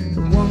me,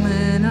 the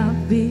woman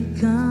I've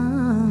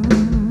become.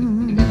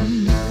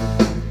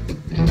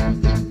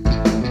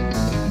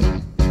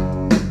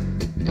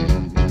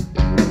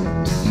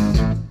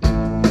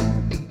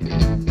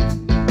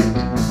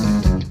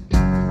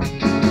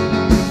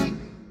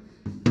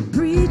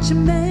 Preacher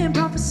man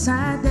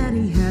prophesied that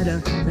he had a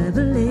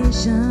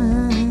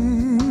revelation.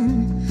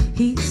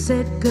 He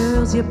said,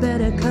 girls, you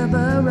better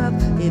cover up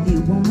if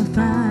you wanna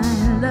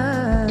find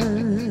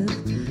love.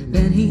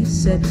 Then he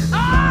said,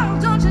 oh,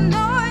 don't you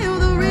know you're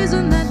the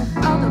reason that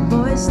all the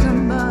boys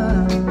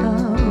stumble?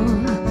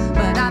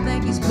 But I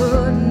think he's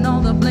putting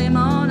all the blame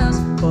on us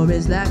for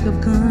his lack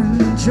of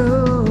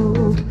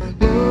control.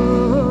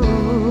 Whoa.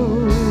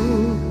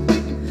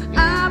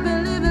 I've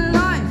been living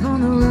life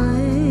on the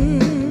run,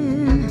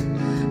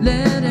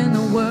 letting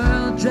the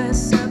world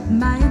dress up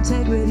my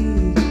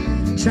integrity,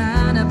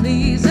 trying to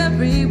please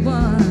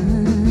everyone.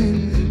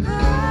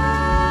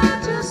 I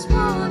just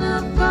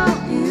wanna fall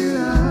in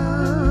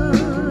love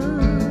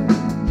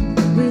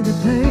with a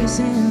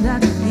person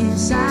that's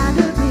inside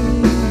of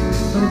me,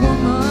 a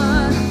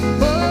woman.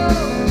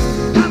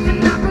 Oh, how can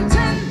I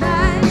pretend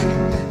that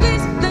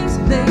these things,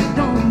 they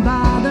don't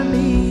bother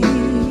me?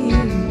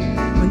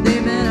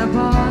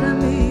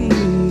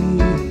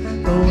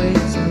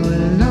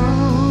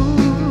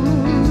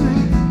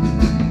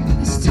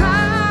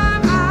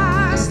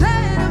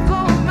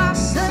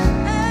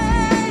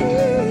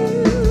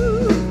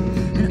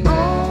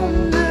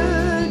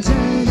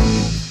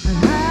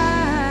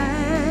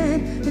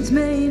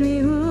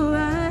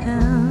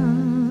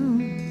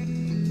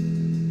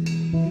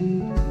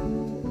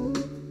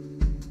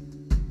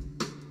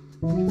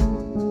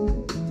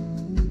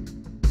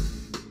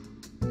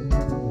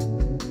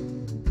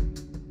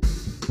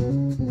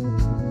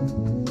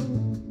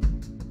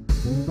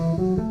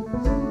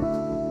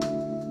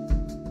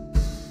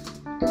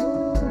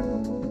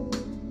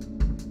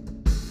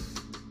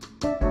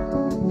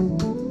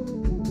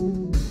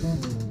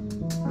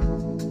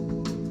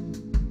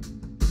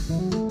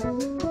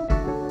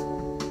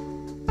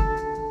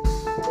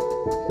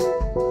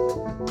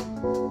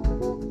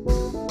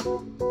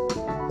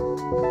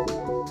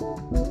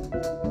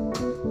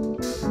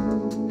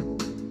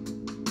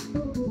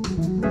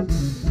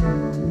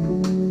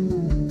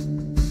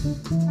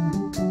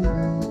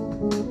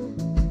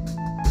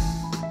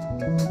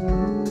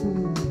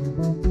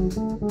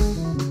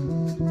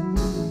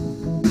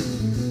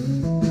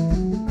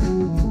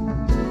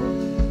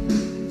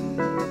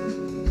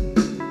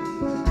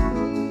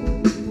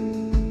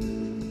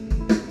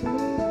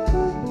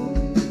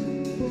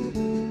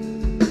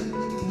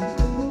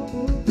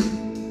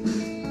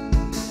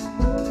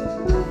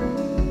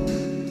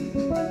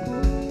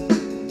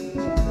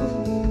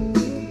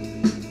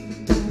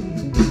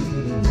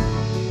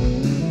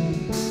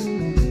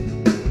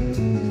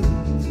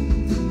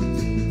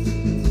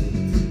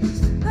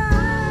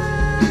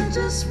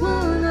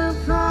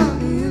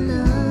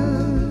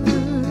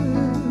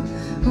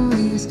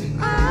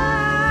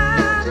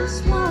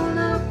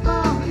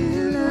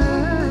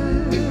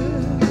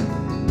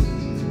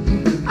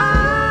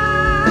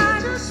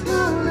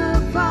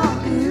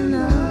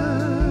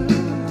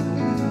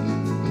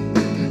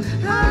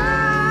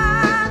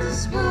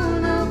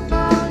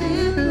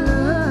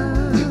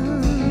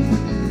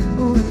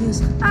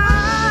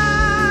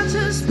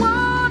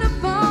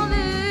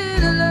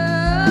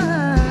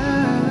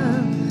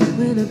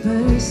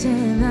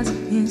 everything that's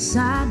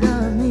inside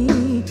of me,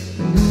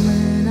 the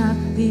woman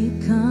I've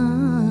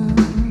become.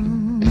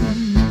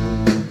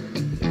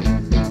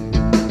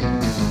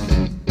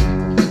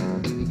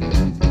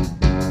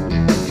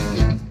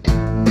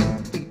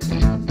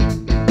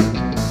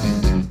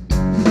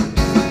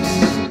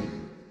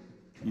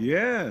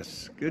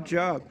 Yes, good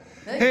job.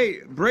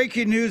 Hey,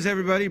 breaking news,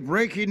 everybody,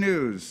 breaking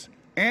news.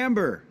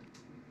 Amber,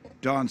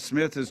 Don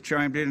Smith has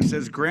chimed in and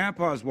says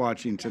Grandpa's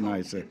watching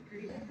tonight. So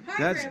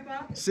Hi,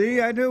 Grandpa.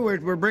 See, I knew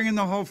we're bringing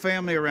the whole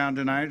family around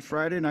tonight,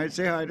 Friday night.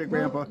 Say hi to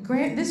Grandpa.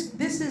 This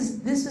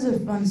is a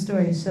fun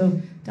story.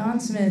 So Don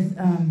Smith,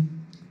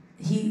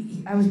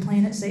 I was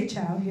playing at Say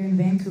Chow here in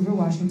Vancouver,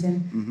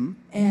 Washington,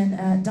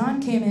 and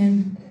Don came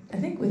in, I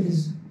think with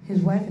his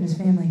wife and his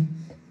family,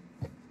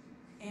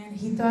 and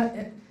he thought,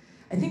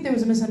 I think there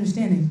was a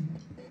misunderstanding.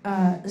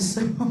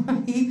 So I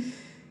think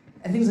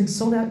it was like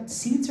sold out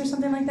seats or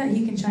something like that.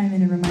 He can chime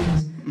in and remind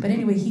us. But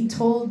anyway, he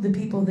told the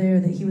people there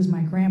that he was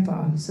my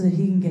grandpa so that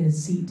he can get a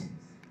seat.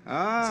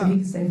 So he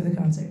can stay for the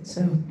concert.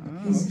 So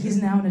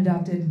he's now an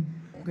adopted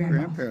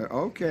grandpa.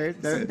 Okay.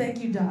 So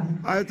thank you,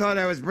 Don. I thought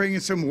I was bringing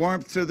some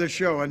warmth to the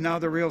show, and now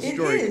the real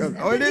story comes.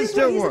 Oh, it is He's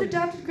still He's warm. an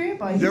adopted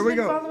grandpa. He's There we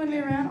been go. following me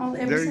around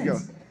ever There since. you go.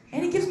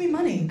 And he gives me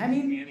money. I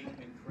mean,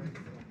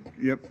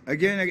 Yep.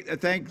 Again,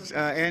 thanks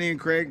Annie and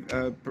Craig,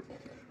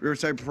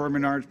 Riverside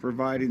Performing Arts,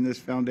 providing this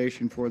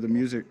foundation for the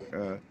music.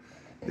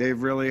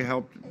 They've really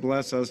helped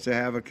bless us to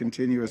have a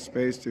continuous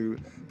space to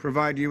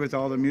provide you with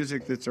all the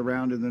music that's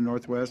around in the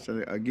Northwest.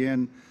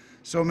 Again,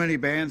 so many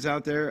bands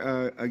out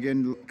there.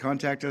 Again,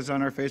 contact us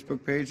on our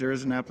Facebook page. There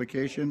is an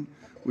application.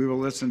 We will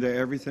listen to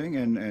everything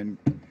and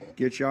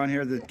get you on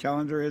here. The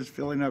calendar is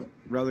filling up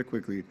rather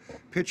quickly.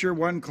 Picture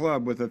one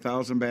club with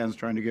 1,000 bands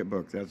trying to get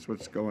booked. That's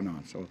what's going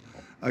on. So,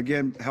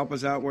 again, help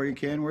us out where you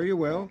can, where you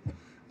will.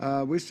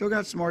 We still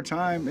got some more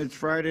time. It's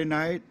Friday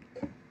night.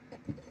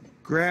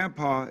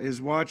 Grandpa is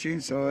watching,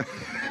 so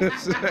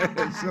it's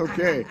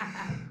okay.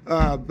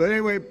 But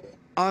anyway,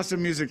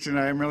 awesome music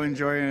tonight. I'm really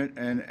enjoying it,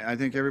 and I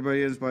think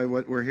everybody is by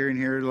what we're hearing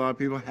here. A lot of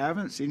people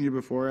haven't seen you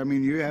before. I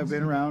mean, you have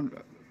been around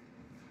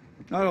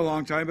not a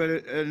long time,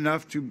 but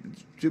enough to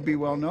be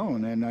well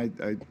known. And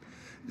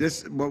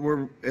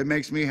it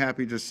makes me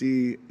happy to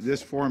see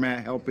this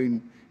format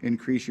helping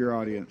increase your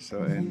audience.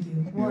 So thank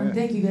you. Well, and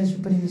thank you guys for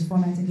putting this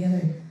format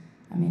together.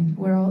 I mean,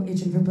 we're all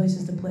itching for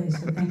places to play,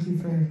 so thank you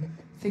for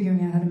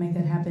figuring out how to make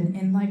that happen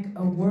in like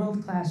a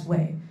world-class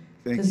way.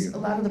 Thank you. Because a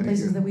lot of the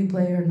places that we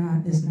play are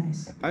not this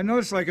nice. I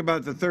noticed like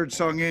about the third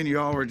song in, you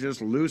all were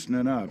just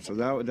loosening up. So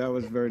that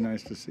was very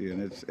nice to see,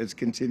 and it's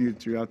continued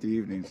throughout the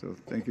evening. So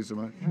thank you so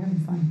much. We're having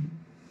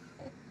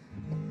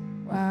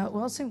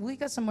fun. We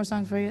got some more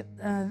songs for you.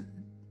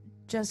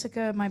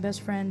 Jessica, my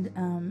best friend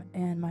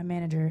and my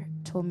manager,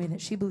 told me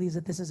that she believes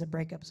that this is a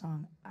breakup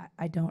song.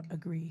 I don't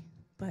agree,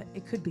 but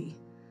it could be.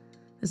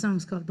 The song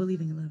is called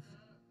Believing in Love.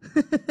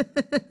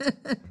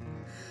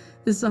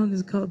 This song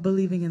is called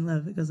Believing in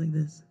Love. It goes like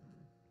this.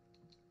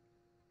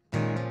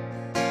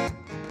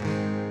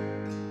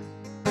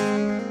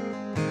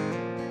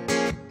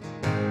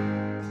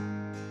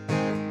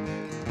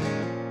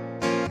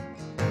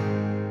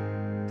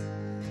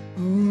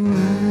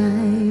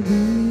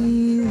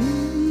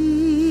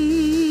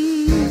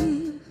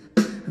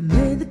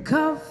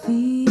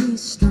 Coffee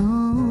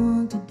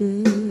strong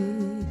today.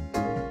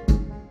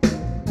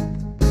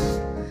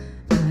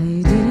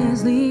 I didn't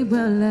sleep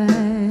well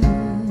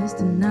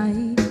last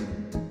night,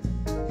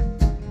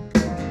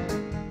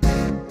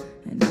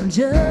 and I'm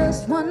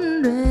just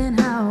wondering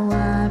how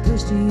I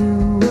pushed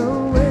you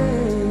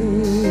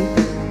away.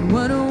 And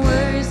what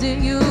words to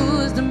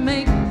use to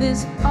make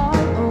this all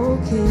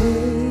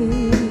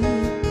okay?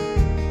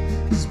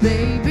 'Cause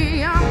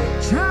baby,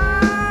 I'm trying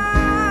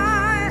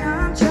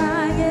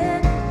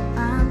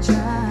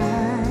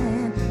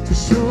to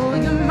show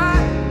you my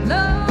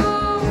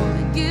love,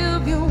 to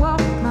give you all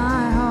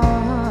my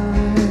heart.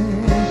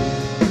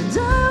 And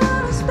I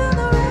wanna spend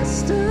the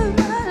rest of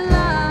my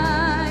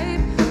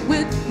life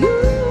with you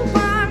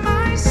by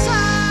my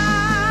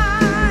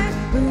side,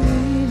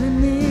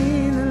 believing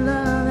in the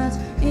love that's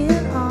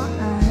in our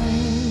eyes.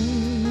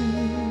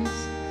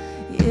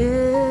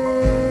 Yeah.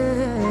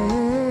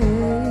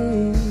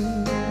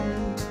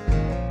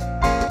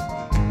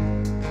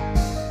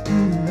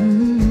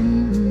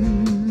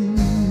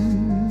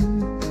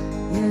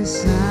 Yes,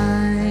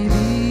 I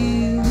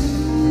believe.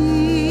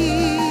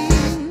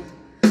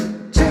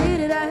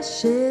 Traded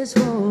ashes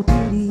for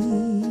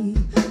beauty,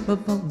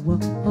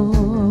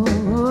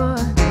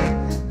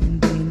 and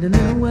gained a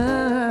little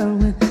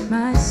world with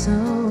my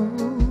soul.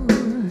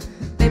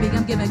 Baby,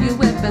 I'm giving you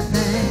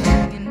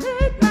everything. And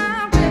make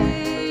my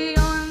way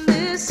on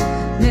this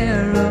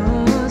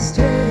narrow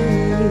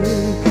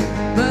street,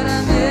 but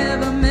I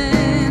never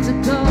meant to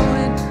go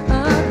it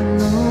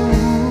alone.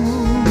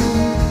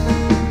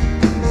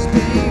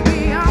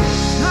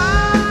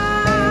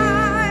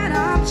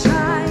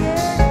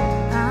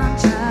 I'm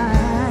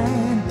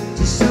trying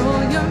to show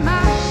you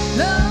my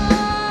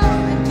love,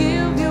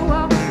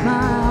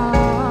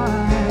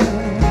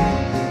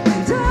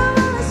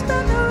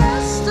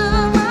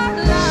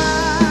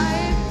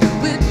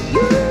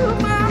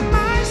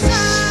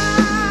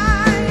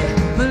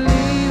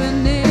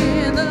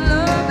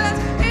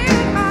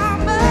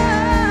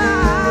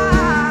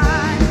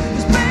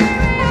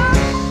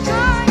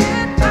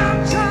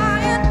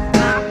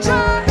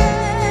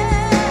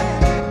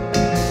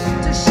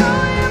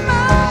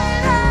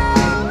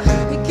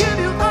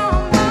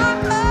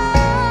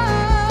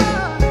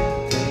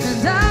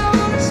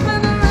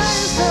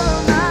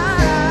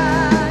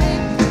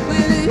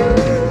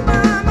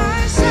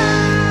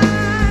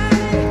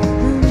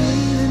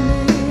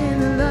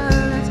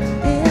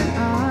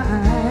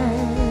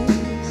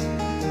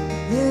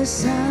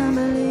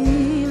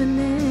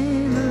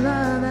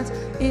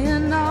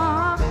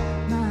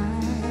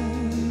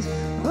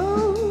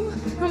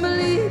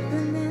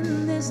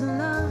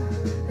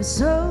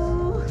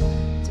 so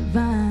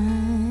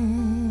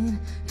divine.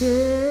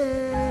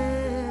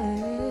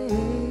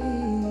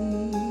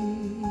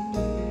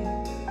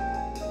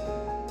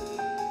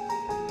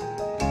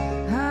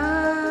 I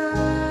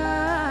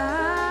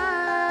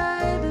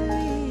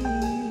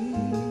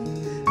believe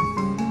with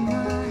all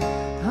my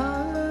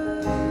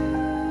heart.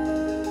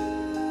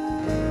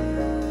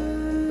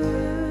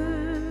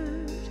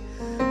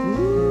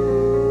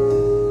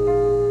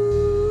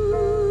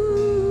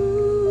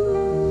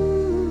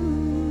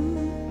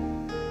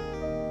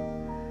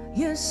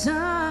 Yes,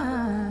 I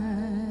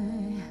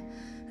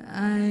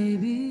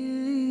believe.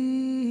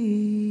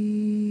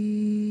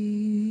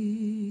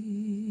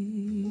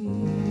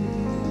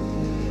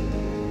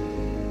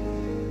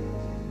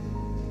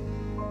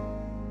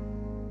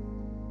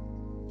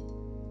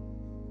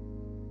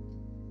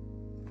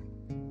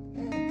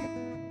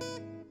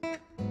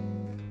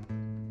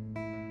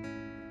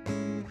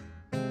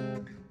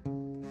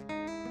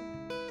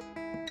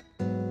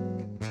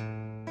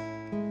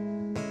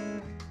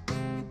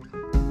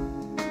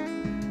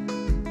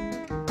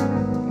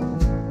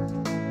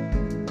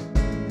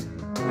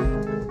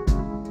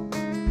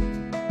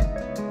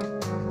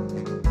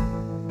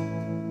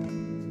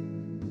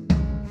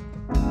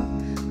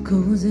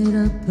 Cozy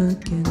up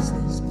against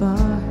this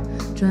bar,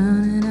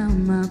 drowning out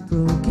my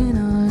broken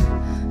heart.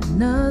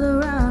 Another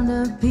round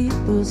of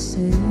people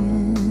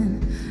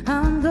saying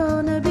I'm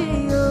gonna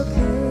be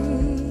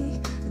okay.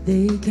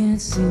 They can't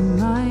see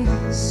my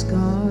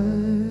scars.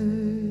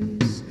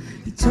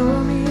 You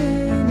tore me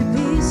into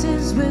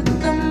pieces with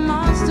the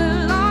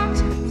monster locked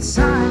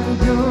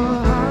inside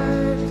your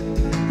heart.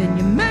 Then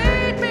you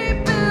made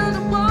me build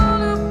a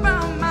wall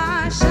around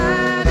my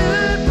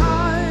shattered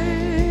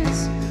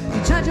parts.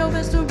 You tried your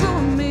best to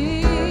ruin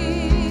me.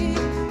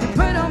 You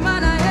preyed on my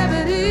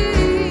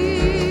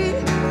naivety.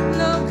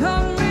 Love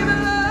caught me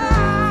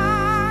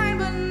blind,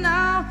 but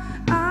now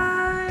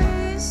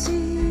I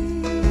see.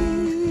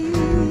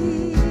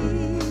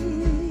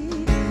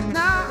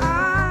 Now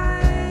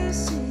I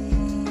see.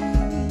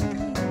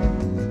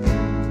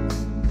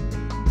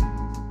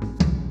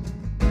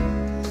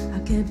 I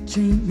kept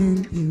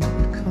dreaming you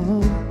would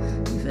call,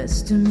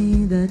 confess to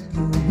me that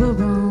you were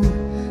wrong,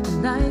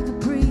 and like a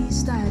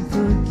priest I'd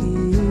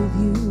forgive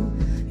you.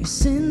 Your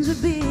sins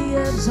would be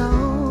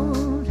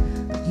absolved,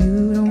 but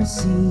you don't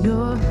see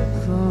your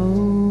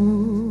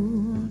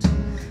fault.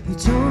 You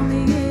tore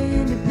me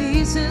into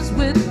pieces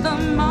with the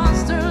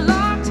monster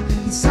locked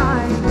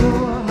inside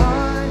your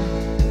heart.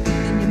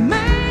 Then you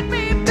made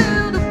me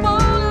build a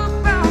wall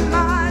around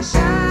my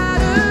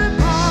shattered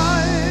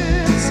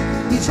parts.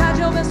 You tried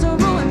your best to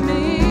ruin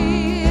me.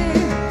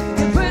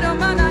 You preyed on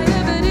my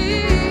naivety.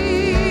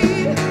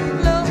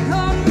 Love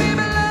caught me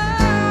blind.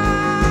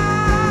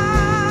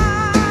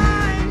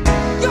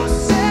 You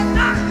said I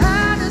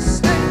had to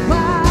stay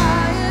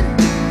quiet,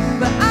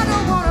 but I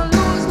don't wanna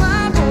lose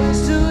my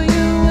voice to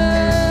you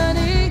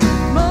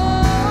anymore.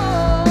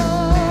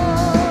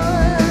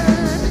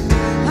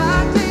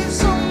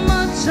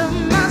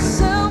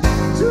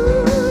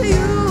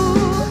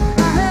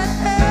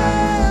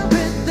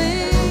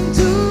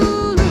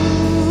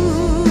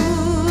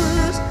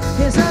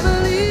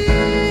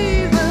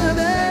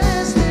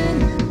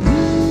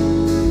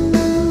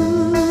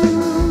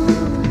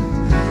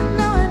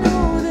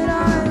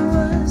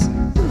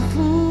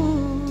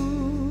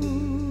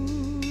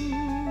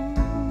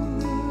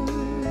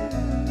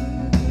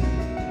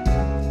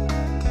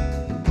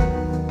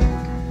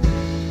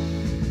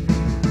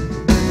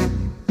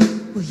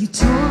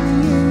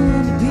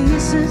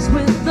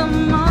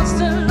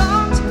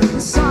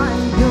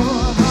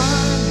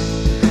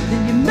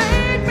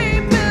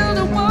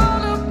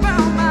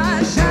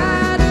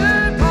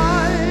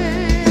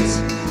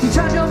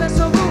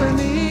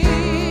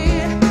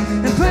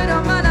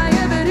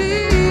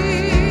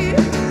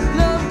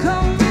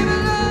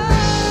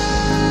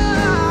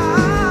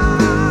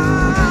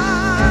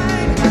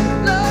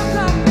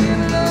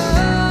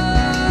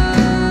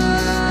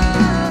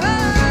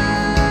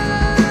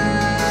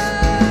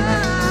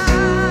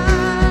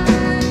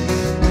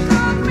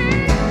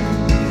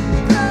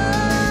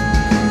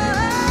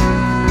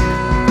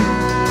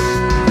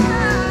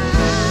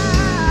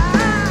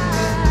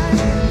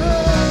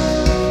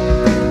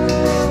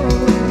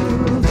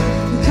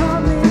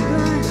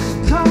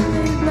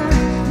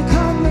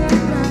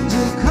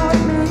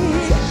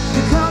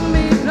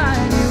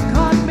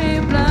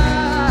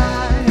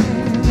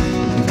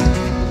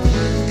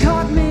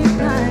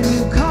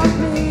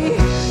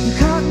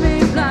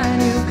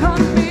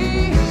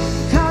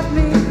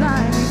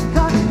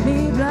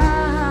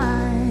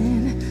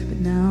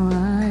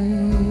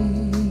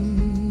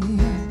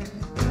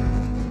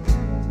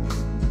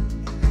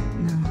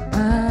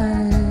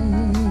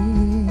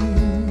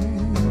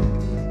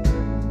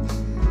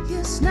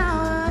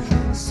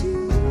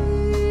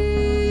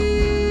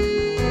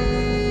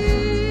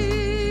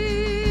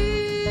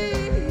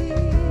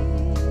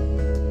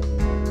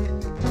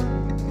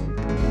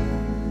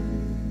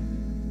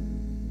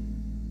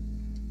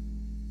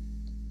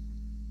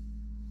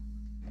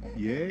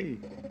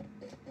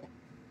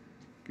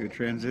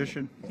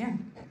 transition. Yeah,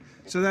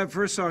 So that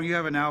first song, you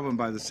have an album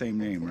by the same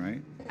name,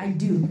 right? I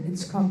do.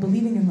 It's called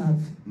Believing in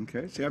Love.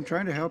 Okay. See, I'm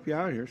trying to help you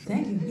out here. So.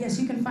 Thank you. Yes,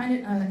 you can find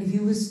it if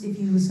you listen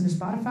to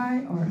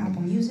Spotify or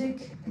Apple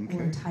Music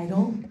or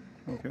Tidal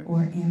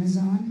or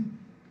Amazon.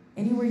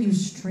 Anywhere you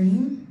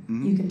stream,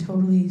 you can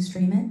totally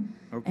stream it.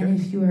 Okay. And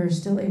if you are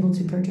still able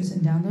to purchase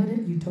and download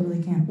it, you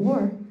totally can.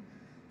 Or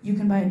you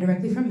can buy it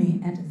directly from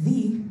me at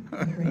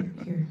right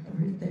here,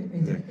 right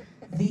there.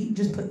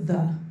 Just put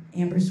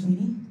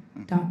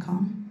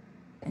ambersweeney.com,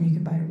 and you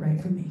can buy it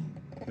right from me.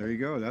 There you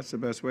go. That's the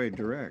best way,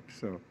 direct.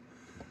 So,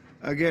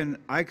 again,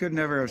 I could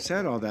never have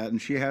said all that,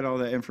 and she had all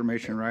that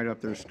information right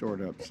up there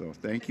stored up. So,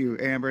 thank you,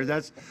 Amber.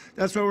 That's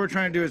what we're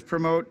trying to do is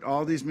promote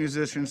all these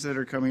musicians that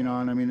are coming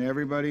on. I mean,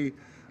 everybody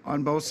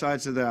on both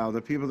sides of the aisle.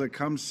 The people that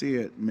come see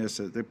it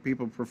miss it. The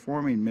people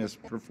performing miss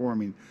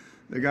performing.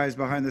 The guys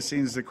behind the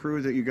scenes, the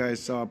crew that you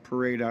guys saw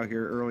parade out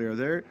here earlier,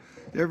 they're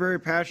very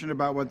passionate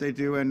about what they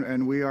do,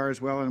 and we are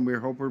as well. And we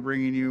hope we're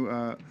bringing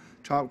you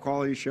top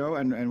quality show,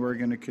 and we're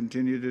going to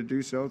continue to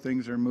do so.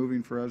 Things are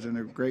moving for us in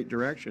a great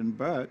direction,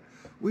 but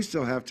we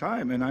still have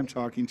time, and I'm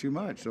talking too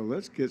much, so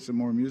let's get some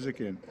more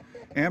music in.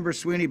 Amber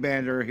Sweeney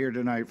Band are here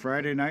tonight,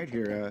 Friday night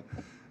here.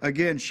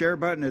 Again, share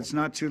button, it's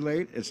not too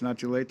late. It's not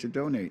too late to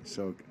donate,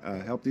 so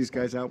help these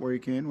guys out where you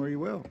can, where you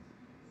will.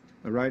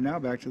 But right now,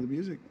 back to the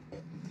music.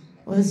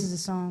 Well, this is a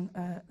song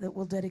that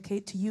we'll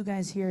dedicate to you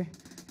guys here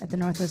at the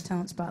Northwest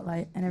Talent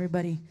Spotlight and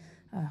everybody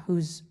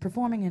who's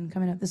performing and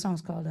coming up. This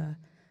song's called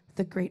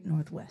The Great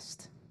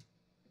Northwest.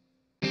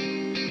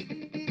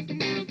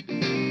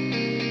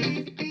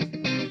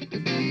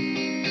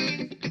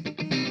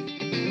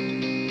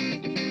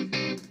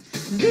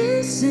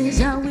 This is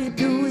how we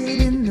do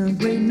it in the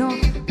Great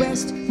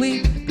Northwest.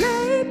 We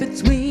play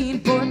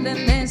between Portland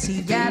and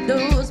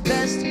Seattle's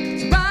best.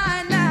 So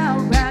right now,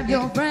 grab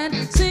your friend,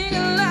 sing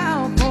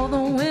aloud for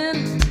the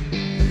win.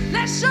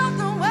 Let's show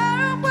the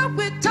world what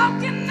we're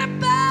talking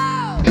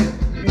about.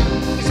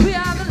 'Cause we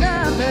are the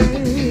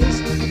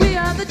lovers, we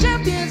are the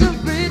champions of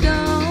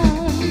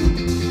freedom.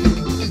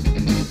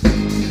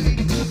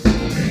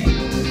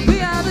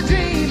 We are the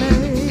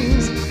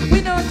dreamers,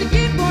 we know to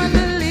keep on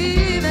believing.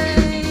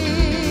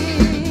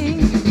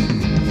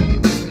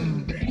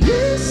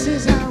 This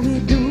is how we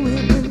do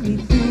it when we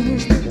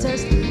finish the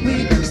test.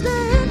 We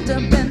stand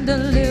up and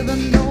deliver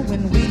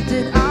knowing we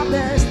did our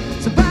best.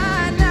 So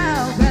right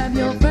now, grab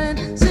your friend,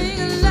 sing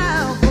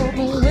aloud for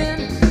the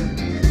win.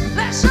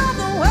 Let's show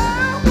the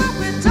world what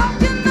we're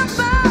talking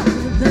about.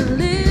 With a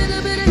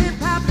little bit of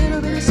hip-hop,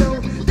 little bit of soul,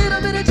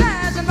 little bit of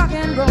jazz and rock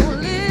and roll,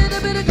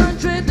 little bit of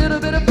country, little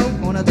bit of folk.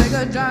 Wanna take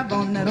a drive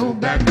on that old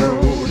back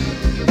road.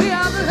 We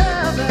are the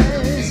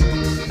lovers,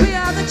 we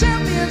are the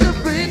champions of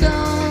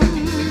freedom.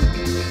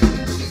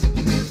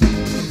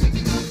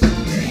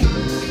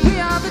 We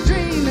are the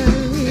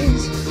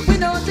dreamers, we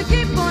know to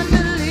keep on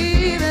believing.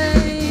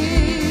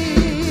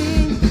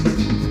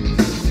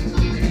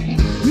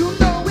 You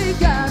know we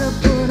gotta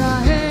put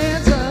our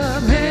hands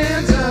up,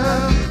 and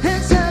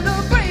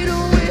celebrate who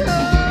we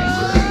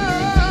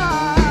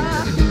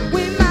are.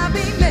 We might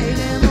be made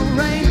in the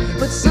rain,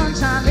 but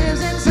sunshine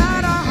lives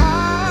inside our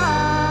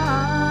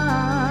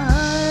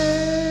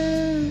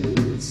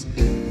hearts.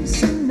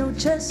 This ain't no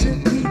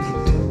Chesapeake,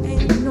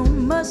 ain't no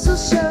muscle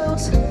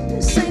shoals.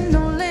 This ain't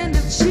no land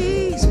of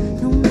cheese,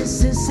 no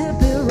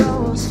Mississippi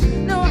rolls,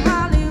 no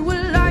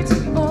Hollywood lights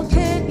or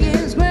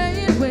canyons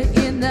rain. We're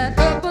in that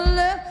upper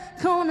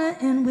left corner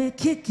and we're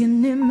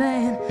kicking it,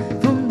 man.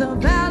 From the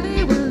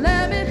valley we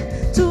love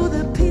it to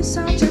the Peace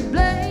Archer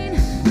Plain,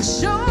 the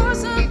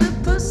shores of the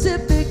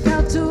Pacific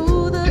out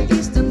to the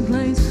eastern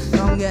plains.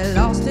 Don't get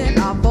lost in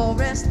our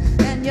forest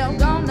and you're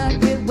gonna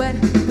get wet.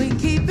 We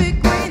keep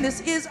it green,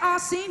 this is our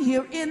scene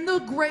here in the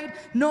Great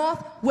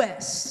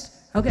Northwest.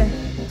 Okay,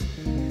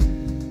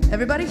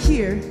 everybody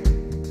here,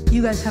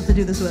 you guys have to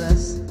do this with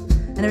us.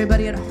 And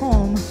everybody at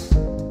home,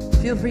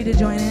 feel free to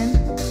join in.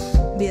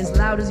 Be as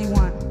loud as you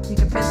want. You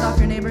can piss off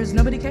your neighbors,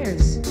 nobody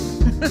cares.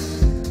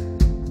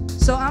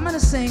 So I'm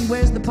gonna sing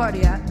Where's the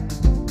Party At?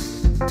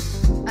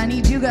 I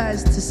need you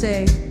guys to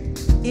say,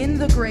 in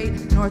the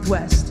Great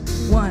Northwest.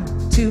 1,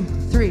 2,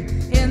 3.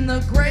 In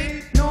the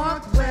Great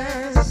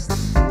Northwest.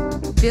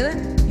 Feel it?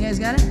 You guys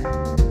got it?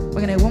 We're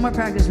gonna do one more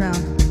practice round.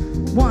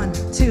 1,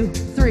 2,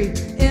 3.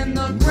 In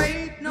the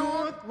Great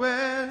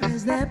Northwest.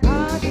 Where's that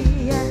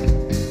party at?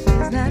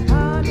 Where's that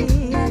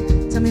party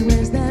at? Tell me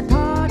where's that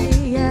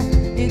party at?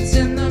 It's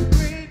in the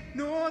Great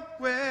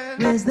Northwest.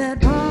 Where's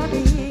that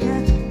party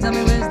at? Tell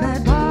me where's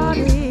that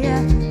party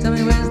at? Tell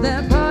me where's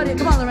that party?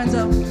 Come on,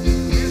 Lorenzo. In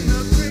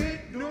the Great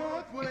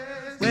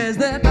Northwest. Where's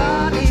that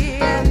party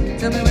at?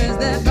 Tell me where's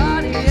that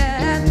party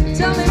at?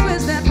 Tell me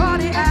where's that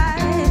party at?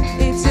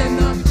 It's in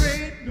the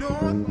Great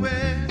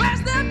Northwest.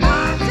 Where's that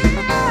party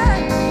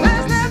at?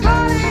 Where's that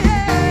party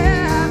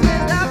at?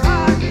 Where's that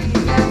party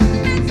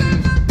at? It's in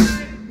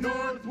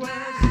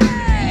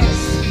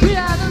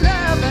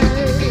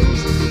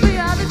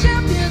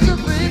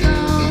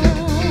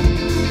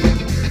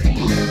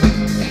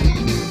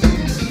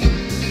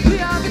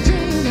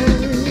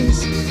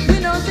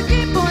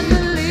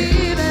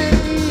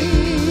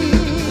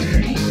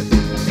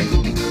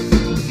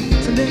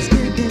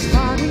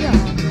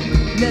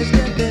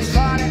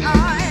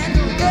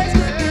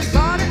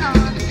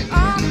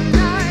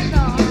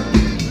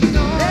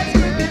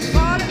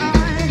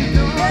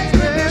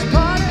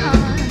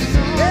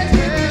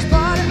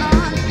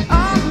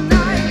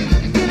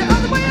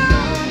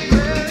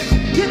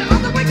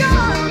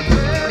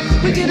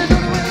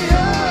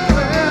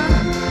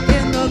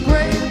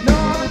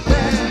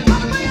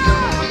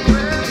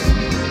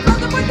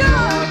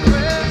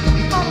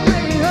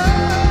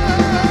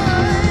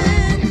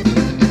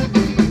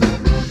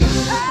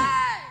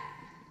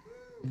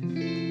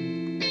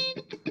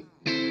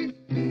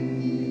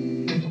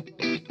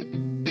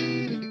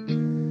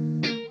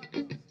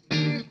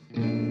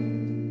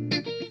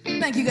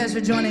guys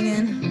for joining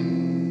in.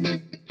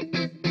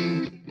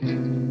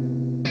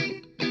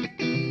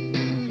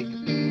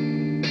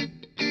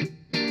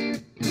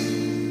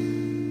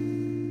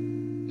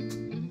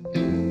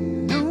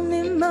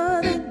 Lonely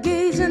mother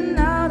gazing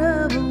out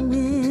of a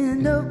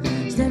window,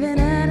 staring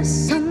at a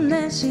sun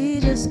that she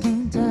just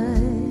can't touch.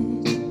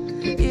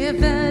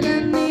 If at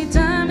any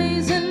time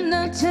he's in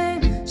a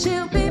chain,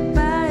 she'll be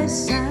by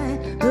his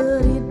side,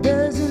 but he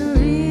doesn't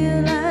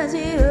realize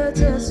he hurts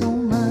her so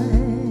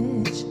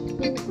much.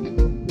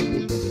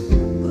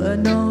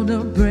 But all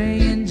the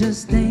praying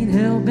just ain't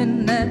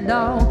helping at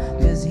all,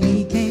 'cause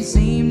he can't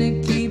seem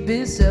to keep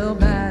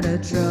himself out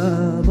of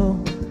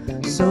trouble.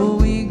 So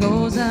he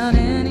goes out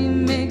and he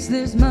makes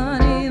this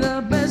money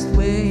the best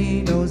way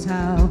he knows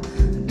how.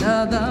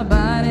 Another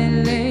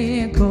body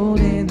laying cold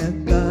in the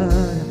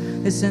gutter.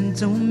 Listen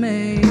to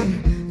me.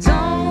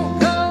 Don't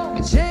go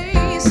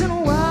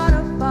chasing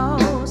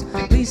waterfalls.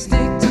 Please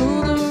stick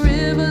to the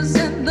rivers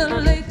and the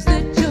lakes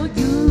that you're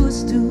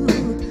used to.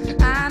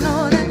 I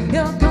know that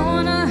you're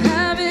gonna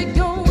have it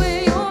your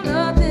way or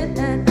nothing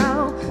at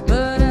all,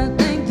 but I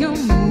think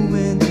you're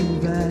moving too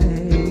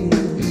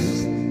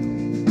fast.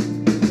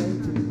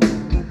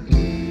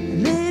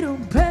 Little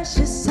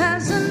Precious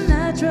has a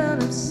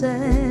natural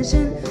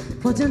obsession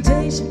for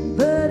temptation,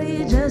 but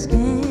he just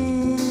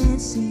can't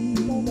see.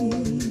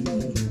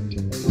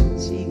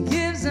 She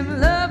gives him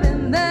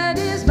loving that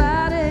his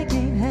body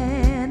can't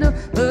handle,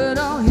 but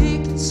all he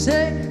can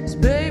say is,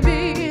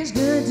 baby, it's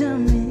good to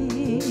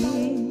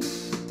me.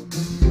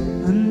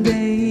 One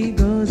day he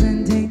goes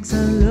and takes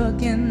a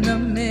look in the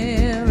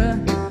mirror,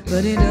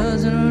 but he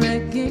doesn't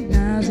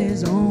recognize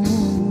his own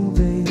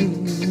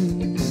face.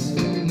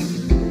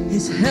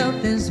 His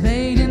health is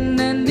fading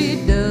and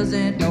he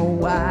doesn't know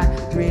why.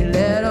 3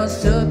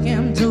 letters took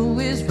him to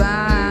his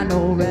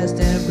final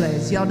resting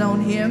place. Y'all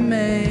don't hear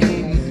me.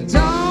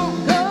 Don't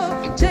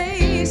go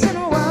chasing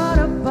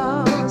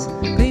waterfalls.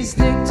 Please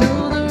stick to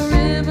the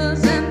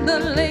rivers and the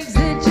lakes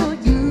that you're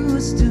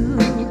used to.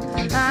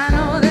 I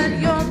know that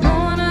you're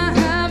gonna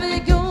have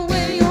it your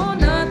way or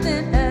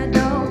nothing at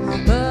all,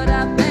 but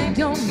I think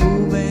you're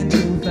moving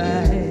too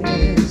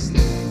fast.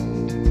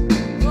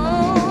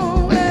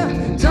 Oh, well,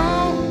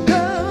 don't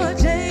go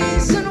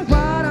chasing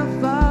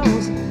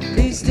waterfalls.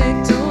 Please stick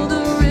to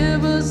the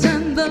rivers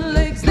and the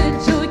lakes that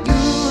you're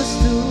used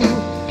to.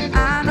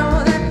 I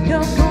know that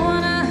you're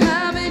gonna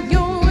have it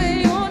your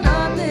way or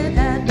nothing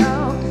at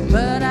all,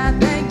 but I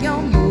think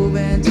you're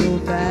moving too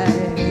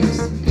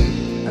fast.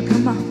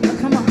 Come on,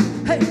 come on,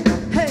 hey,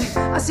 hey.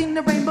 I seen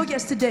the rainbow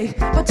yesterday,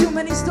 but too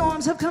many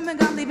storms have come and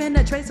gone, leaving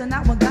a trace, and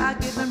not one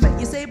God-given ray.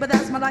 You say, but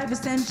that's my life, it's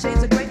 10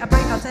 shades of gray. I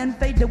pray I'll 10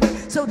 fade away,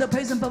 so the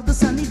praise him both the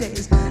sunny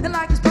days. And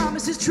like his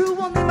promise is true,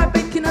 only my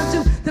faith can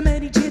undo the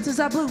many chances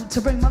I blew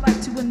to bring my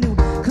life to a new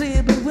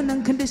clear blue and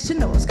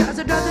unconditional skies.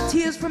 I dry the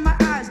tears from my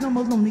eyes, no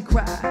more lonely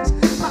cries.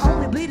 My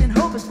only bleeding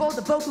hope is for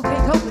the folk who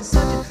can't cope with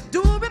such a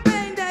enduring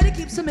pain that it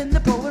keeps them in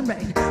the pouring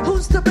rain.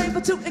 Who's to blame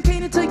for tooting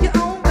cane into your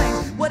own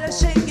veins? What a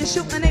shame you're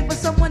shooting aim for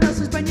someone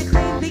else's brain. You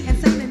claim the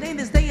insane and aim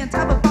this day and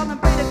time of falling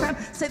prey to crime.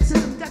 Safe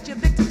system got you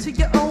victim to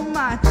your own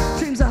mind.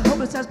 Dreams are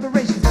hopeless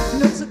aspirations,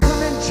 notes are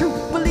coming true.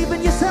 Believe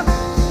in yourself.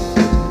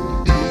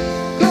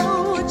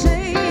 Go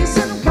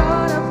chasing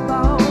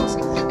waterfalls.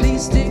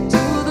 Please stick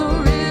to the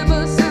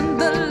rivers and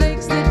the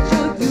lakes that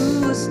you're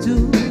used to.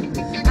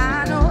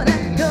 I know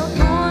that you're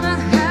gonna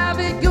have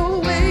it your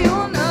way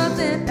or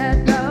nothing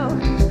at all,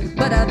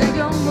 but I think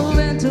you're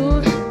moving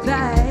too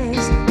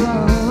fast.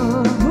 Whoa.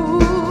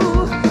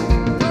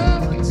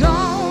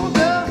 Don't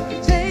go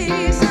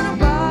chasing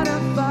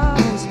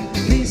waterfalls.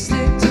 Please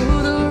stick to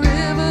the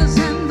rivers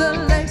and the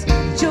lakes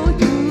that you're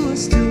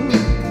used to.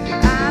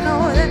 I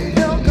know that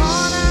you're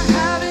gonna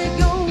have it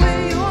your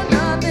way or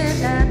nothing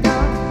at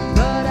all,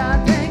 but I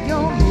think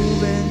you're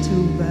moving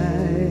too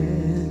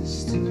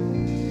fast.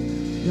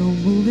 You're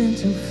moving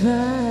too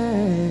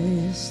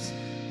fast.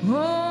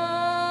 Oh.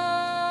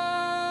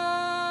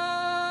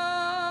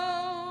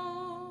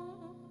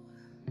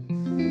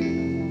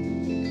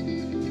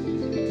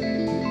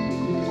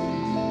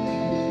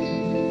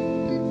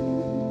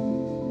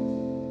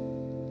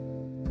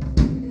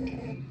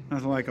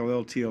 Nothing like a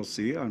little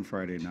TLC on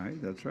Friday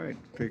night. That's right.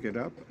 Pick it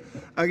up.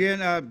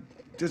 Again,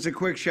 just a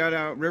quick shout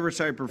out,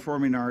 Riverside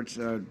Performing Arts,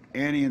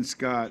 Annie and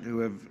Scott, who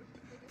have,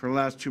 for the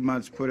last 2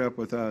 months, put up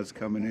with us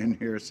coming in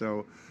here.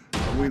 So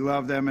we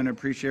love them and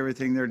appreciate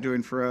everything they're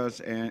doing for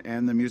us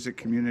and the music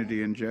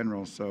community in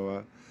general.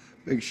 So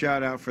big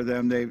shout out for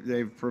them.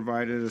 They've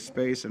provided a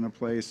space and a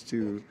place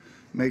to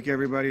make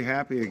everybody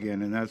happy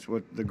again. And that's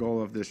what the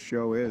goal of this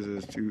show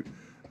is to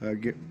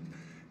get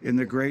in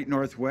the great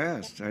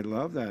Northwest. I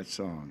love that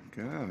song.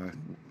 God.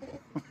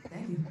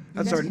 Thank you.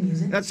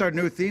 That's our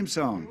new theme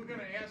song. We're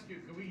going to ask you,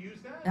 can we use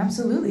that?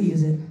 Absolutely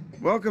use it.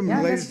 Welcome,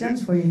 Yeah, ladies.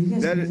 that's for you. You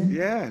guys can use it.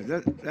 Yeah,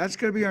 that's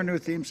going to be our new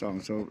theme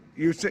song. So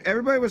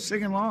everybody was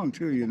singing along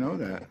too. You know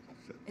that.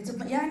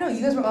 Yeah, I know.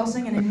 You guys were all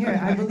singing in here.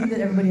 I believe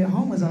that everybody at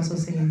home was also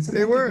singing. So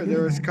they were.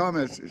 There was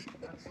comments.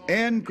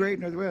 And Great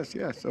Northwest,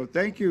 yeah. So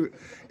thank you,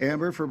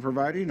 Amber, for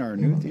providing our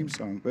new theme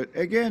song. But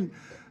again,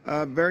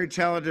 Very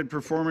talented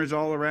performers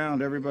all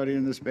around. Everybody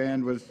in this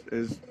band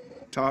is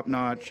top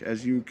notch,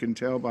 as you can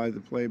tell by the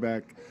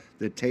playback.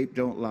 The tape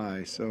don't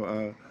lie.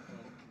 So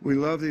we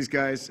love these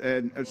guys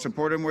and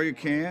support them where you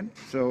can.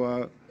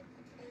 So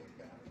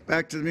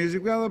back to the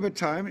music. We got a little bit of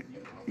time.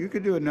 You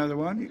could do another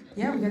one.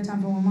 Yeah, we got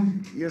time for one more.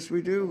 Yes,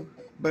 we do.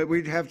 But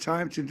we'd have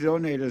time to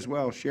donate as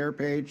well. Share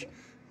page,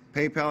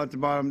 PayPal at the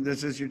bottom.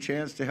 This is your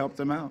chance to help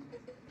them out.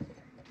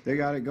 They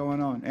got it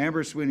going on.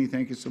 Amber Sweeney,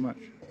 thank you so much.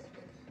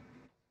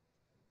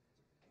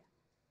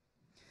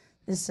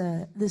 This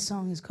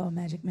song is called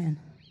Magic Man.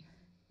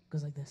 It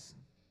goes like this.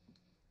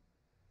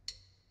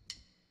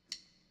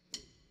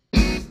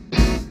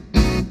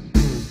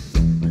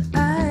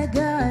 I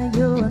got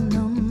your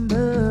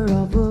number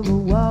off of a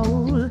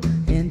wall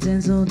in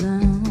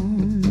Tinseltown.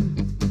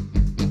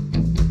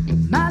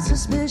 My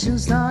suspicion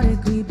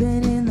started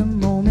creeping in the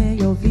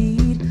moment your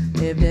feet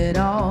lifted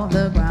off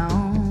the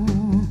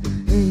ground.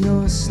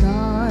 Your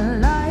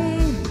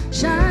starlight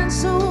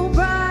shines so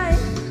bright,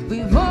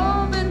 we've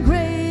all been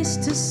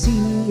graced to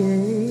see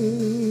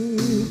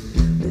it.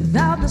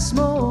 Without the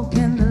smoke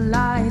and the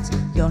lights,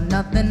 you're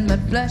nothing but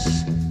flesh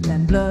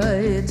and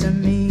blood to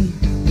me.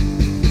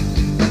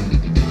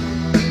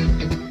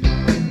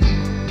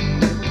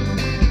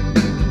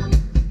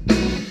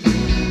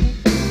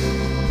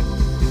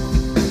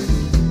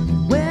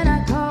 When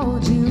I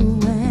called, you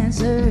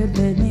answered,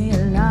 fed me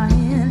a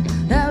line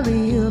that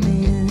reeled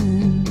me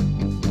in.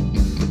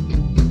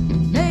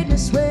 Made me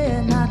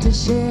swear not to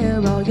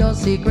share all your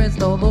secrets,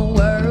 though the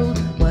world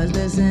was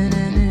listening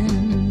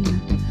in.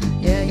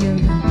 Yeah,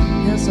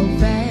 you're so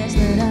fast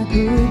that I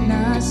could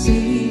not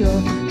see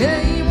your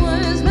game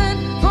was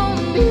meant for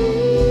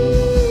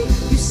me.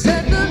 You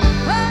said the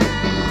world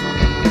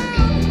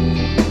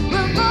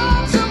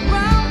revolves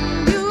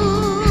around you.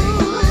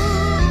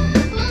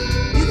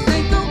 You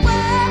think the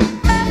world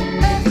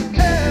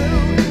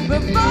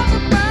revolves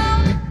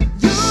around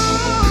you.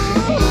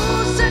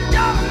 Said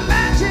you're a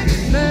magic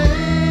man.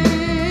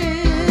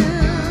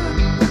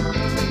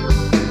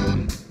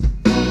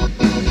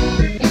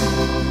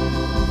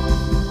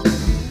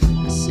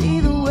 I see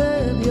the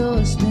web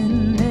you're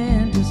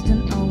spinning,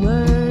 twisting our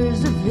words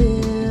to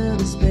fill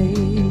the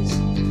space.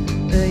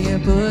 But you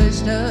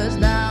pushed us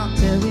down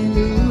till we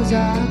lose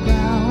our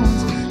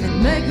grounds and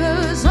make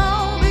us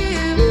all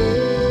believe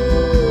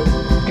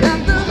that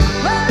the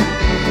world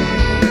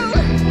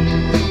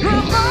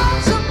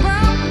revolves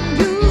around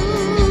you.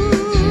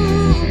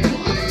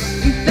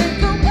 You think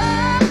the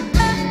world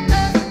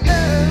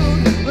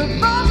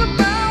revolves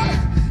around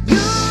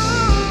you.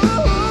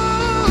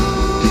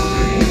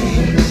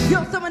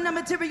 You're throwing out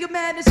material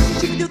madness.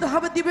 You can do the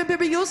heart with your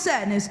imperial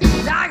sadness.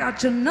 I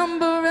got your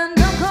number and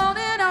I'm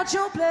calling out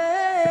your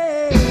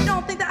play. You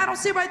don't think that I don't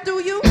see right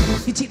through you?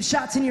 You cheap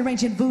shots in your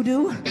ancient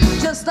voodoo.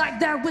 Just like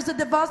that Wizard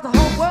of Oz, the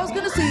whole world's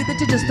gonna see that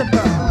you're just a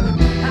fraud.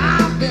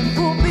 I've been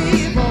fooled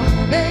before,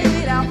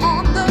 laid out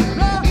on the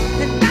floor,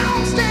 and now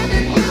I'm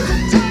standing here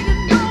to tell you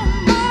no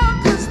more.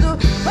 'Cause the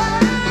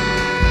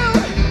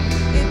world,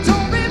 it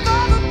don't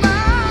revolve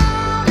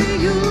around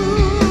you.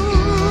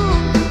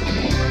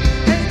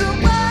 Hey, the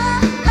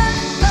world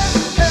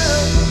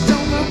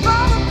don't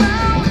revolve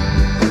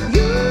around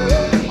you.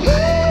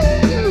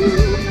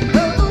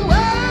 The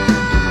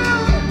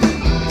world,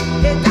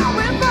 it don't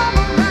revolve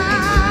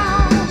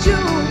around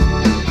you.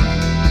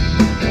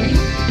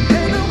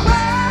 Hey, the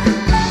world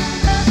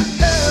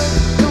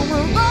don't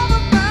revolve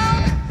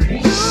around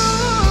you.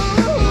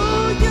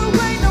 You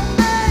ain't no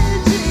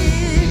magic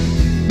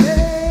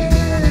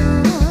man.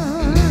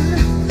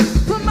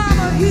 But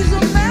mama, he's a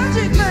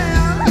magic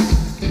man.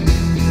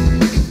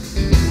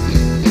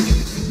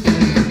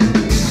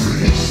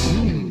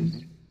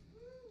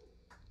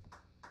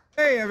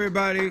 Hey,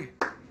 everybody.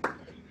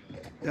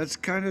 That's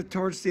kind of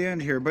towards the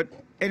end here. But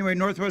anyway,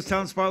 Northwest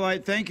Talent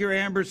Spotlight. Thank you,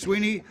 Amber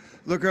Sweeney.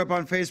 Look her up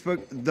on Facebook,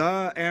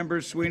 The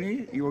Amber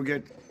Sweeney. You will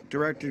get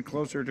directed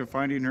closer to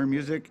finding her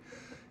music.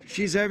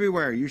 She's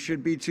everywhere. You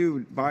should be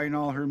too, buying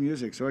all her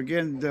music. So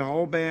again, the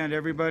whole band,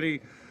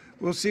 everybody,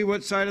 we'll see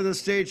what side of the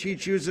stage he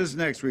chooses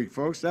next week,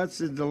 folks. That's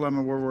the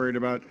dilemma we're worried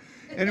about.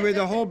 Anyway,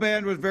 the whole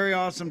band was very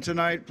awesome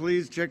tonight.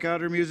 Please check out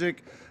her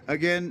music.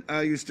 Again,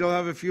 you still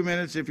have a few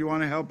minutes. If you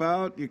want to help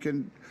out, you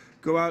can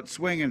go out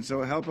swinging.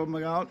 So help them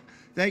out.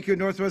 Thank you,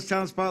 Northwest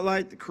Talent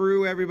Spotlight, the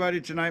crew,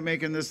 everybody tonight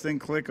making this thing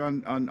click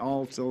on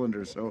all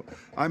cylinders. So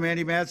I'm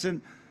Andy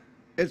Madison.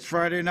 It's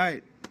Friday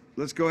night.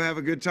 Let's go have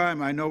a good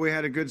time. I know we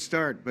had a good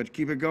start, but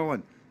keep it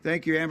going.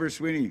 Thank you, Amber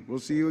Sweeney. We'll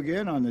see you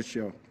again on this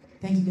show.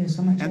 Thank you guys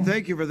so much. And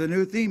thank you for the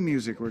new theme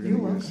music we're going to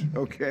You're use.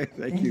 welcome. Okay,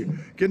 thank you.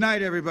 Good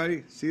night,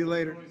 everybody. See you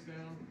later.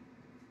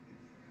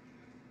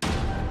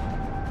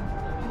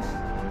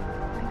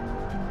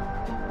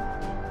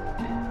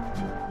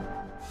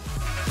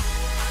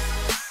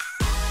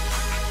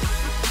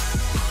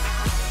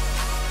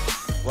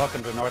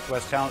 Welcome to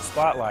Northwest Talent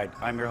Spotlight.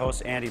 I'm your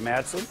host, Andy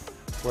Madison,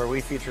 where we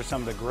feature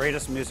some of the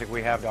greatest music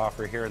we have to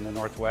offer here in the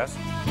Northwest.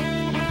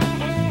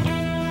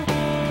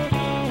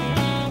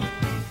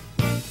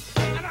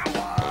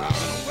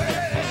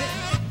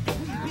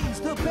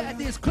 He's the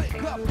baddest,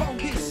 click up on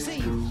this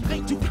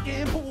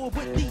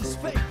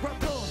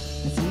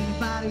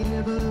nobody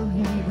ever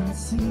even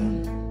see.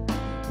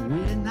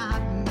 We're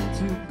not meant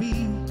to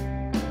be.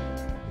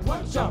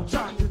 What y'all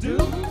trying to